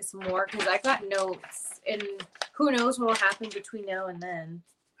about it some more because I got notes and who knows what will happen between now and then.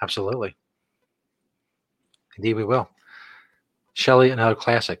 Absolutely. Indeed, we will. Shelly, another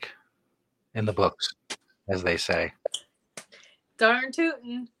classic in the books, as they say. Darn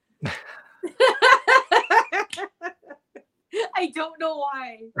tootin'. I don't know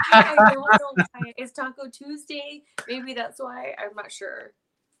why. I don't know why. It's Taco Tuesday. Maybe that's why. I'm not sure.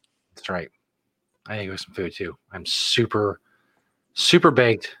 That's right. I need to go some food too. I'm super, super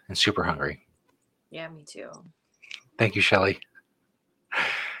baked and super hungry. Yeah, me too. Thank you, Shelly.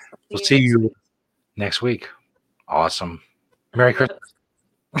 We'll see you next week. Awesome. Merry Christmas.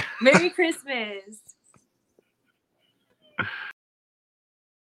 Merry Christmas.